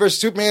Batman vs.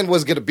 Superman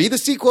was going to be the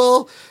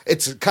sequel.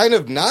 It's kind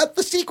of not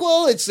the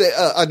sequel. It's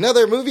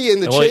another movie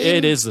in the chain.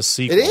 It is the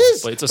sequel. It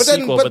is. But it's a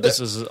sequel, but this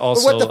is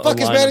also But what the fuck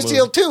is Man of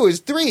Steel 2? Is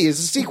 3 is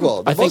a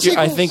sequel. I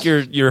think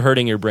you're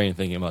hurting your brain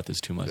thinking about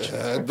this too much.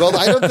 Well,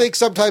 I don't think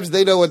sometimes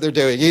they know what they're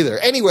doing either.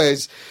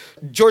 Anyways,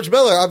 George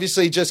Miller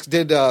obviously just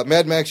did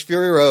Mad Max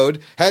Fury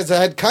Road, has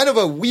had kind of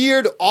a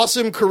weird,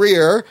 awesome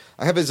career.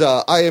 I have his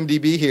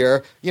IMDb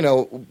here. You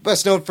know,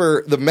 best known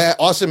for the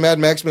awesome Mad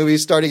Max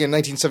movies starting in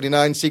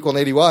 1979, sequel in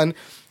 81.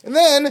 And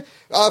then,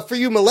 for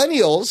you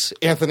millennials,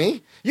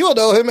 Anthony, you will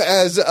know him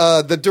as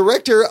the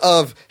director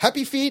of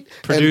Happy Feet.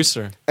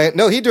 Producer.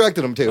 No, he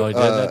directed them too. Oh, he did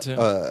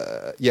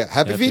that too? Yeah,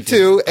 Happy Feet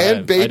 2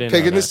 and Babe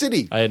Pig in the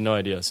City. I had no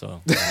idea,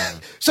 so.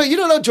 So you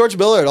don't know George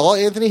Miller at all,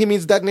 Anthony?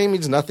 That name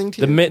means nothing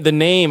to you? The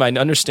name, I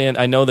understand.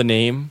 I know the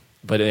name.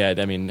 But yeah,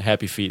 I mean,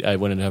 Happy Feet, I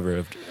wouldn't ever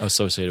have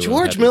associated with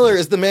George Miller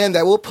is the man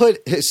that will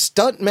put his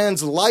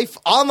stuntman's life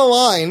on the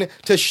line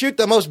to shoot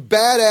the most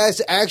badass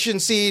action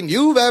scene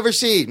you've ever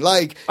seen.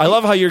 I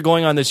love how you're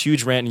going on this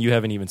huge rant and you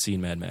haven't even seen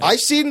Mad Max.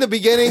 I've seen the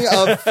beginning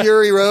of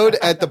Fury Road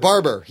at the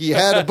barber. He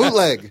had a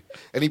bootleg,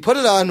 and he put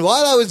it on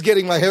while I was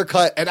getting my hair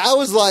cut, and I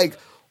was like,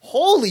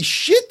 holy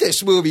shit,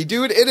 this movie,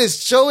 dude. It is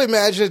so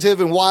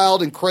imaginative and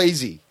wild and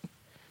crazy.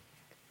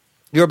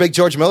 You're a big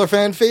George Miller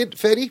fan,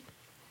 Fede?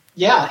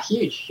 Yeah,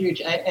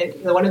 huge.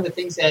 One of the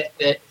things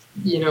that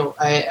you know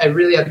I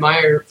really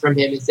admire from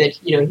him is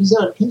that you know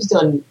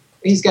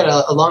he's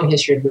got a long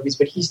history of movies,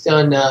 but he's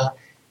done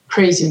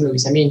crazy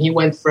movies. I mean, he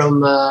went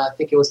from I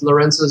think it was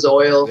Lorenzo's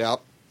Oil,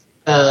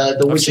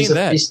 The Witches of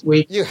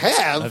Eastwick. You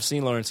have? I've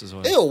seen Lawrence's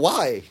Oil. Ew,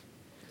 why?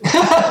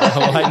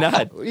 Why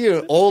not? You're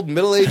an old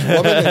middle-aged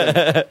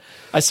woman.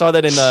 I saw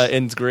that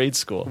in grade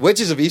school.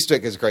 Witches of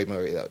Eastwick is a great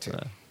movie though too.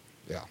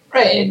 Yeah.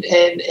 Right,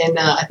 and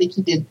I think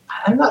he did.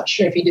 I'm not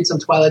sure if he did some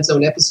Twilight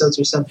Zone episodes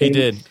or something. He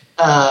did.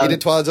 He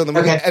did Twilight Zone the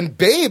movie. Okay. And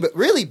Babe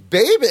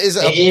is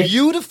a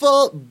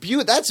beautiful.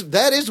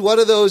 That is one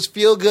of those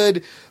feel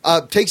good,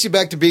 takes you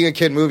back to being a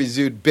kid movies,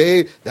 dude.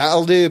 Babe,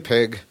 that'll do,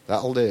 pig.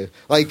 That'll do.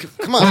 Like,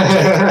 come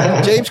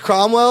on, James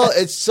Cromwell.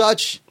 It's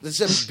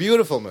a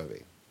beautiful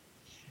movie.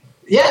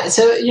 Yeah,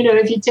 so you know,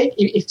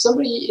 if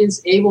somebody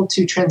is able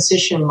to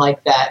transition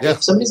like that,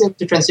 if somebody's able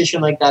to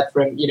transition like that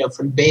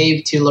from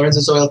Babe to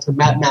Lorenzo's Oil to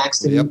Mad Max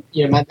to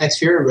Mad Max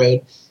Fury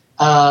Road,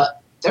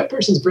 that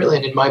person's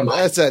brilliant in my mind.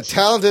 That's a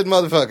talented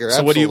motherfucker.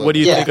 So what do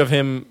you think of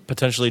him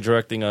potentially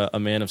directing a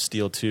Man of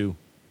Steel 2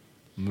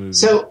 movie?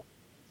 So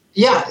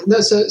Yeah, no.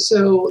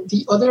 So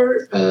the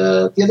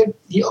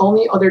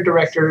only other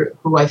director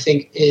who I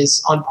think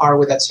is on par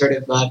with that sort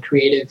of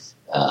creative,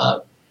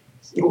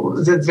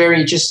 the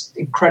very just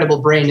incredible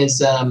brain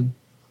is.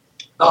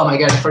 Oh my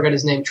God, I forgot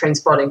his name.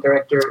 Trainspotting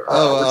director.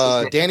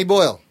 Danny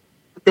Boyle.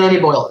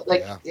 Danny Boyle,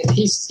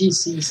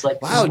 he's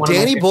like wow.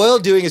 Danny Boyle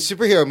doing a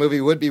superhero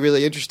movie would be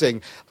really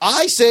interesting.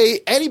 I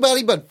say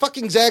anybody but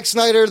fucking Zack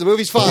Snyder. The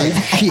movie's fine.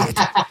 Shit.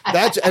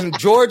 And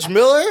George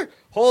Miller.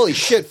 Holy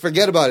shit,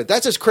 forget about it.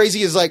 That's as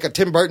crazy as like a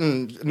Tim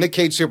Burton, Nick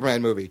Cage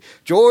Superman movie.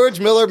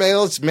 George Miller,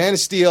 Man of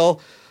Steel,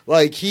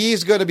 like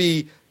he'll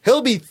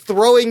be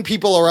throwing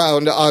people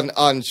around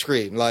on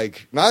screen.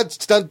 Like not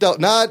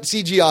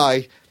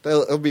CGI.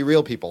 It'll be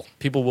real people.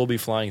 People will be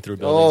flying through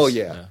buildings. Oh,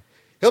 yeah.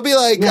 He'll be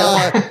like,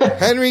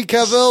 Henry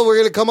Cavill, we're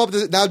going to come up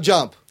to now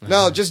jump.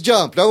 No, just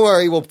jump. Don't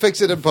worry, we'll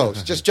fix it in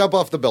post. Just jump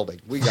off the building.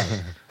 We got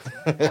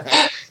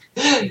it.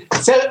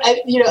 So,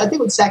 I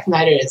think with Zack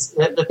Snyder,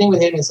 the thing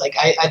with him is like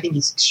I think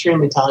he's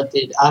extremely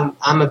talented.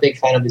 I'm a big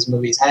fan of his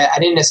movies. I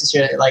didn't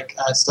necessarily like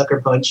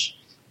Sucker Punch.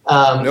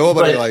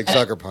 Nobody likes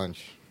Sucker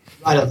Punch.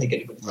 I don't think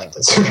anybody likes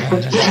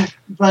that.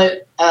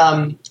 But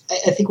I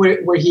think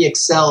where he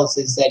excels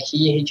is that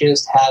he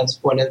just has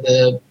one of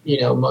the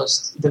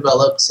most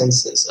developed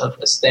senses of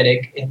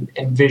aesthetic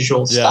and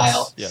visual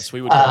style. Yes,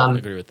 we would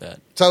agree with that.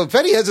 So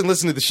Fede hasn't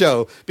listened to the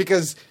show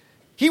because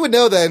he would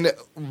know then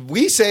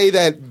we say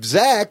that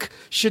Zach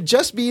should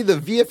just be the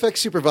VFX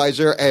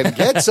supervisor and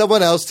get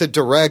someone else to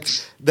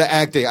direct the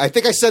acting. I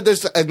think I said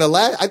this I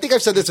think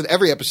I've said this in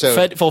every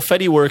episode.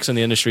 Fede works in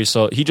the industry,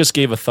 so he just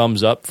gave a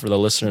thumbs up for the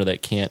listener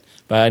that can't.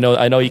 But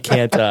I know he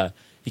can't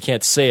he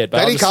can't say it.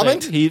 But Fede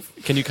comment?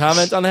 Can you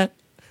comment on that?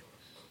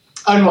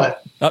 On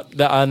what?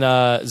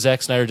 On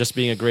Zack Snyder just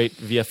being a great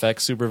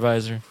VFX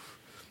supervisor.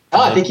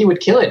 Oh, I think he would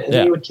kill it. I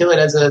think he would kill it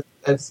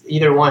as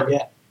either one.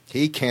 Yeah.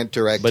 He can't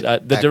direct.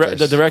 But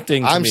the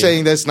directing. I'm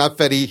saying this, not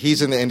Fede.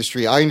 He's in the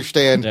industry. I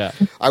understand. Yeah.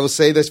 I will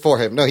say this for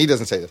him. No, he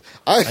doesn't say this.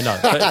 I know.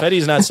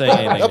 Fede's not saying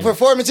anything. The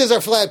performances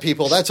are flat,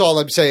 people. That's all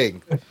I'm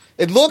saying.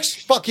 It looks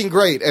fucking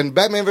great, and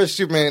Batman vs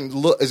Superman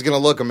is going to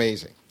look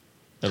amazing.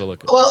 It'll look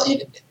good. Well,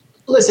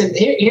 listen.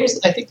 Here's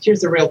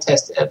the real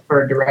test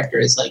for a director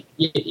is like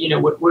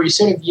we're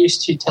sort of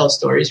used to tell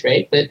stories,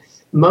 right? But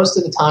most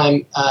of the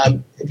time,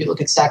 if you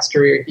look at Zack's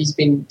career, he's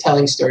been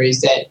telling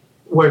stories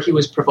where he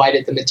was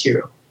provided the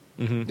material.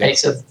 Mm-hmm. Right,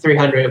 so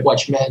 300,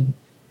 Watchmen,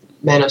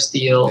 Man of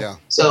Steel. Yeah.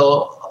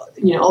 So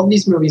all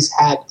these movies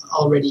had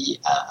already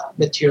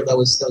material that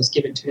was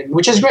given to him,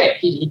 which is great.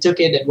 He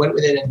took it and went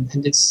with it and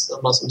did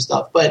some awesome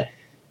stuff. But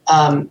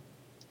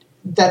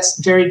that's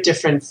very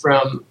different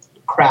from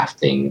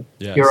crafting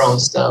your own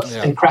stuff.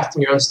 Yeah. And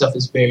crafting your own stuff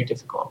is very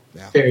difficult.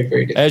 Yeah. Very,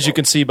 very difficult. As you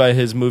can see by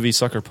his movie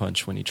Sucker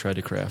Punch when he tried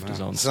to craft his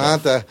own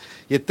stuff.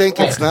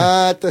 It's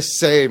not the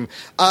same.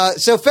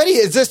 So Fede,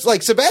 is this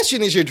like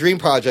Sebastian is your dream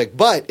project,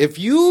 but if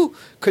you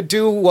could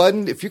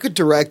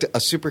direct a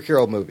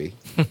superhero movie,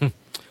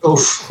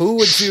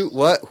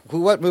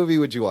 what movie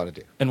would you want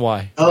to do? And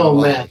why?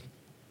 Oh, man.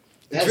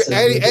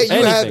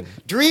 You have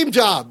dream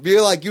job.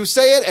 You're like, you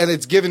say it and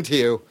it's given to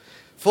you.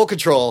 Full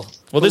control.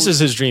 Well, this is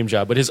his dream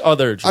job, but his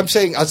other dream I'm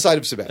saying outside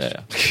of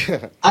Sebastian.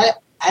 Yeah. I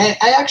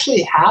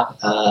actually have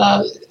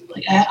I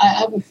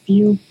have a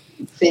few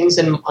things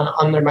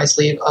under my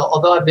sleeve.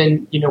 Although I've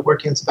been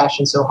working on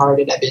Sebastian so hard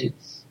and I've been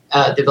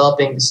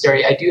developing the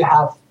story, I do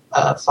have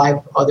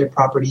 5 other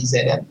properties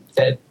that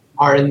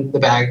are in the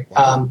bag.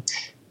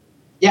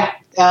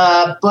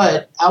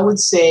 But I would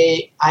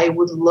say I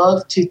would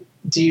love to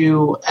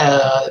do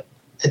a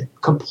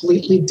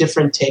completely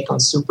different take on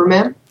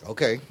Superman.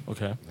 Okay.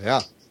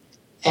 Yeah.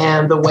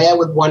 And the way I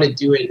would want to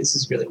do it, this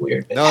is really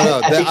weird.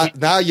 But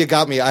now you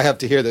got me. I have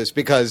to hear this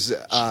because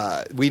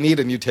we need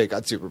a new take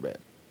on Superman.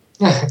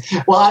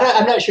 Well,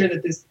 I'm not sure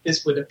that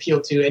this would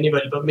appeal to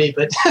anybody but me.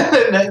 But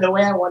the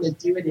way I want to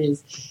do it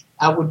is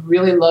I would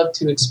really love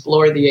to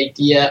explore the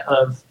idea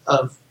of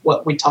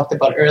what we talked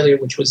about earlier,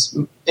 which was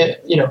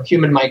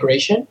human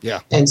migration.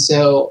 Yeah. And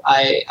so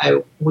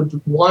I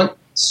would want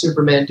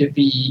Superman to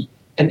be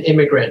an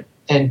immigrant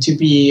and to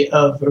be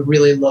of a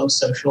really low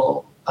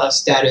social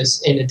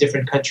status in a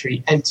different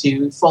country and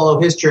to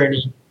follow his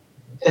journey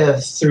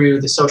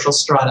through the social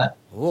strata.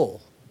 So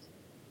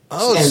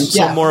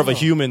more of a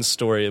human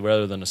story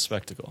rather than a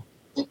spectacle.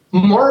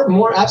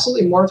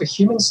 Absolutely more of a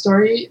human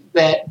story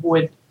that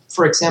would,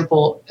 for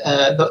example,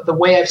 the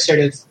way I've sort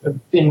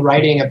of been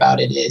writing about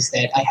it is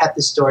that I had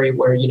this story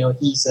where,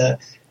 he's a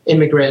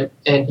immigrant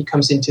and he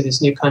comes into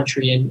this new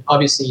country, and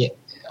obviously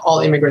all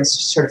immigrants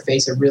sort of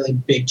face a really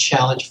big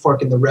challenge,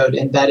 fork in the road,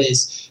 and that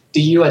is,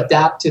 do you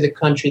adapt to the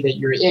country that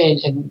you're in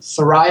and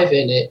thrive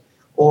in it,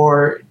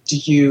 or do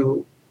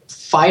you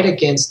fight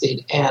against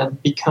it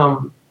and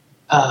become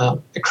a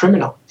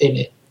criminal in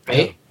it,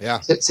 right?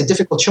 Yeah. So it's a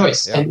difficult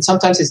choice, and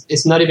sometimes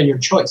it's not even your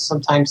choice.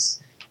 Sometimes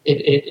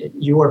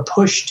you are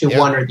pushed to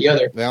one or the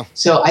other. Yeah.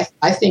 So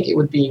I think it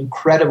would be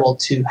incredible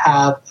to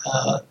have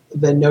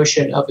the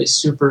notion of a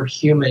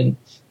superhuman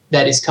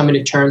that is coming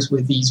to terms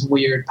with these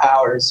weird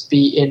powers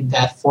be in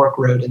that fork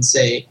road and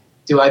say,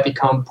 do I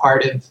become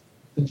part of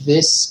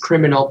this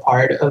criminal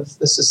part of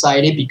the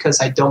society because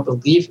I don't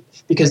believe,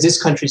 because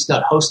this country is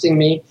not hosting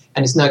me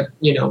and it's not,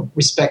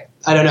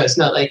 I don't know, it's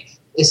not like,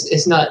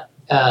 it's not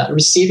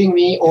receiving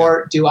me,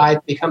 or do I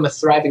become a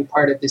thriving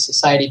part of this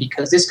society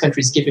because this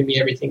country is giving me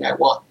everything I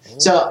want?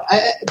 So,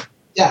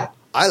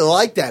 I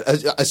like that.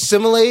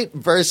 Assimilate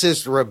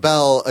versus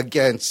rebel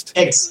against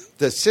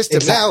the system.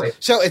 Exactly. Now,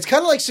 so it's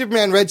kind of like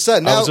Superman Red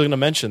Sun. Now, I was going to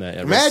mention that.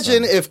 Yeah,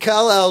 imagine if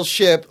Kal-El's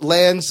ship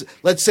lands,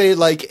 let's say,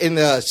 like in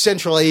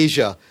Central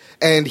Asia,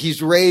 and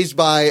he's raised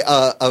by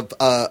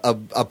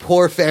a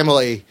poor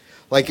family,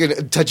 like in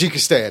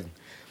Tajikistan.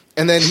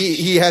 And then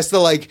he has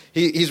to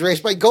he's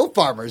raised by goat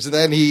farmers. And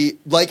then he,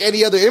 like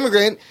any other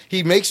immigrant,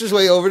 he makes his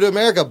way over to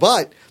America.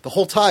 But the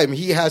whole time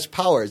he has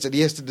powers and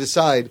he has to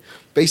decide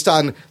based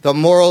on the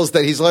morals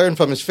that he's learned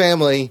from his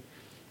family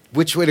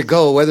which way to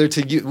go, whether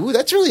to use. Ooh,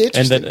 that's really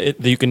interesting. And then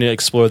you can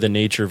explore the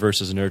nature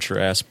versus nurture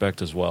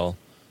aspect as well.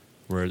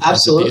 Where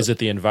Absolutely. Is it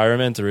the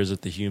environment or is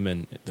it the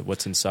human,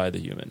 what's inside the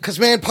human? Because,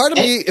 man, part of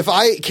me, if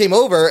I came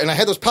over and I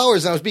had those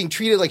powers and I was being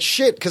treated like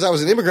shit because I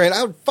was an immigrant,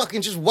 I would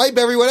fucking just wipe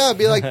everyone out and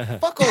be like,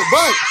 fuck off.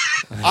 But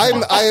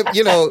I'm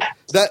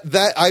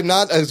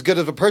not as good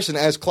of a person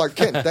as Clark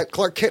Kent. That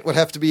Clark Kent would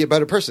have to be a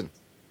better person.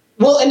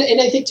 Well,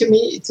 and I think to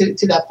me,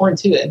 to that point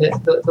too,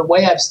 the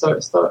way I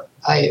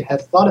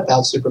have thought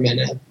about Superman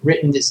and I've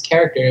written this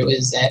character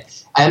is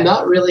that I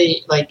don't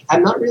really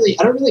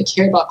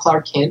care about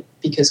Clark Kent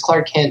because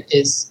Clark Kent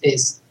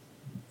is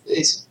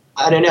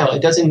I don't know,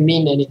 it doesn't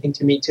mean anything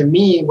to me. To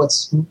me,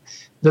 what's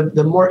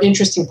the more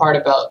interesting part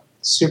about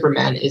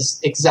Superman is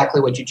exactly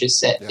what you just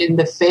said. Yeah. In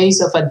the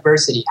face of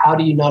adversity, how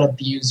do you not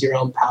abuse your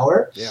own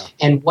power? Yeah.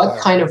 And what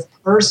kind of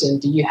person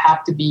do you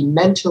have to be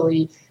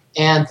mentally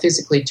and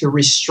physically to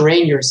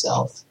restrain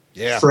yourself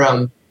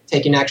from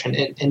taking action?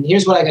 And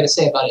here's what I got to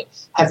say about it.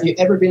 Have you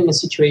ever been in a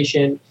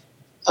situation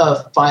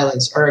of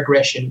violence or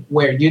aggression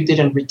where you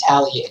didn't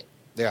retaliate?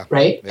 Yeah.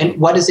 Right? Yeah. And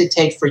what does it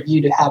take for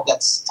you to have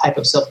that type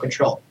of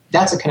self-control?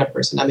 That's the kind of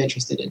person I'm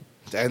interested in.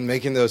 And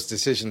making those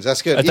decisions.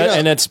 That's good.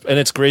 And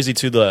it's crazy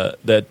too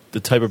that the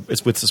type of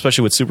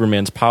especially with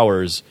Superman's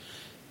powers,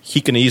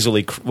 he can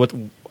easily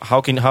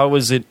how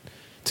is it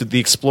to the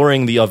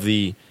exploring of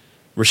the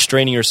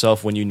restraining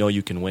yourself when you know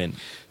you can win.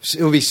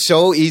 It would be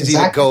so easy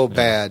to go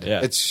bad.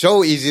 Yeah. It's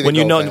so easy to when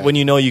go bad. When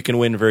you know you can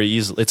win very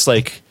easily. It's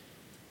like,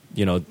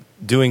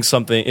 doing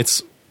something.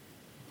 It's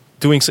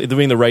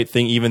doing the right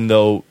thing, even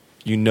though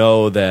you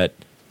know that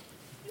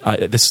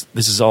this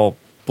is all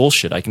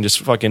bullshit. I can just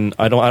fucking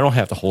I don't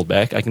have to hold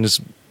back. I can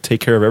just take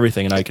care of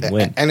everything and I can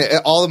win. And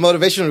all the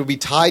motivation would be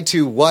tied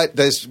to what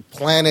this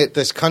planet,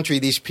 this country,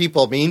 these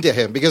people mean to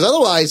him. Because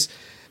otherwise,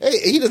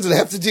 he doesn't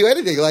have to do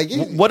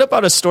anything. What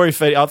about a story,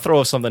 Fede? I'll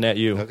throw something at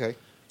you. Okay.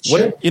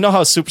 Sure. You know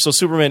how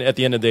Superman at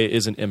the end of the day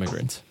is an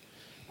immigrant,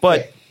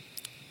 but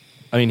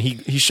I mean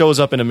he shows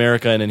up in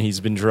America and then he's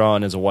been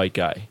drawn as a white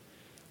guy.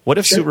 What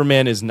if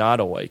Superman is not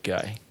a white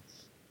guy?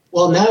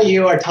 Well, now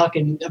you are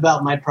talking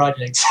about my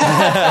project.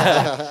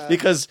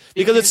 because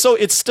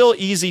it's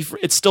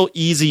still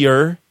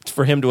easier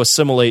for him to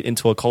assimilate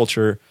into a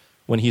culture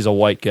when he's a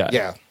white guy.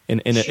 Yeah.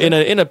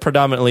 In a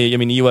predominantly, I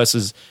mean, the U.S.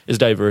 is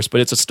diverse,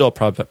 but it's still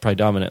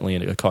predominantly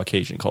in a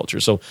Caucasian culture.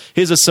 So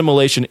his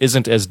assimilation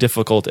isn't as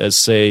difficult as,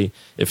 say,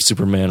 if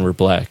Superman were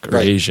black or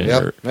Asian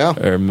or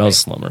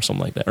Muslim or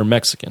something like that, or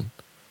Mexican.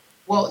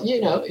 Well,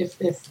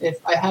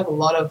 if I have a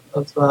lot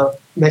of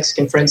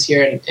Mexican friends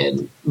here,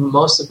 and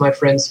most of my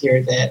friends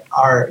here that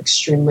are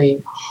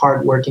extremely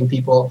hardworking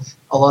people.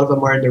 A lot of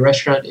them are in the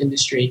restaurant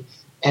industry.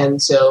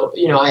 And so,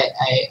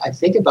 I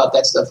think about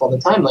that stuff all the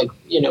time. Like,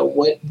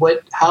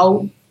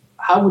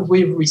 how would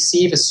we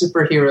receive a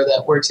superhero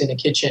that works in a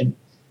kitchen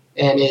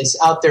and is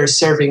out there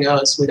serving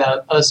us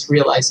without us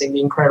realizing the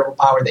incredible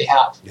power they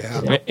have?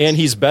 Yeah. And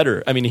he's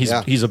better. I mean,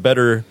 he's a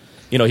better,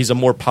 he's a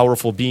more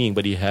powerful being,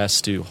 but he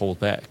has to hold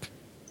back.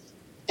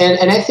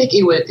 And I think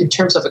it would, in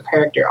terms of a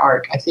character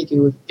arc, I think it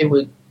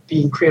would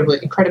be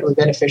incredibly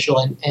beneficial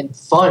and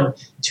fun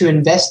to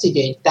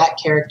investigate that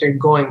character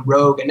going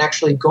rogue and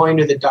actually going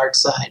to the dark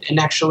side and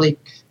actually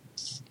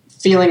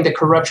feeling the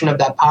corruption of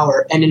that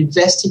power and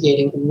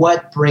investigating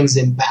what brings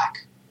him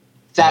back.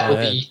 That would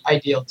be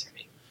ideal to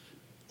me.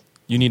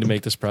 You need to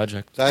make this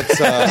project. That's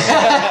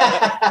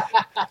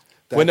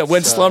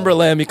when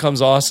Slumberland becomes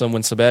awesome,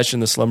 when Sebastian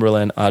the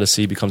Slumberland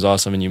Odyssey becomes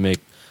awesome and you make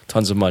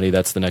tons of money,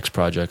 that's the next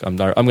project. I'm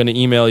going to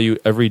email you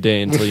every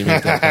day until you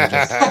make that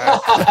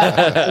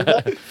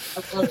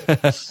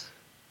project.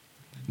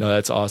 No,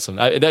 that's awesome.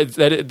 I've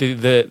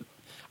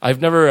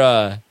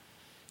never.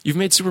 You've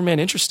made Superman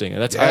interesting.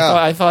 That's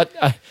I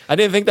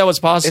didn't think that was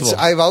possible.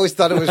 I've always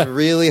thought it was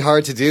really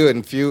hard to do,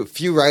 and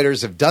few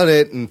writers have done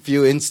it in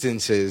few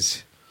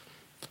instances.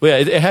 Well,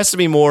 yeah, it has to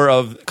be more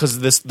of because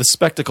the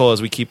spectacle,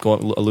 as we keep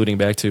alluding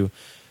back to.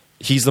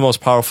 he's the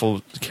most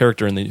powerful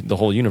character in the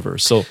whole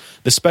universe. So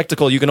the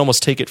spectacle, you can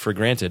almost take it for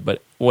granted.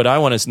 But what I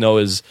want to know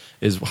is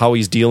how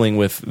he's dealing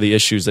with the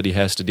issues that he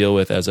has to deal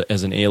with as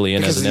an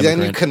alien, because as an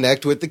immigrant. Then you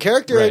connect with the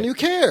character and you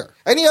care.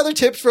 Any other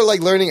tips for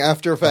like learning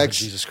After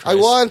Effects? Oh, Jesus Christ. I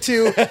want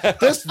to.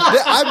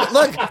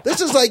 Look,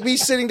 this is like me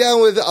sitting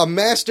down with a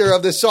master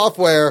of this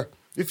software.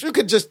 If you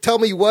could just tell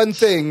me one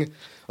thing.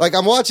 Like,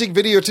 I'm watching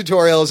video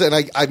tutorials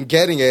and I'm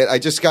getting it. I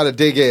just got to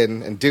dig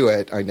in and do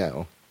it. I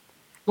know.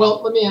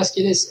 Well, let me ask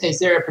you this. Is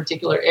there a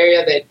particular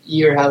area that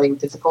you're having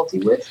difficulty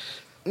with?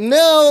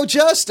 No,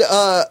 just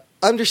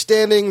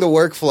understanding the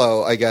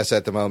workflow, I guess,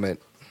 at the moment.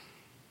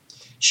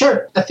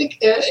 Sure. I think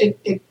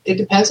it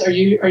depends. Are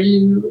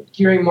you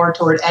gearing more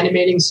toward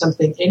animating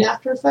something in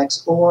After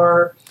Effects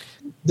or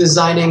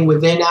designing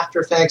within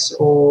After Effects?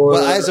 Or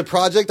well, as a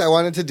project, I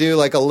wanted to do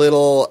like a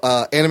little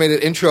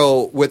animated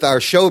intro with our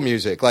show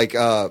music, like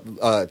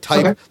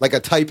like a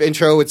type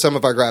intro with some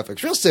of our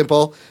graphics. Real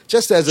simple,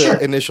 just as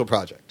an initial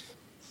project.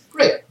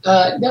 Great.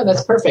 No,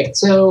 that's perfect.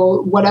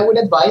 So what I would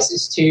advise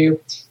is to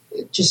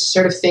just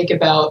sort of think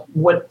about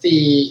what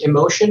the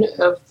emotion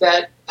of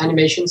that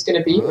animation is going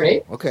to be,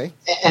 right? Okay.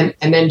 And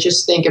then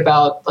just think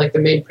about like the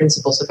main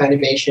principles of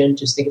animation.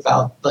 Just think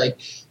about like,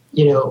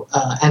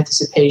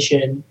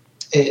 anticipation.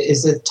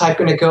 Is the type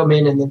going to go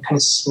in and then kind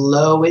of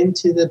slow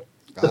into the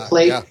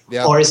plate?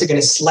 Or is it going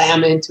to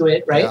slam into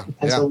it, right?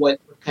 Depends on what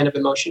kind of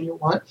emotion you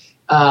want.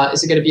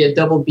 Is it going to be a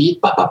double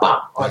beat, ba, ba,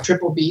 ba, or a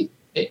triple beat?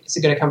 Is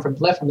it going to come from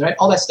the left, from the right?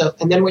 All that stuff.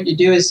 And then what you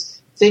do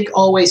is think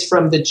always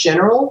from the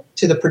general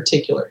to the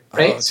particular,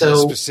 right?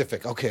 So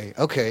specific.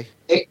 Okay.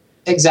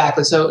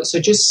 Exactly. So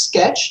just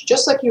sketch,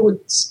 just like you would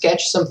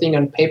sketch something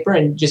on paper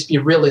and just be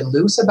really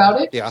loose about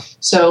it. Yeah.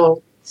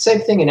 So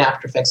same thing in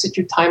After Effects. Set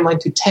your timeline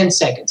to 10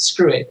 seconds.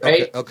 Screw it,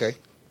 right? Okay.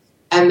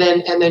 And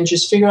then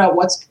just figure out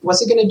what's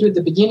it going to do at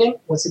the beginning,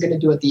 what's it going to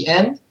do at the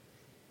end,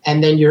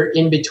 and then you're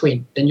in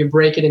between. Then you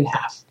break it in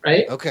half,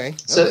 right? Okay.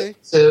 So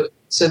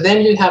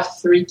then you have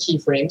 3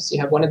 keyframes.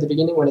 You have one at the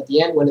beginning, one at the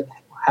end, one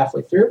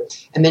halfway through.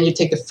 And then you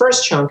take the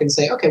first chunk and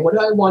say, okay, what do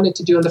I want it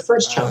to do in the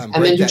first chunk?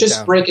 And then you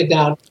just break it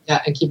down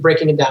and keep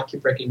breaking it down,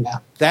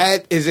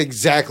 That is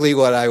exactly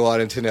what I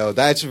wanted to know.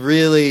 That's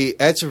really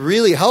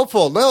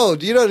helpful. No,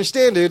 you don't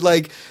understand, dude.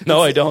 Like,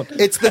 no, I don't.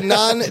 This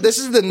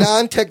is the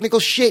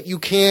non-technical shit you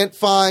can't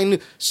find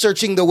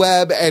searching the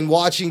web and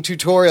watching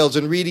tutorials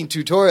and reading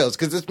tutorials,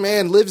 because this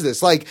man lives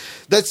this. Like,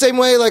 that same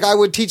way, like, I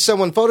would teach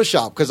someone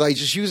Photoshop because I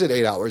just use it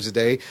 8 hours a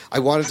day. I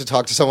wanted to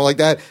talk to someone like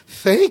that.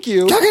 Thank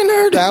you. Talking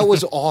nerd. That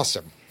was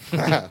awesome.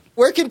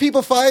 Where can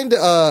people find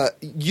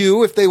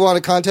you if they want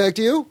to contact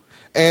you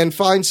and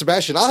find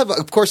Sebastian? I'll have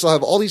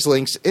all these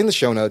links in the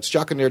show notes,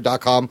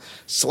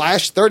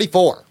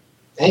 jockandnerd.com/34.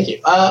 Thank you.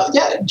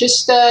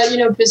 Just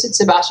visit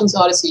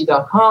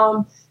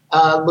sebastiansodyssey.com.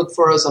 Look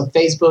for us on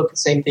Facebook.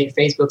 Same thing,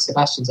 Facebook,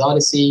 Sebastian's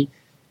Odyssey.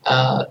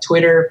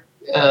 Twitter,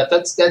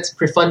 that's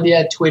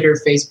Prefundia, Twitter,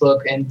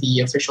 Facebook, and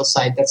the official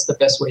site. That's the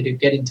best way to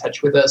get in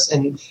touch with us.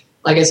 And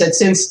like I said,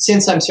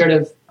 since I'm sort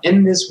of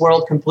in this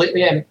world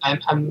completely, I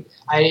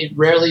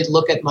rarely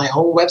look at my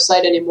own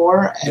website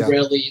anymore. I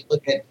rarely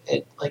look at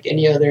like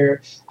any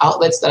other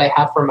outlets that I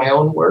have for my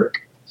own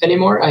work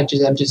anymore. I'm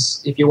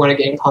just if you want to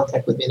get in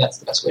contact with me, that's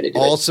the best way to do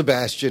it. All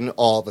Sebastian,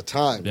 all the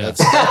time. Yeah.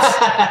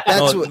 I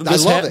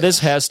love it. This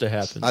has to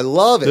happen. I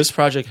love it. This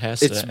project has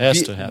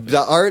to happen.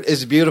 The art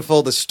is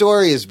beautiful. The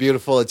story is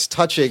beautiful. It's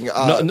touching.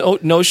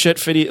 No shit,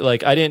 Fede.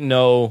 Like, I didn't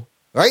know.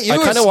 Right, you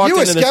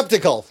were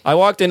skeptical. I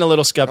walked in a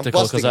little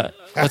skeptical because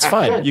that's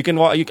fine. You can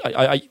walk. You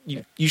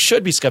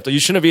should be skeptical. You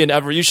shouldn't be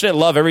you shouldn't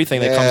love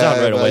everything that comes out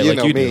right away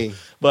like you do.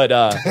 But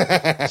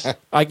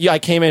I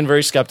came in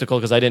very skeptical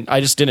because I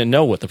just didn't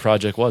know what the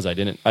project was. I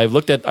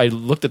looked at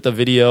the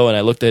video and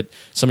I looked at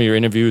some of your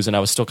interviews and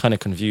I was still kind of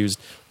confused.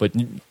 But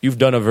you've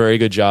done a very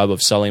good job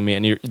of selling me,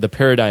 and the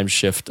paradigm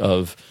shift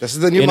of this is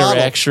the new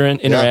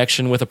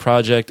interaction with a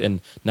project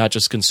and not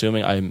just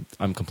consuming.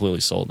 I'm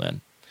completely sold,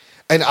 man.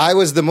 And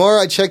the more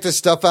I checked this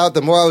stuff out,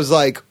 the more I was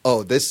like,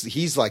 oh,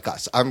 he's like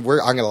us. I'm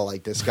gonna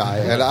like this guy.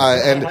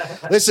 And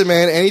listen,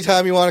 man,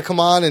 anytime you want to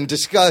come on and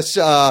discuss,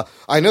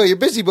 I know you're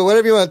busy, but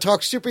whenever you want to talk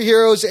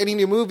superheroes, any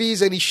new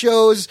movies, any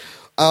shows,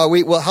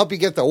 we will help you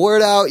get the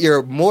word out.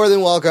 You're more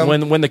than welcome.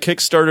 When you get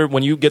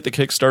the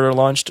Kickstarter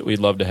launched, we'd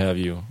love to have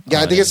you.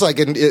 Yeah, I think it's like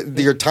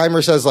your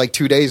timer says like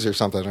 2 days or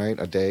something, right?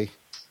 A day.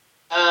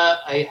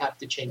 I have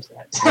to change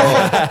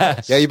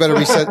that. Yeah, you better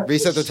reset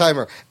the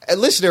timer.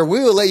 And listener, we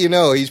will let you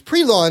know he's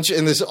pre-launch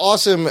in this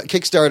awesome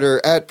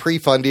Kickstarter at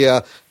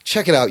Prefundia.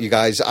 Check it out, you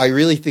guys. I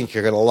really think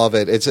you're going to love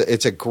it.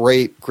 It's a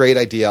great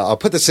idea. I'll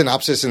put the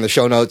synopsis in the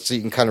show notes so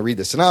you can kind of read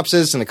the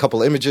synopsis and a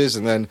couple images,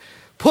 and then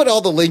put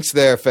all the links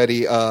there,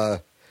 Fede.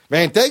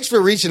 Man, thanks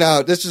for reaching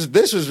out. This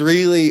was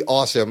really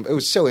awesome. It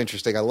was so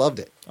interesting. I loved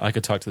it. I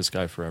could talk to this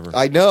guy forever.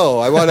 I know.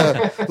 I want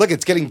to look.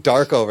 It's getting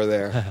dark over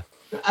there.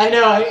 I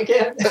know, I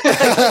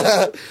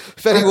can't.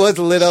 Fede was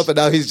lit up, and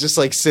now he's just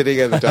like sitting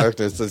in the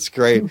darkness. That's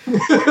great.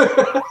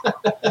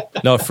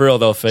 No, for real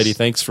though, Fede.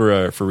 Thanks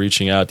for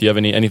reaching out. Do you have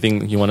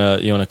anything you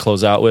wanna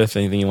close out with?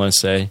 Anything you want to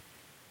say?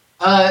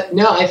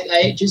 No,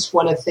 I just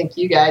want to thank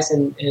you guys,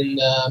 and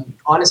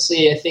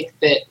honestly, I think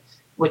that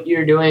what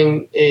you're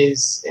doing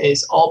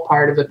is all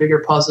part of a bigger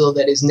puzzle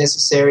that is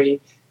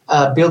necessary.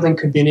 Building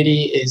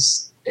community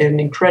is an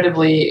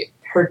incredibly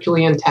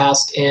Herculean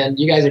task, and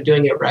you guys are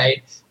doing it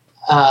right.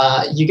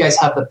 You guys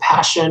have the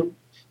passion.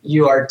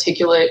 You are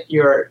articulate.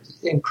 You're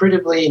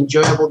incredibly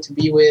enjoyable to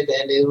be with,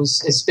 and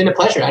it's been a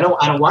pleasure. I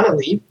don't want to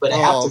leave, but I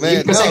have to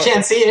leave because I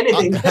can't see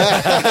anything.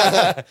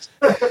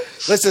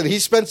 Listen, he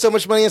spent so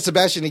much money on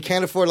Sebastian, he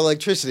can't afford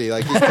electricity.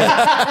 Like he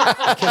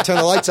can't turn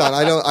the lights on.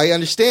 I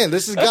understand.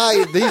 This is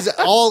he's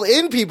all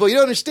in. People, you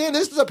don't understand.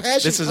 This is a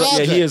passion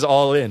project. He is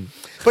all in.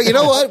 But you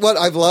know what? What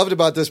I've loved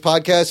about this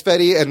podcast,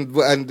 Fede,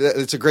 and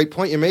it's a great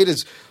point you made,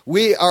 is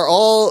we've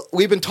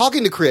been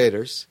talking to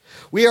creators.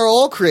 We are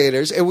all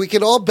creators, and we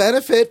can all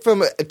benefit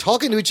from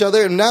talking to each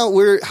other. And now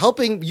you're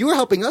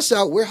helping us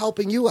out. We're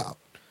helping you out.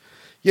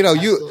 You know,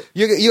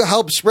 you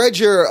help spread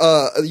your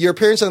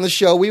appearance on the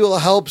show. We will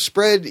help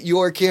spread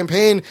your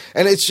campaign,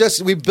 and it's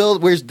just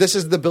this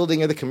is the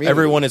building of the community.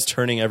 Everyone is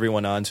turning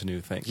everyone on to new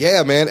things.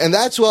 Yeah, man, and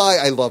that's why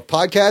I love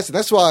podcasts, and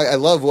that's why I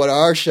love what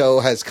our show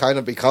has kind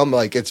of become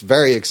like. It's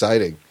very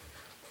exciting.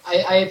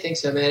 I think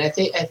so, man. I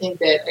think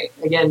that,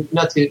 again,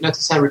 not to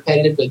sound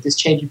repetitive, but this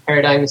change in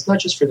paradigm is not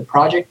just for the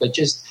project, but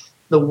just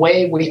the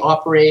way we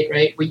operate,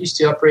 right? We used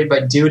to operate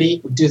by duty.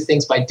 We do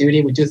things by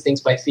duty. We do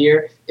things by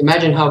fear.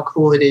 Imagine how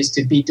cool it is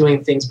to be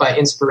doing things by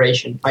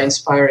inspiration, by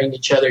inspiring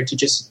each other to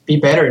just be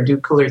better and do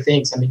cooler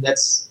things. I mean,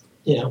 that's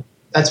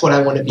what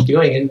I want to be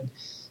doing.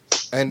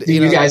 And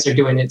you guys are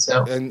doing it,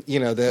 so. And,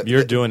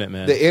 you're doing it,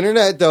 man. The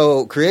internet,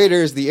 though,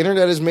 creators, the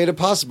internet has made it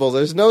possible.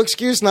 There's no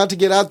excuse not to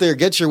get out there,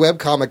 get your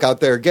webcomic out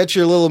there, get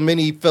your little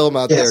mini film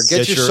out there,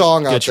 get your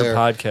song out there.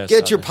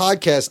 Get your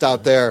podcast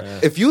out there. Yeah.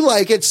 If you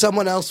like it,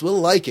 someone else will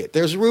like it.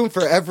 There's room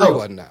for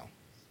everyone now.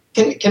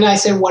 Can I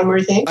say one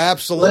more thing?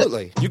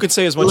 Absolutely. You can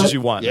say as much as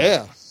you want.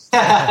 Yeah.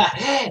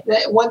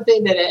 One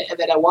thing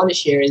that I want to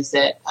share is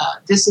that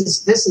this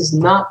is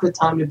not the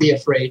time to be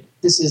afraid.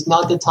 This is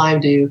not the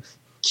time to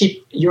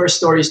keep your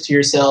stories to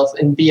yourself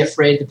and be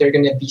afraid that they're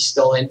going to be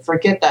stolen.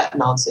 Forget that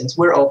nonsense.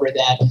 We're over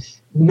that.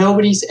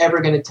 Nobody's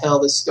ever going to tell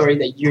the story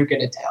that you're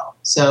going to tell.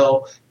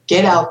 So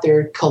get out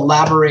there,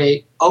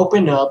 collaborate,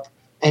 open up,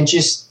 and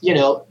just,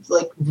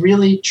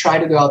 really try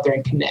to go out there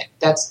and connect.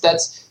 That's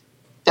what,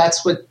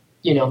 that's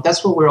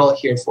what we're all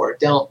here for.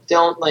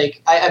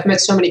 I've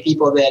met so many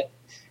people that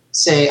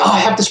say, "Oh, I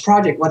have this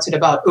project. What's it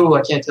about?" "Oh,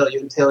 I can't tell you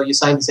until you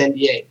sign this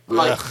NDA." I'm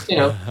like,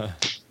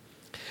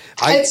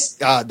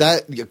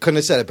 you couldn't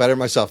have said it better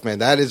myself, man.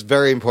 That is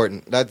very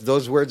important.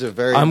 Those words are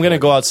very I'm going to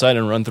go outside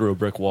and run through a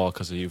brick wall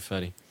because of you,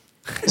 Fede.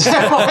 What is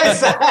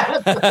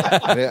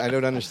that? I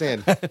don't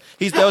understand. That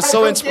was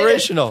so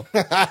inspirational.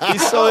 Is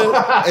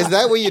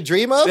that what you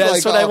dream of?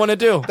 That's what I want to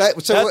do.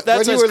 That's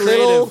when you were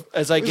little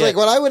as I get. Like,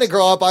 when I want to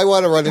grow up, I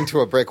want to run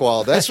into a brick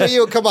wall. That's what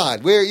you. Come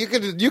on,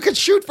 you could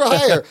shoot for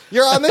hire.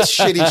 You're on this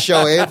shitty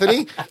show,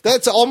 Anthony.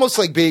 That's almost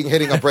like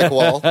hitting a brick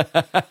wall.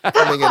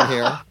 Coming in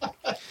here.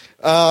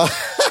 No,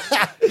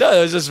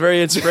 it was just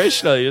very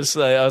inspirational.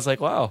 I was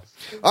like, wow.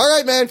 All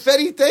right, man.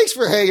 Fede, thanks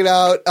for hanging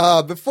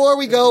out. Before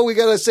we go, we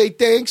got to say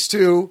thanks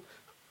to...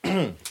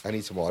 I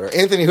need some water.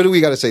 Anthony, who do we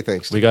got to say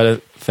thanks to? We got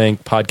to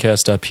thank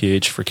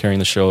Podcast.ph for carrying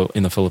the show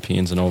in the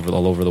Philippines and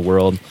all over the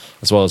world,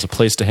 as well as a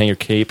place to hang your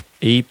cape,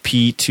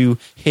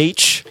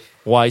 AP2H.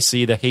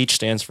 YC, the H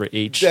stands for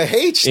H. The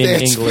H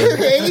stands for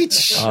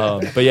H.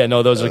 But yeah,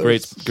 no, those are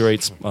great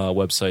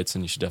websites,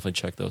 and you should definitely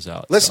check those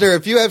out. Listener,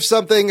 if you have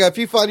something, if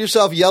you find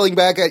yourself yelling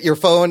back at your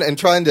phone and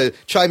trying to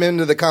chime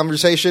into the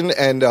conversation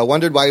and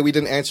wondered why we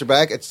didn't answer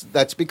back,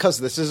 that's because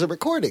this is a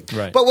recording.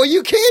 Right. But what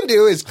you can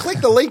do is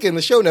click the link in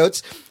the show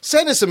notes,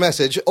 send us a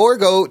message, or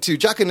go to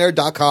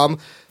jockandnerd.com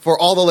for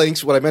all the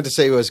links. What I meant to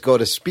say was go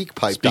to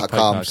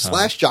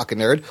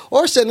speakpipe.com/jockandnerd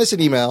or send us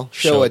an email,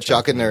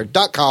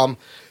 show@jockandnerd.com.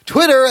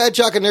 Twitter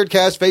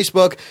 @JockandNerdCast,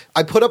 Facebook.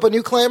 I put up a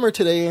new clamor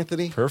today,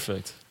 Anthony.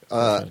 Perfect.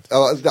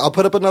 I'll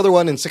put up another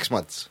one in 6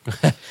 months.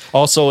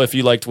 Also, if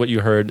you liked what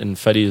you heard, and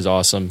Fede is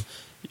awesome,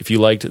 if you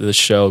liked this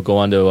show, go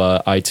onto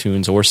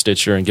iTunes or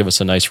Stitcher and give us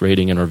a nice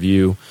rating and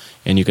review.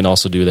 And you can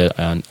also do that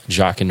on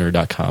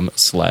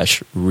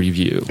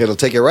jockandnerd.com/review. It'll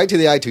take you right to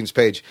the iTunes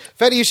page.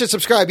 Fede, you should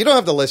subscribe. You don't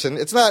have to listen.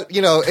 It's not,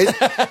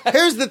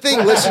 here's the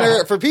thing,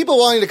 listener. For people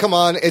wanting to come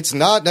on, it's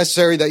not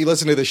necessary that you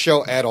listen to the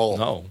show at all.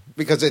 No.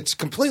 Because it's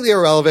completely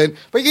irrelevant.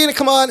 But you're going to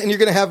come on and you're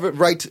going to have a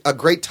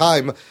great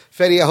time.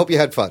 Fede, I hope you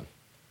had fun.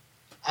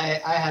 I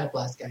had a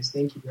blast, guys.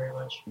 Thank you very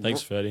much.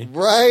 Thanks, Fede.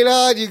 Right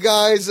on, you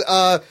guys.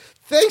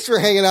 Thanks for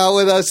hanging out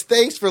with us.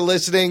 Thanks for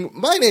listening.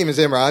 My name is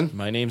Imran.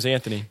 My name's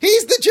Anthony.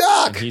 He's the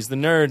jock. And he's the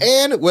nerd.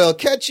 And we'll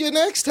catch you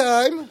next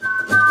time.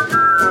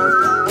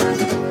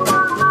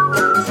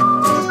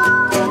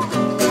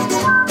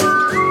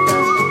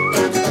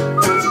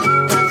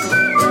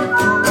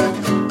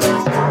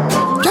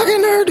 Jock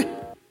and nerd.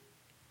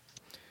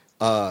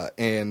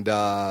 And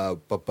And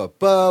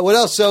what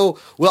else? So,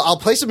 well, I'll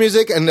play some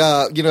music, and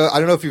I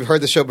don't know if you've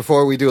heard the show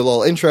before. We do a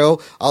little intro.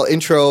 I'll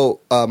intro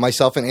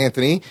myself and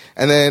Anthony,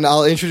 and then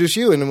I'll introduce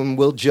you, and then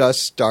we'll just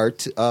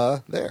start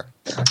there.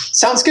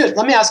 Sounds good.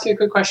 Let me ask you a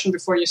quick question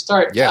before you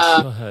start.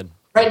 Yeah, go ahead.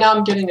 Right now,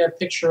 I'm getting a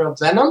picture of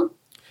Venom.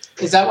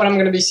 Is that what I'm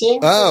going to be seeing?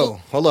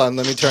 Oh, hold on.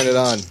 Let me turn it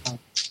on.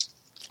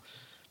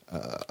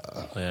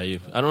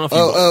 I don't know if you.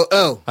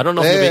 I don't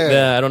know.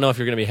 I don't know if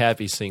you're going to be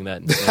happy seeing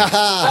that.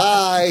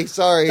 Hi,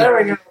 sorry. There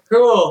we go.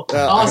 Cool.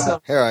 Awesome.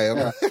 Here I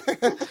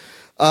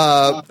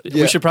am.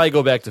 We should probably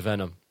go back to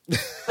Venom.